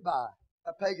surrounded by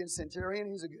a pagan centurion.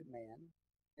 He's a good man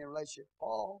in relationship to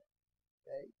Paul.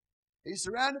 Okay? He's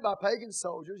surrounded by pagan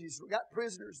soldiers. He's got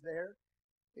prisoners there.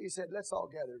 He said, let's all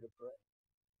gather to pray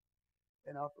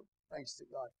and offer thanks to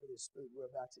God for this food we're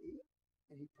about to eat.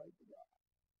 And he prayed to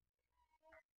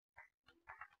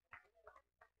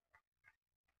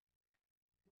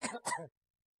God.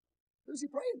 Who's he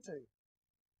praying to?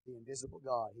 The invisible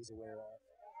God he's aware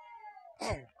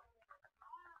of.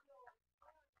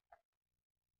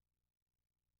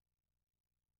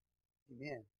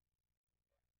 Amen.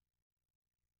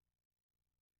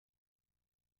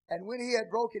 And when he had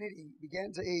broken it, he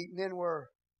began to eat. And then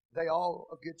were they all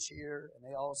of good cheer, and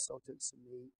they also took some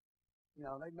meat. You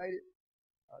know, they made it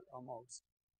almost.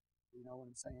 You know what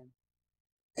I'm saying?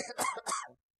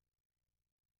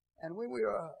 And when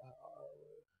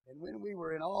we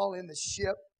were in all in the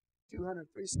ship,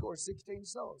 216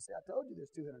 souls. See, I told you there's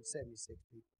 276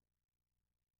 people.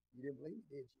 You didn't believe me,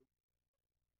 did you?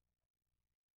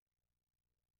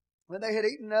 When they had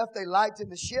eaten enough, they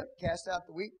lightened the ship, cast out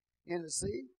the wheat in the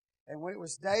sea. And when it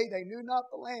was day, they knew not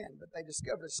the land, but they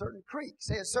discovered a certain creek.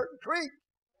 Say a certain creek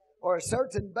or a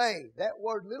certain bay. That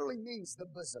word literally means the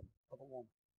bosom of a woman.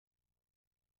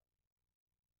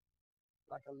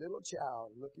 Like a little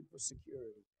child looking for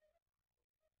security.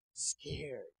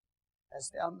 Scared.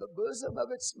 Has found the bosom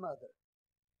of its mother.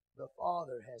 The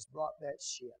Father has brought that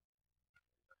ship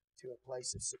to a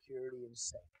place of security and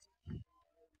safety.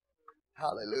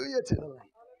 Hallelujah to the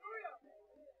Lamb.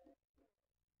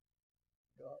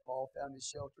 Paul found his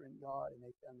shelter in God, and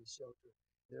they found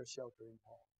their shelter in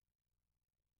Paul.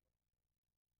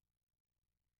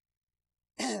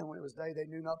 When it was day, they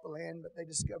knew not the land, but they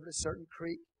discovered a certain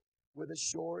creek with a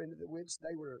shore into which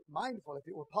they were mindful, if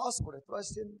it were possible, to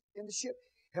thrust in the ship.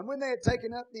 And when they had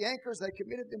taken up the anchors, they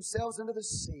committed themselves into the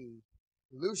sea,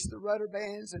 loosed the rudder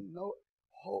bands, and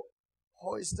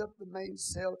hoisted up the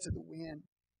mainsail to the wind,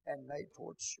 and made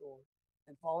toward shore.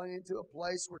 And falling into a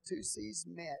place where two seas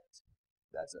met.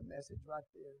 That's a message right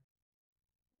there.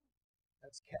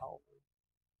 That's Calvary.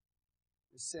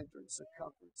 The center and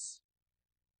circumference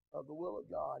of the will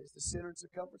of God is the center and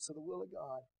circumference of the will of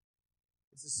God.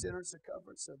 It's the center and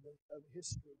circumference of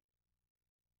history.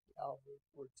 Calvary,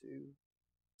 where two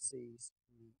seas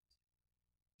meet.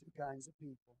 Two kinds of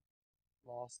people,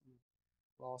 lost and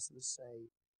the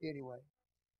saved. Anyway,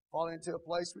 falling into a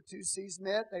place where two seas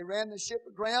met, they ran the ship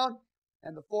aground,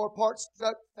 and the forepart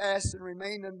stuck fast and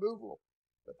remained unmovable.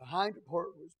 But the hinder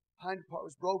part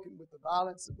was broken with the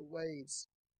violence of the waves.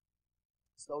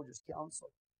 The soldiers' counsel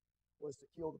was to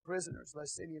kill the prisoners,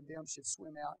 lest any of them should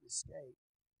swim out and escape.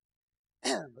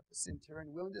 But the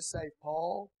centurion, willing to save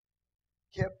Paul,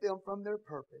 kept them from their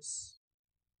purpose,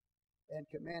 and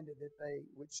commanded that they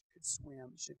which could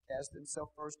swim should cast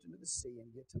themselves first into the sea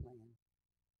and get to land.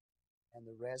 And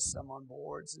the rest, some on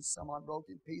boards and some on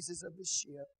broken pieces of the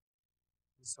ship.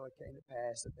 And so it came to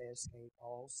pass that they escaped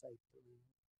all safe to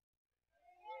land.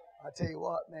 I tell you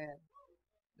what, man,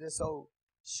 this old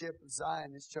ship of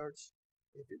Zion, this church,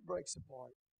 if it breaks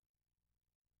apart,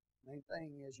 the main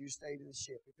thing is you stay to the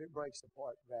ship. If it breaks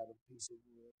apart, grab a piece of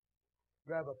wood,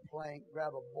 grab a plank,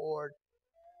 grab a board,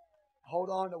 hold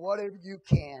on to whatever you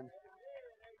can,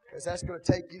 because that's going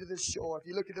to take you to the shore. If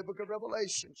you look at the book of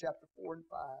Revelation, chapter 4 and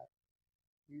 5,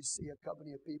 you see a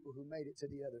company of people who made it to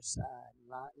the other side,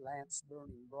 lamps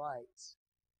burning bright.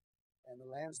 And the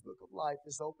Lamb's Book of Life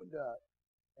is opened up,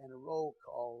 and a roll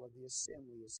call of the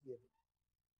assembly is given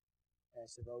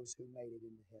as to those who made it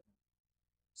into heaven.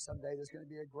 Someday there's going to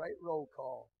be a great roll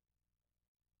call.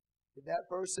 Did that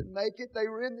person make it?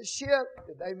 They were in the ship.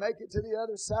 Did they make it to the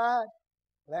other side?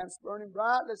 Lamps burning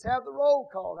bright. Let's have the roll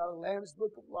call out of the Lamb's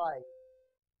Book of Life.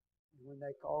 And when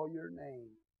they call your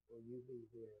name, will you be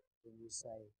here? When you say,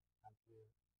 I'm here.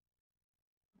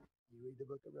 You read the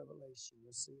book of Revelation,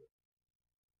 you'll see it.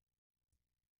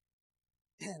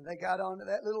 They got onto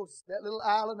that little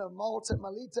island of Malta,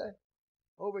 Melita,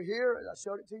 over here. I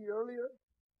showed it to you earlier.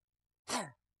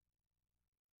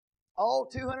 All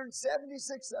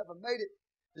 276 of them made it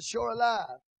to shore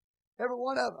alive. Every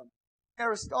one of them.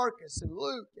 Aristarchus and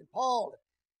Luke and Paul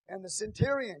and the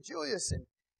centurion, Julius,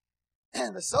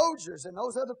 and the soldiers and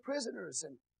those other prisoners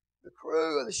and the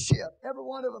crew of the ship. Every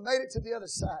one of them made it to the other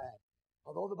side.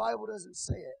 Although the Bible doesn't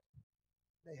say it,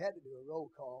 they had to do a roll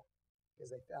call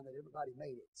because they found that everybody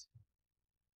made it.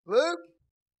 Luke,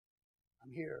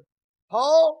 I'm here.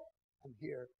 Paul, I'm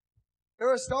here.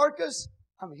 Aristarchus,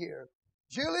 I'm here.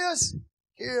 Julius,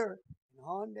 here. And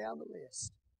on down the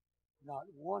list. Not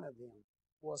one of them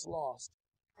was lost.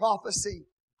 Prophecy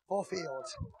fulfilled.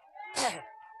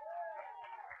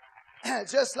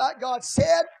 Just like God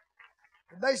said,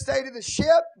 they stayed in the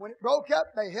ship. When it broke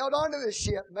up, they held on to the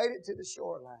ship, made it to the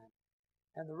shoreline.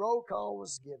 And the roll call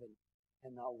was given,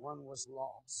 and not one was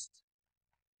lost.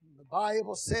 The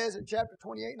Bible says in chapter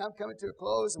 28, and I'm coming to a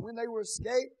close, and when they were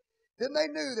escaped, then they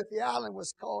knew that the island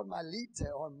was called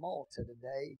Melita or Malta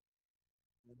today.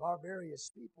 And the barbarous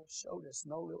people showed us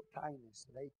no little kindness.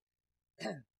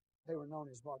 They were known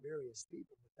as barbarous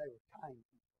people, but they were kind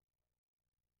people.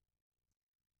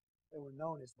 They were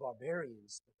known as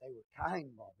barbarians, but they were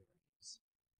kind barbarians.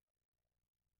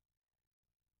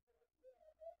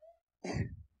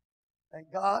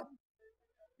 Thank God.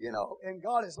 You know, and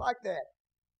God is like that.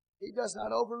 He does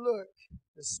not overlook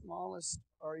the smallest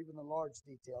or even the large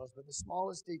details, but the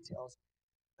smallest details.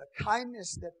 The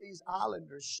kindness that these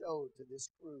islanders showed to this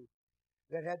crew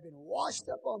that had been washed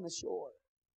up on the shore.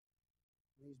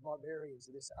 These barbarians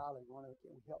of this island wanted,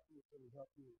 can we help you? Can we help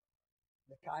you?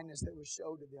 The kindness that was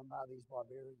showed to them by these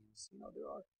barbarians. You know,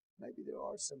 maybe there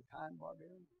are some kind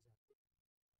barbarians out there.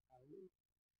 Hallelujah.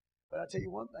 But I tell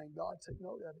you one thing, God took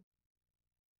note of it.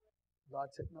 God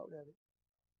took note of it.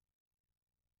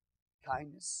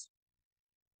 Kindness.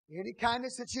 Any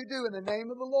kindness that you do in the name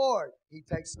of the Lord, He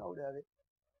takes note of it.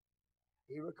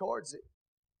 He records it.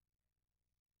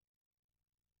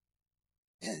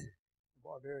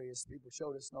 Barbarious people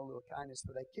showed us no little kindness,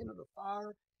 for they kindled a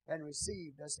fire and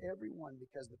received us everyone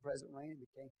because the present rain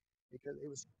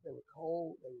because they were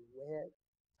cold, they were wet,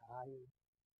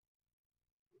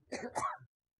 tired.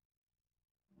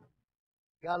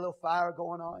 Got a little fire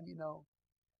going on, you know.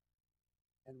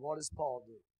 And what does Paul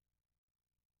do?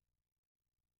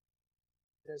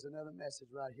 There's another message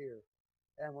right here.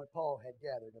 And when Paul had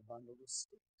gathered a bundle of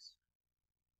sticks.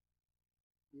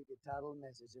 You could title the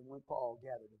message, and when Paul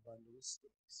gathered a bundle of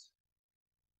sticks.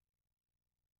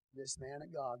 This man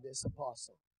of God, this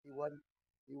apostle, it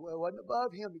wasn't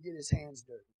above him to get his hands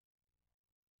dirty.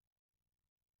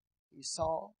 He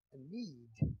saw a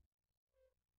need.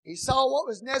 He saw what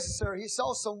was necessary. He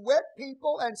saw some wet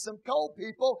people and some cold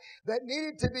people that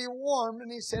needed to be warmed,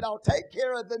 and he said, I'll take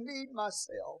care of the need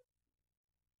myself.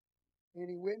 And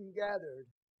he went and gathered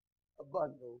a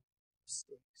bundle of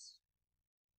sticks.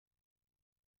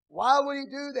 Why would he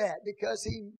do that? Because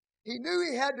he knew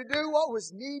he had to do what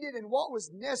was needed and what was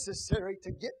necessary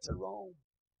to get to Rome.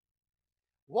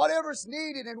 Whatever's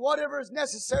needed and whatever is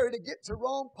necessary to get to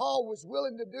Rome, Paul was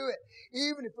willing to do it,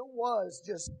 even if it was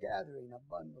just gathering a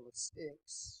bundle of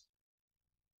sticks.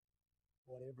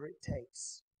 Whatever it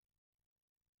takes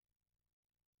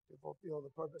to fulfill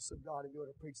the purpose of God and go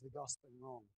to preach the gospel in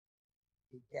Rome.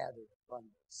 He gathered a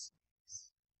bundle of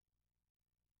sticks.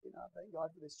 You know, I thank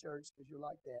God for this church because you're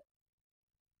like that.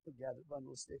 To gather a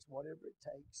bundle of sticks, whatever it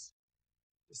takes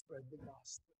to spread the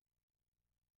gospel.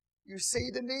 You see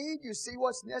the need, you see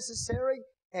what's necessary,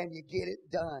 and you get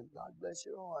it done. God bless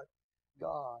your heart.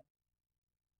 God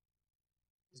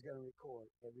is going to record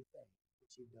everything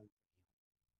that you've done for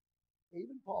Him.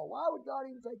 Even Paul, why would God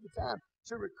even take the time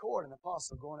to record an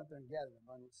apostle going up there and gathering a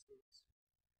bundle of sticks?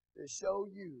 To show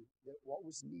you that what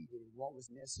was needed and what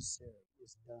was necessary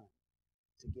was done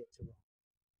to get to Rome.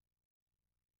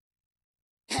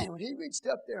 And when he reached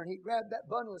up there and he grabbed that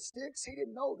bundle of sticks, he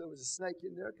didn't know there was a snake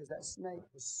in there because that snake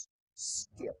was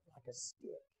stiff like a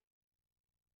stick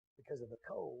because of the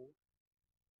cold.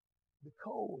 The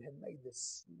cold had made the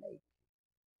snake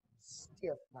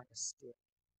stiff like a stick.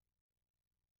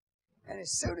 And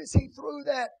as soon as he threw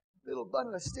that little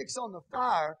bundle of sticks on the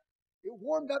fire, it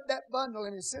warmed up that bundle,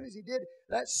 and as soon as he did,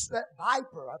 that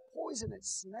viper, a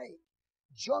poisonous snake,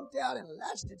 jumped out and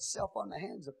latched itself on the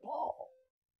hands of Paul.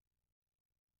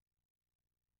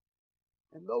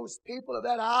 And those people of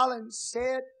that island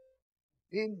said,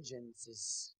 vengeance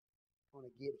is going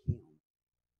to get him.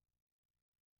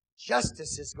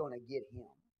 Justice is going to get him.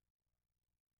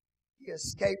 He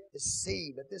escaped the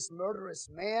sea, but this murderous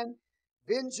man,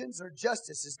 vengeance or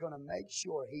justice is going to make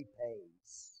sure he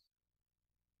pays.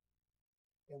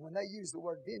 And when they use the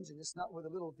word vengeance, it's not with a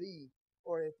little v,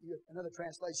 or if you another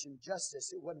translation,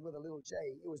 justice, it wasn't with a little j,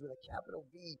 it was with a capital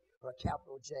V or a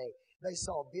capital J. They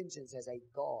saw vengeance as a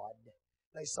god.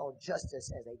 They saw justice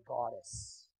as a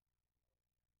goddess.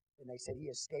 And they said he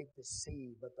escaped the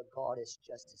sea, but the goddess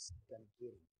justice is going to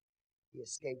get him. He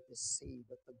escaped the sea,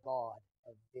 but the God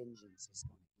of vengeance is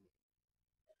going to get him.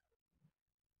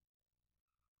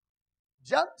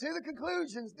 Jumped to the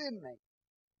conclusions, didn't they?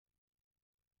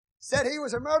 Said he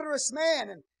was a murderous man,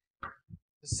 and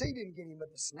the sea didn't get him,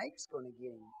 but the snake's going to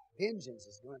get him. Vengeance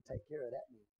is going to take care of that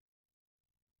man.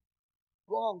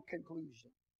 Wrong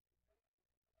conclusion.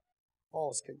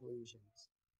 False conclusions.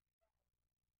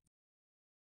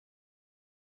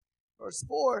 Verse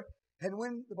 4, and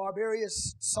when the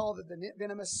barbarians saw that the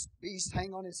venomous beast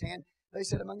hang on his hand, they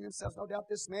said among themselves, no doubt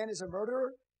this man is a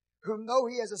murderer, whom though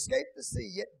he has escaped the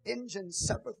sea, yet vengeance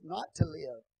suffereth not to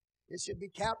live. It should be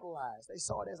capitalized. They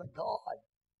saw it as a god.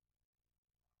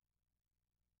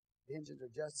 Vengeance or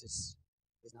justice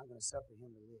is not going to suffer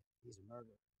him to live. He's a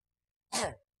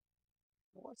murderer.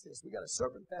 Well, what's this? We got a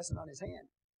serpent fastened on his hand.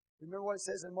 Remember what it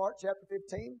says in Mark chapter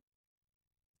 15?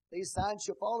 These signs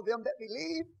shall follow them that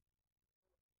believe.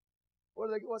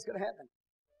 What's going to happen?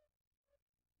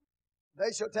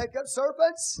 They shall take up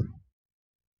serpents.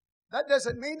 That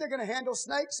doesn't mean they're going to handle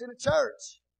snakes in a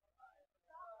church.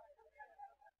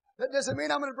 That doesn't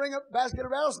mean I'm going to bring up a basket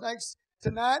of rattlesnakes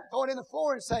tonight, throw it in the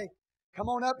floor and say, come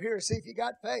on up here and see if you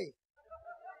got faith.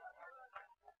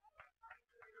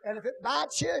 And if it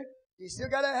bites you, you still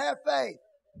got to have faith.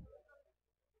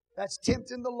 That's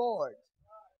tempting the Lord.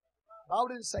 The Bible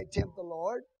didn't say tempt the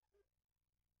Lord.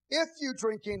 If you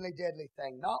drink any deadly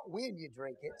thing, not when you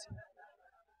drink it.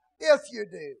 If you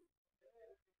do.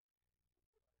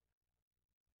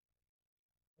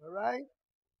 All right?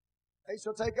 They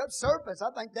shall take up serpents.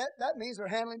 I think that means they're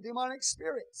handling demonic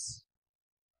spirits.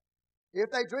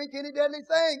 If they drink any deadly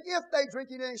thing, if they drink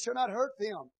anything, it shall not hurt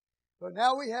them. But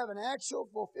now we have an actual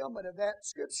fulfillment of that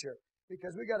scripture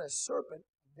because we got a serpent,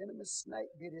 a venomous snake,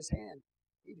 bit his hand.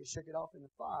 He just shook it off in the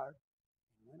fire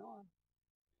and went on.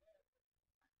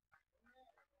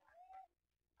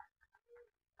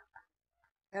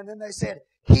 And then they said,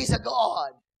 he's a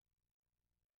god.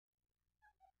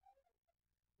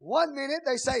 One minute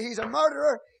they say he's a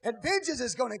murderer and vengeance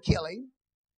is going to kill him.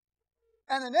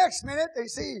 And the next minute they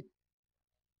see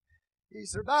he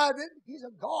survived it. He's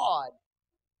a god.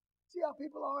 See how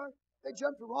people are? They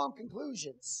jump to wrong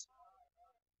conclusions.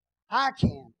 I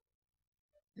can.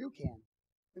 You can.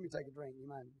 Let me take a drink. You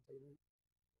mind? Take a drink.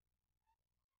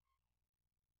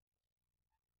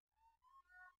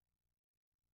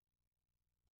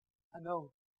 I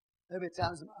know there'll be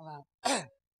times in my life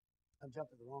I've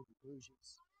jumped to the wrong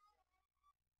conclusions.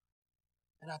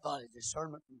 And I thought it's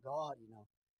discernment from God, you know.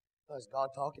 I thought it was God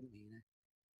talking to me.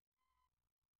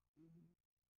 You know?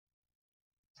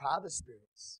 Try the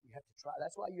spirits. You have to try.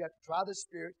 That's why you have to try the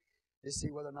spirit to see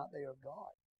whether or not they are of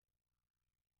God.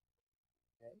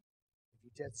 Okay? If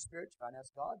you test the spirit, you find out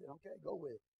it's God, then okay, go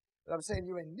with it. But I'm saying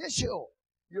your initial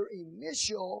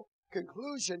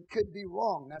conclusion could be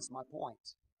wrong. That's my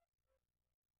point.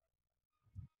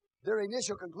 Their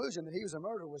initial conclusion that he was a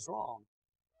murderer was wrong.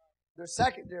 Their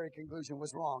secondary conclusion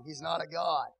was wrong. He's not a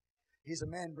God. He's a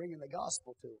man bringing the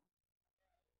gospel to them.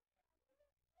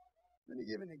 Let me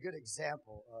give you a good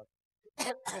example of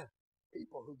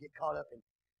people who get caught up in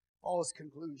false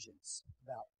conclusions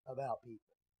about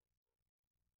people.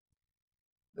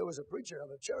 There was a preacher of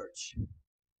a church,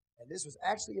 and this was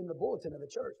actually in the bulletin of the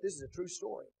church. This is a true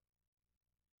story.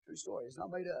 True story. It's not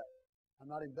made up. I'm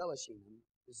not embellishing.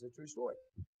 This is a true story.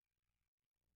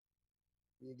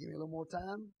 Can you give me a little more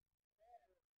time?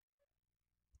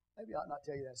 Maybe I'll not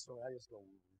tell you that story. I'll just go on.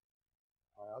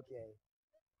 All right, okay.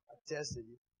 I tested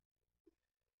you.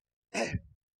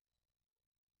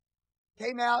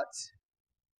 Came out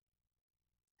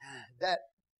that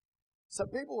some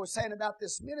people were saying about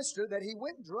this minister that he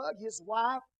went and drug his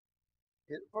wife.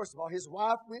 First of all, his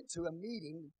wife went to a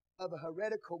meeting of a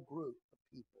heretical group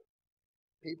of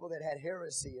people that had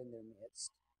heresy in their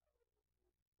midst.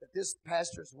 That this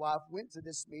pastor's wife went to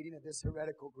this meeting of this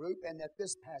heretical group, and that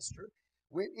this pastor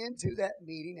went into that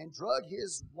meeting and drug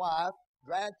his wife,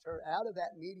 dragged her out of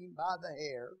that meeting by the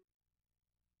hair,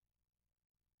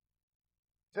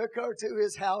 took her to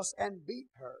his house and beat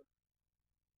her.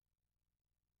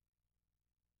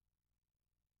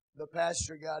 The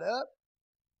pastor got up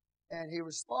and he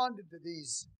responded to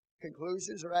these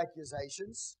conclusions or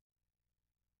accusations.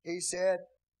 He said,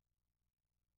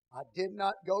 I did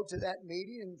not go to that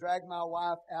meeting and drag my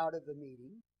wife out of the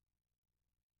meeting,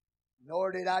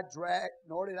 nor did I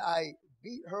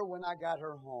beat her when I got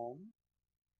her home,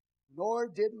 nor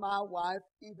did my wife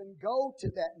even go to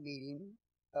that meeting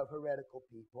of heretical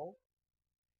people.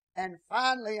 And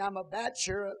finally, I'm a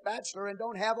bachelor and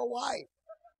don't have a wife.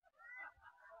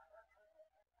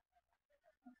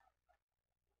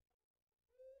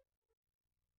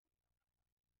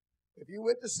 If you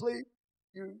went to sleep,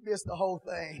 you missed the whole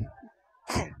thing.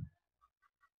 Let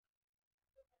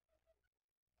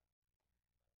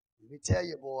me tell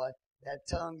you, boy, that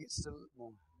tongue gets to...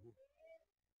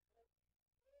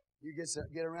 You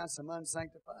get around some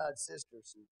unsanctified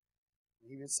sisters and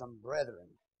even some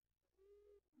brethren.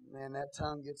 Man, that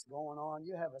tongue gets going on.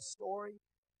 You have a story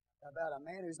about a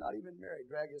man who's not even married,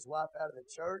 dragged his wife out of the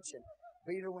church and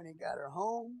beat her when he got her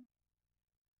home.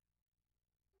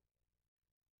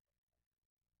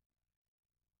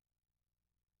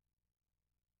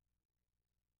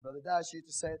 Brother Dice used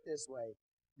to say it this way,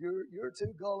 you're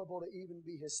too gullible to even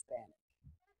be Hispanic.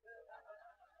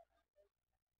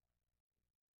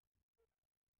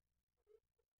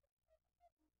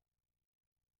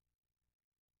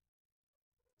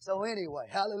 So anyway,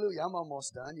 hallelujah, I'm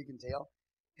almost done, you can tell.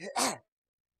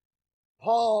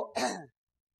 Paul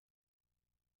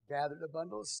gathered a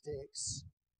bundle of sticks,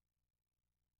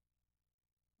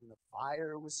 and the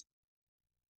fire was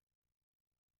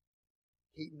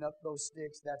heating up those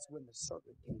sticks. That's when the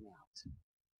serpent came out.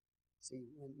 See,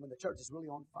 when the church is really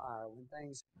on fire, when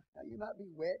things, now you might be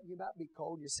wet, you might be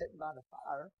cold, you're sitting by the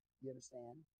fire, you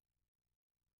understand?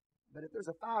 But if there's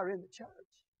a fire in the church,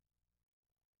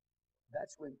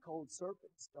 that's when cold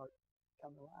serpents start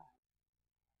coming alive.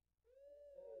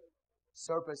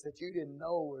 Serpents that you didn't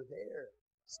know were there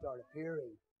start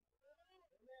appearing.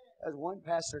 As one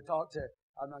pastor talked to,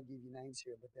 I'm not going to give you names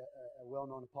here, but a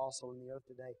well-known apostle in the earth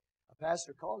today, a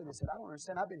pastor called him and said, I don't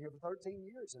understand, I've been here for 13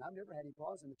 years and I've never had any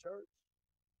problems in the church.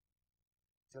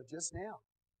 Till just now.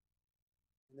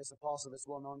 And this apostle that's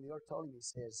well-known in the earth told him, he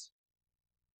says,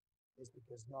 it's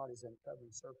because God is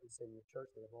uncovering serpents in your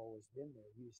church that have always been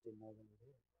there. You just didn't know they were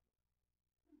there.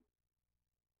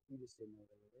 You just didn't know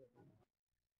they were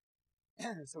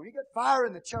there. So when you get fire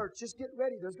in the church, just get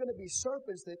ready. There's going to be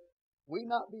serpents that we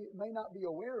may not be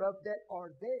aware of that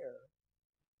are there.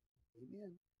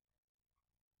 Amen.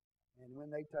 And when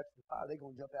they touch the fire, they're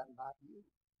going to jump out and bite you.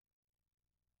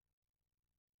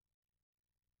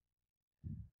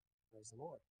 Praise the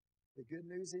Lord. The good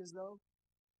news is, though,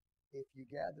 if you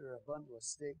gather a bundle of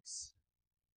sticks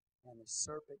and the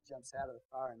serpent jumps out of the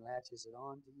fire and latches it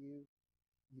on to you,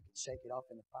 you can shake it off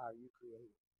in the fire you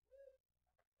created.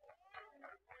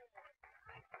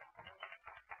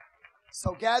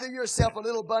 So gather yourself a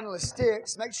little bundle of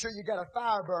sticks. Make sure you got a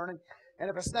fire burning. And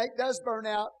if a snake does burn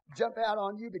out, jump out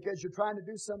on you because you're trying to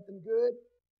do something good,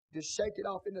 just shake it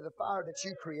off into the fire that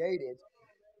you created.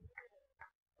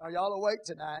 Are y'all awake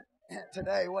tonight?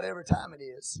 Today, whatever time it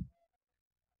is.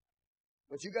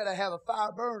 But you got to have a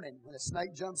fire burning when a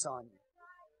snake jumps on you.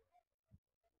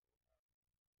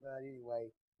 But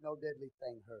anyway, no deadly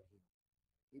thing hurt him.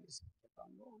 He just kept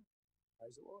on going.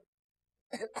 Praise the Lord.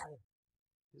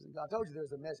 I told you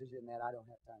there's a message in that I don't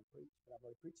have time to preach, but I've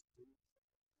already preached it to you.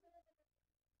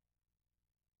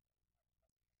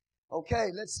 Okay,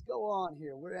 let's go on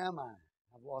here. Where am I?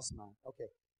 I've lost mine.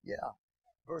 Okay, yeah.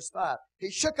 Verse 5.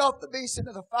 He shook off the beast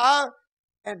into the fire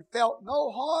and felt no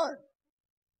harm.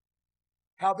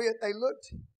 Howbeit they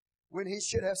looked when he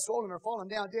should have swollen or fallen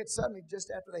down dead suddenly, just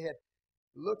after they had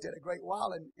looked at a great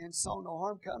while and saw no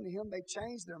harm come to him, they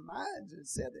changed their minds and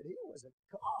said that he was a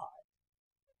god.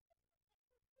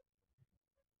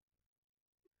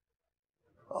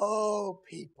 Oh,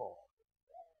 people.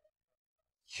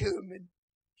 Human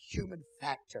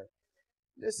factor.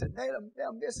 Listen,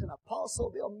 they'll miss an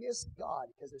apostle. They'll miss God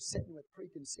because they're sitting with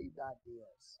preconceived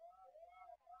ideas.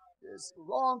 There's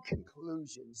wrong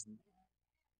conclusions.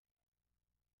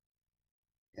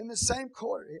 In the same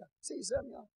quarter, see some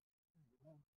of y'all.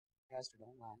 Pastor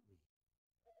don't like me.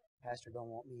 Pastor don't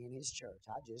want me in his church.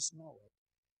 I just know it.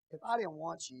 If I didn't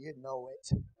want you, you'd know it.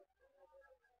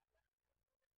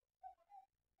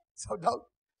 So don't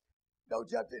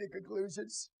jump to any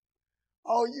conclusions.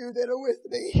 All you that are with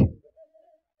me,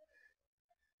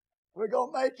 we're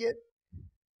going to make it.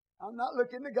 I'm not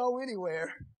looking to go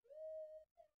anywhere.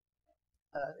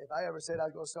 If I ever said I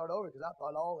was going to start over, because I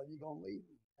thought all of you going to leave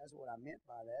me. That's what I meant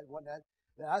by that. Wasn't that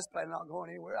I was planning on going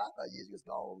anywhere. I thought you was just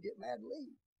going to get mad and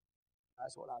leave.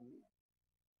 That's what I meant.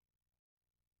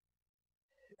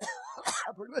 I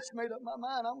pretty much made up my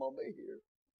mind. I'm going to be here.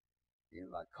 You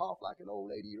know, I cough like an old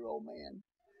 80-year-old man.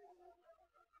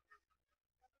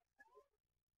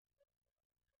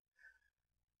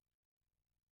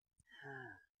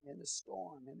 In the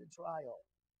storm, in the trial.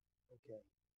 Okay.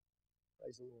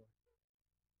 Praise the Lord.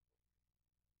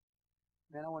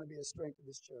 Man, I want to be a strength of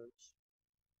this church.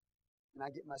 And I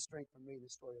get my strength from reading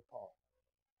the story of Paul.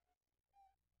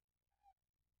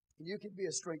 And you can be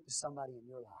a strength to somebody in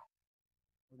your life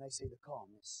when they see the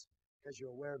calmness, because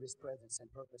you're aware of His presence and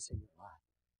purpose in your life.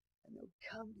 And they'll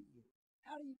come to you.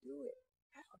 How do you do it?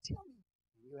 How? Tell me.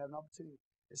 And you have an opportunity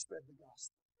to spread the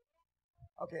gospel.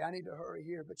 Okay, I need to hurry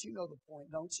here, but you know the point,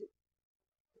 don't you?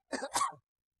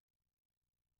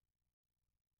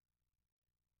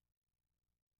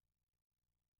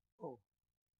 Oh.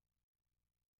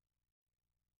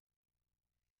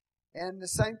 And the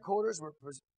same quarters were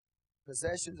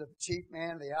possessions of the chief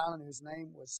man of the island, whose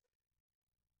name was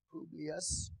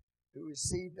Publius, who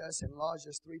received us and lodged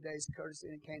us 3 days courtesy.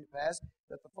 And it came to pass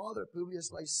that the father of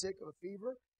Publius lay sick of a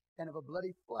fever and of a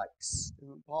bloody flux, to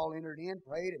whom Paul entered in,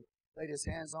 prayed, and laid his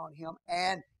hands on him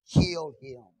and healed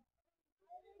him.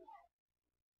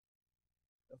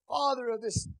 The father of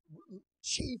this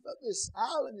chief of this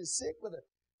island is sick with a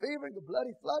fever and a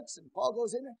bloody flux, and Paul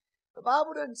goes in there. The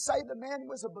Bible doesn't say the man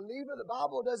was a believer. The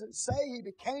Bible doesn't say he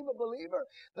became a believer.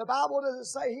 The Bible doesn't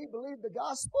say he believed the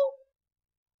gospel.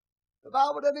 The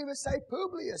Bible doesn't even say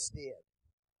Publius did.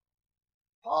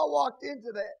 Paul walked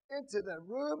into the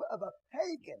room of a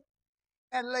pagan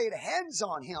and laid hands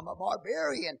on him, a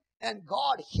barbarian, and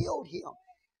God healed him,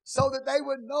 so that they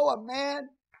would know a man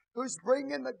who's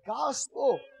bringing the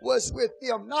gospel was with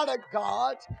them. Not a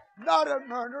god, not a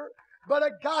murderer, but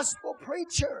a gospel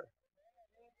preacher.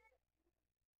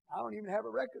 I don't even have a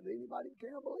record that anybody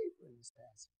became a believer in this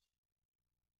passage.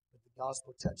 But the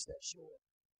gospel touched that shore.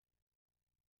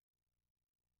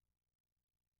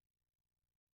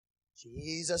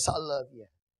 Jesus, I love you.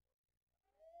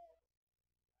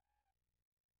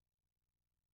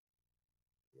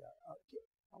 Yeah,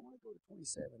 I want to go to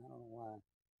 27. I don't know why.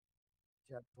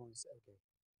 Chapter 27. Okay.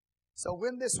 So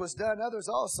when this was done, others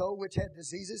also, which had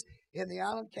diseases in the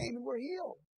island, came and were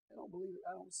healed. I don't believe it.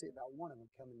 I don't see about one of them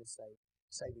coming to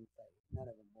saving faith. None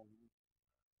of them were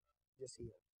just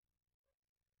healed.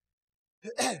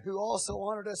 Who also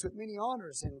honored us with many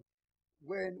honors, and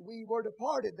when we were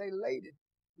departed, they laid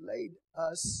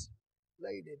us.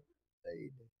 I need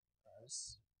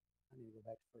to go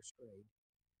back to first grade.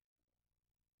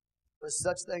 For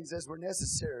such things as were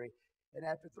necessary. And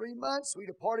after 3 months, we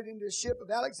departed into the ship of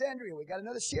Alexandria. We got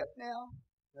another ship now,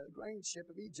 another grain ship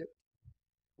of Egypt,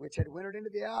 which had wintered into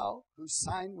the isle, whose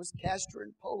sign was Castor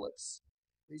and Pollux.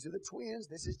 These are the twins.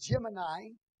 This is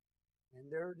Gemini.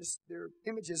 And their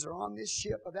images are on this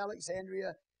ship of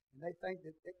Alexandria. And they think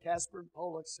that Castor and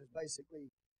Pollux is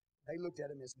basically, they looked at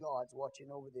them as gods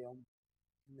watching over them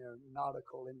in their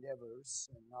nautical endeavors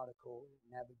and nautical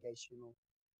navigational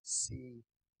seafaring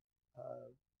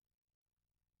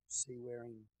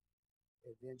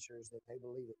adventures, that they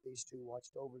believe that these two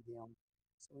watched over them.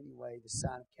 So anyway, the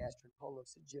sign of Castor and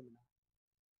Pollux and Gemini.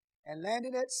 And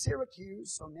landed at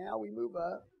Syracuse. So now we move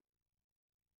up.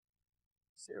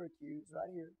 Syracuse,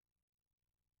 right here.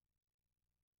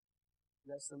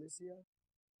 that Cilicia?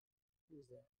 Who is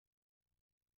that?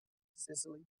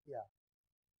 Sicily? Yeah.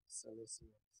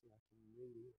 Cilicia. See, I can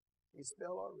read it. Can you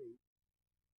spell or read?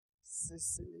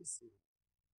 Cilicia.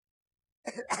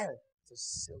 It's a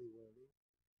silly word.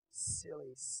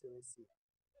 Cilicia.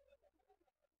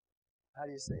 How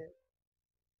do you say it?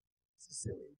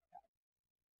 Sicily.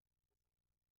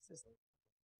 Sicily.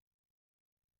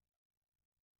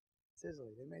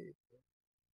 Sicily. They made it.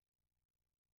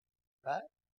 Right?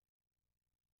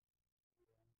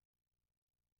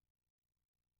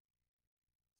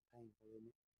 Painful, isn't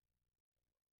it?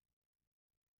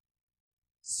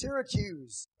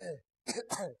 Syracuse.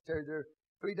 There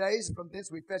 3 days from thence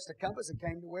we fetched a compass and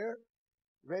came to where?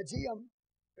 Regium.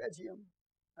 Regium.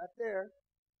 Right there.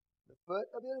 The foot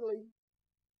of Italy.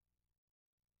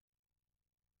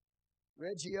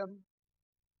 Regium.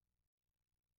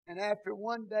 And after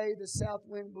 1 day the south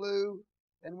wind blew,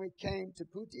 and we came to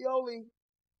Puteoli.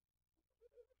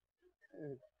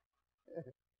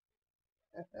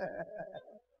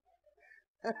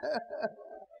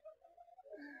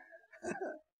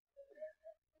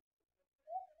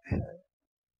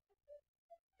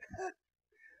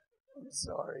 I'm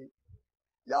sorry.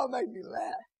 Y'all made me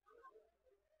laugh.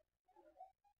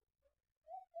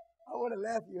 I want to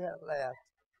laugh. You have laughed.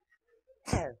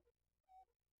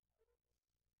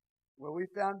 Well, we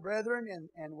found brethren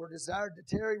and were desired to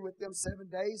tarry with them 7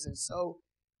 days, and so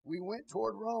we went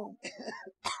toward Rome.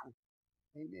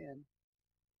 Amen.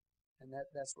 And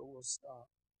that's where we'll stop.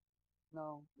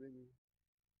 No, really.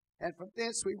 And from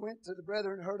thence we went to the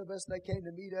brethren, heard of us. They came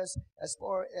to meet us as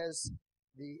far as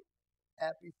the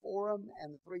Apiphorum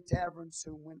and the 3 taverns,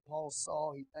 whom when Paul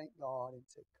saw, he thanked God and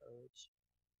took courage.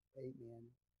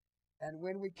 Amen. And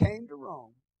when we came to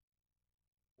Rome,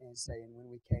 and saying, when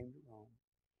we came to Rome,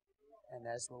 and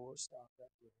that's where we'll stop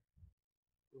right there.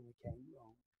 When we came to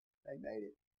Rome, they made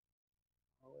it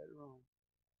all the way to Rome.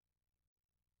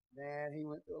 Man, he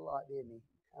went through a lot, didn't he?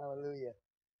 Hallelujah.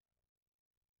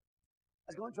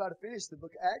 I was going to try to finish the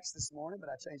book of Acts this morning, but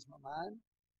I changed my mind.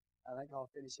 I think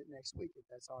I'll finish it next week if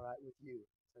that's all right with you.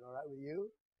 Is that all right with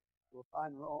you? We'll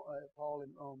find Paul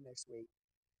in Rome next week.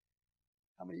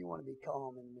 How many of you want to be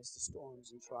calm in the midst of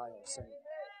storms and trials? And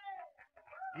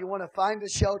you want to find a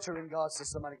shelter in God so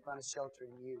somebody can find a shelter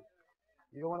in you.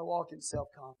 You don't want to walk in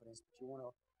self-confidence, but you want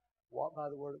to walk by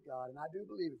the Word of God. And I do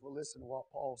believe if we'll listen to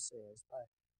what Paul says, by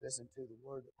listening to the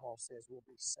Word that Paul says, we'll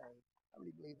be saved. How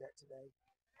many believe that today?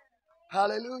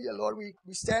 Hallelujah. Lord, we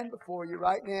stand before you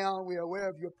right now. We are aware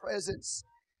of your presence.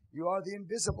 You are the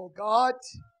invisible God.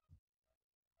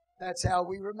 That's how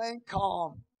we remain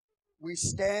calm. We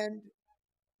stand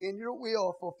in your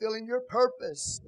will, fulfilling your purpose.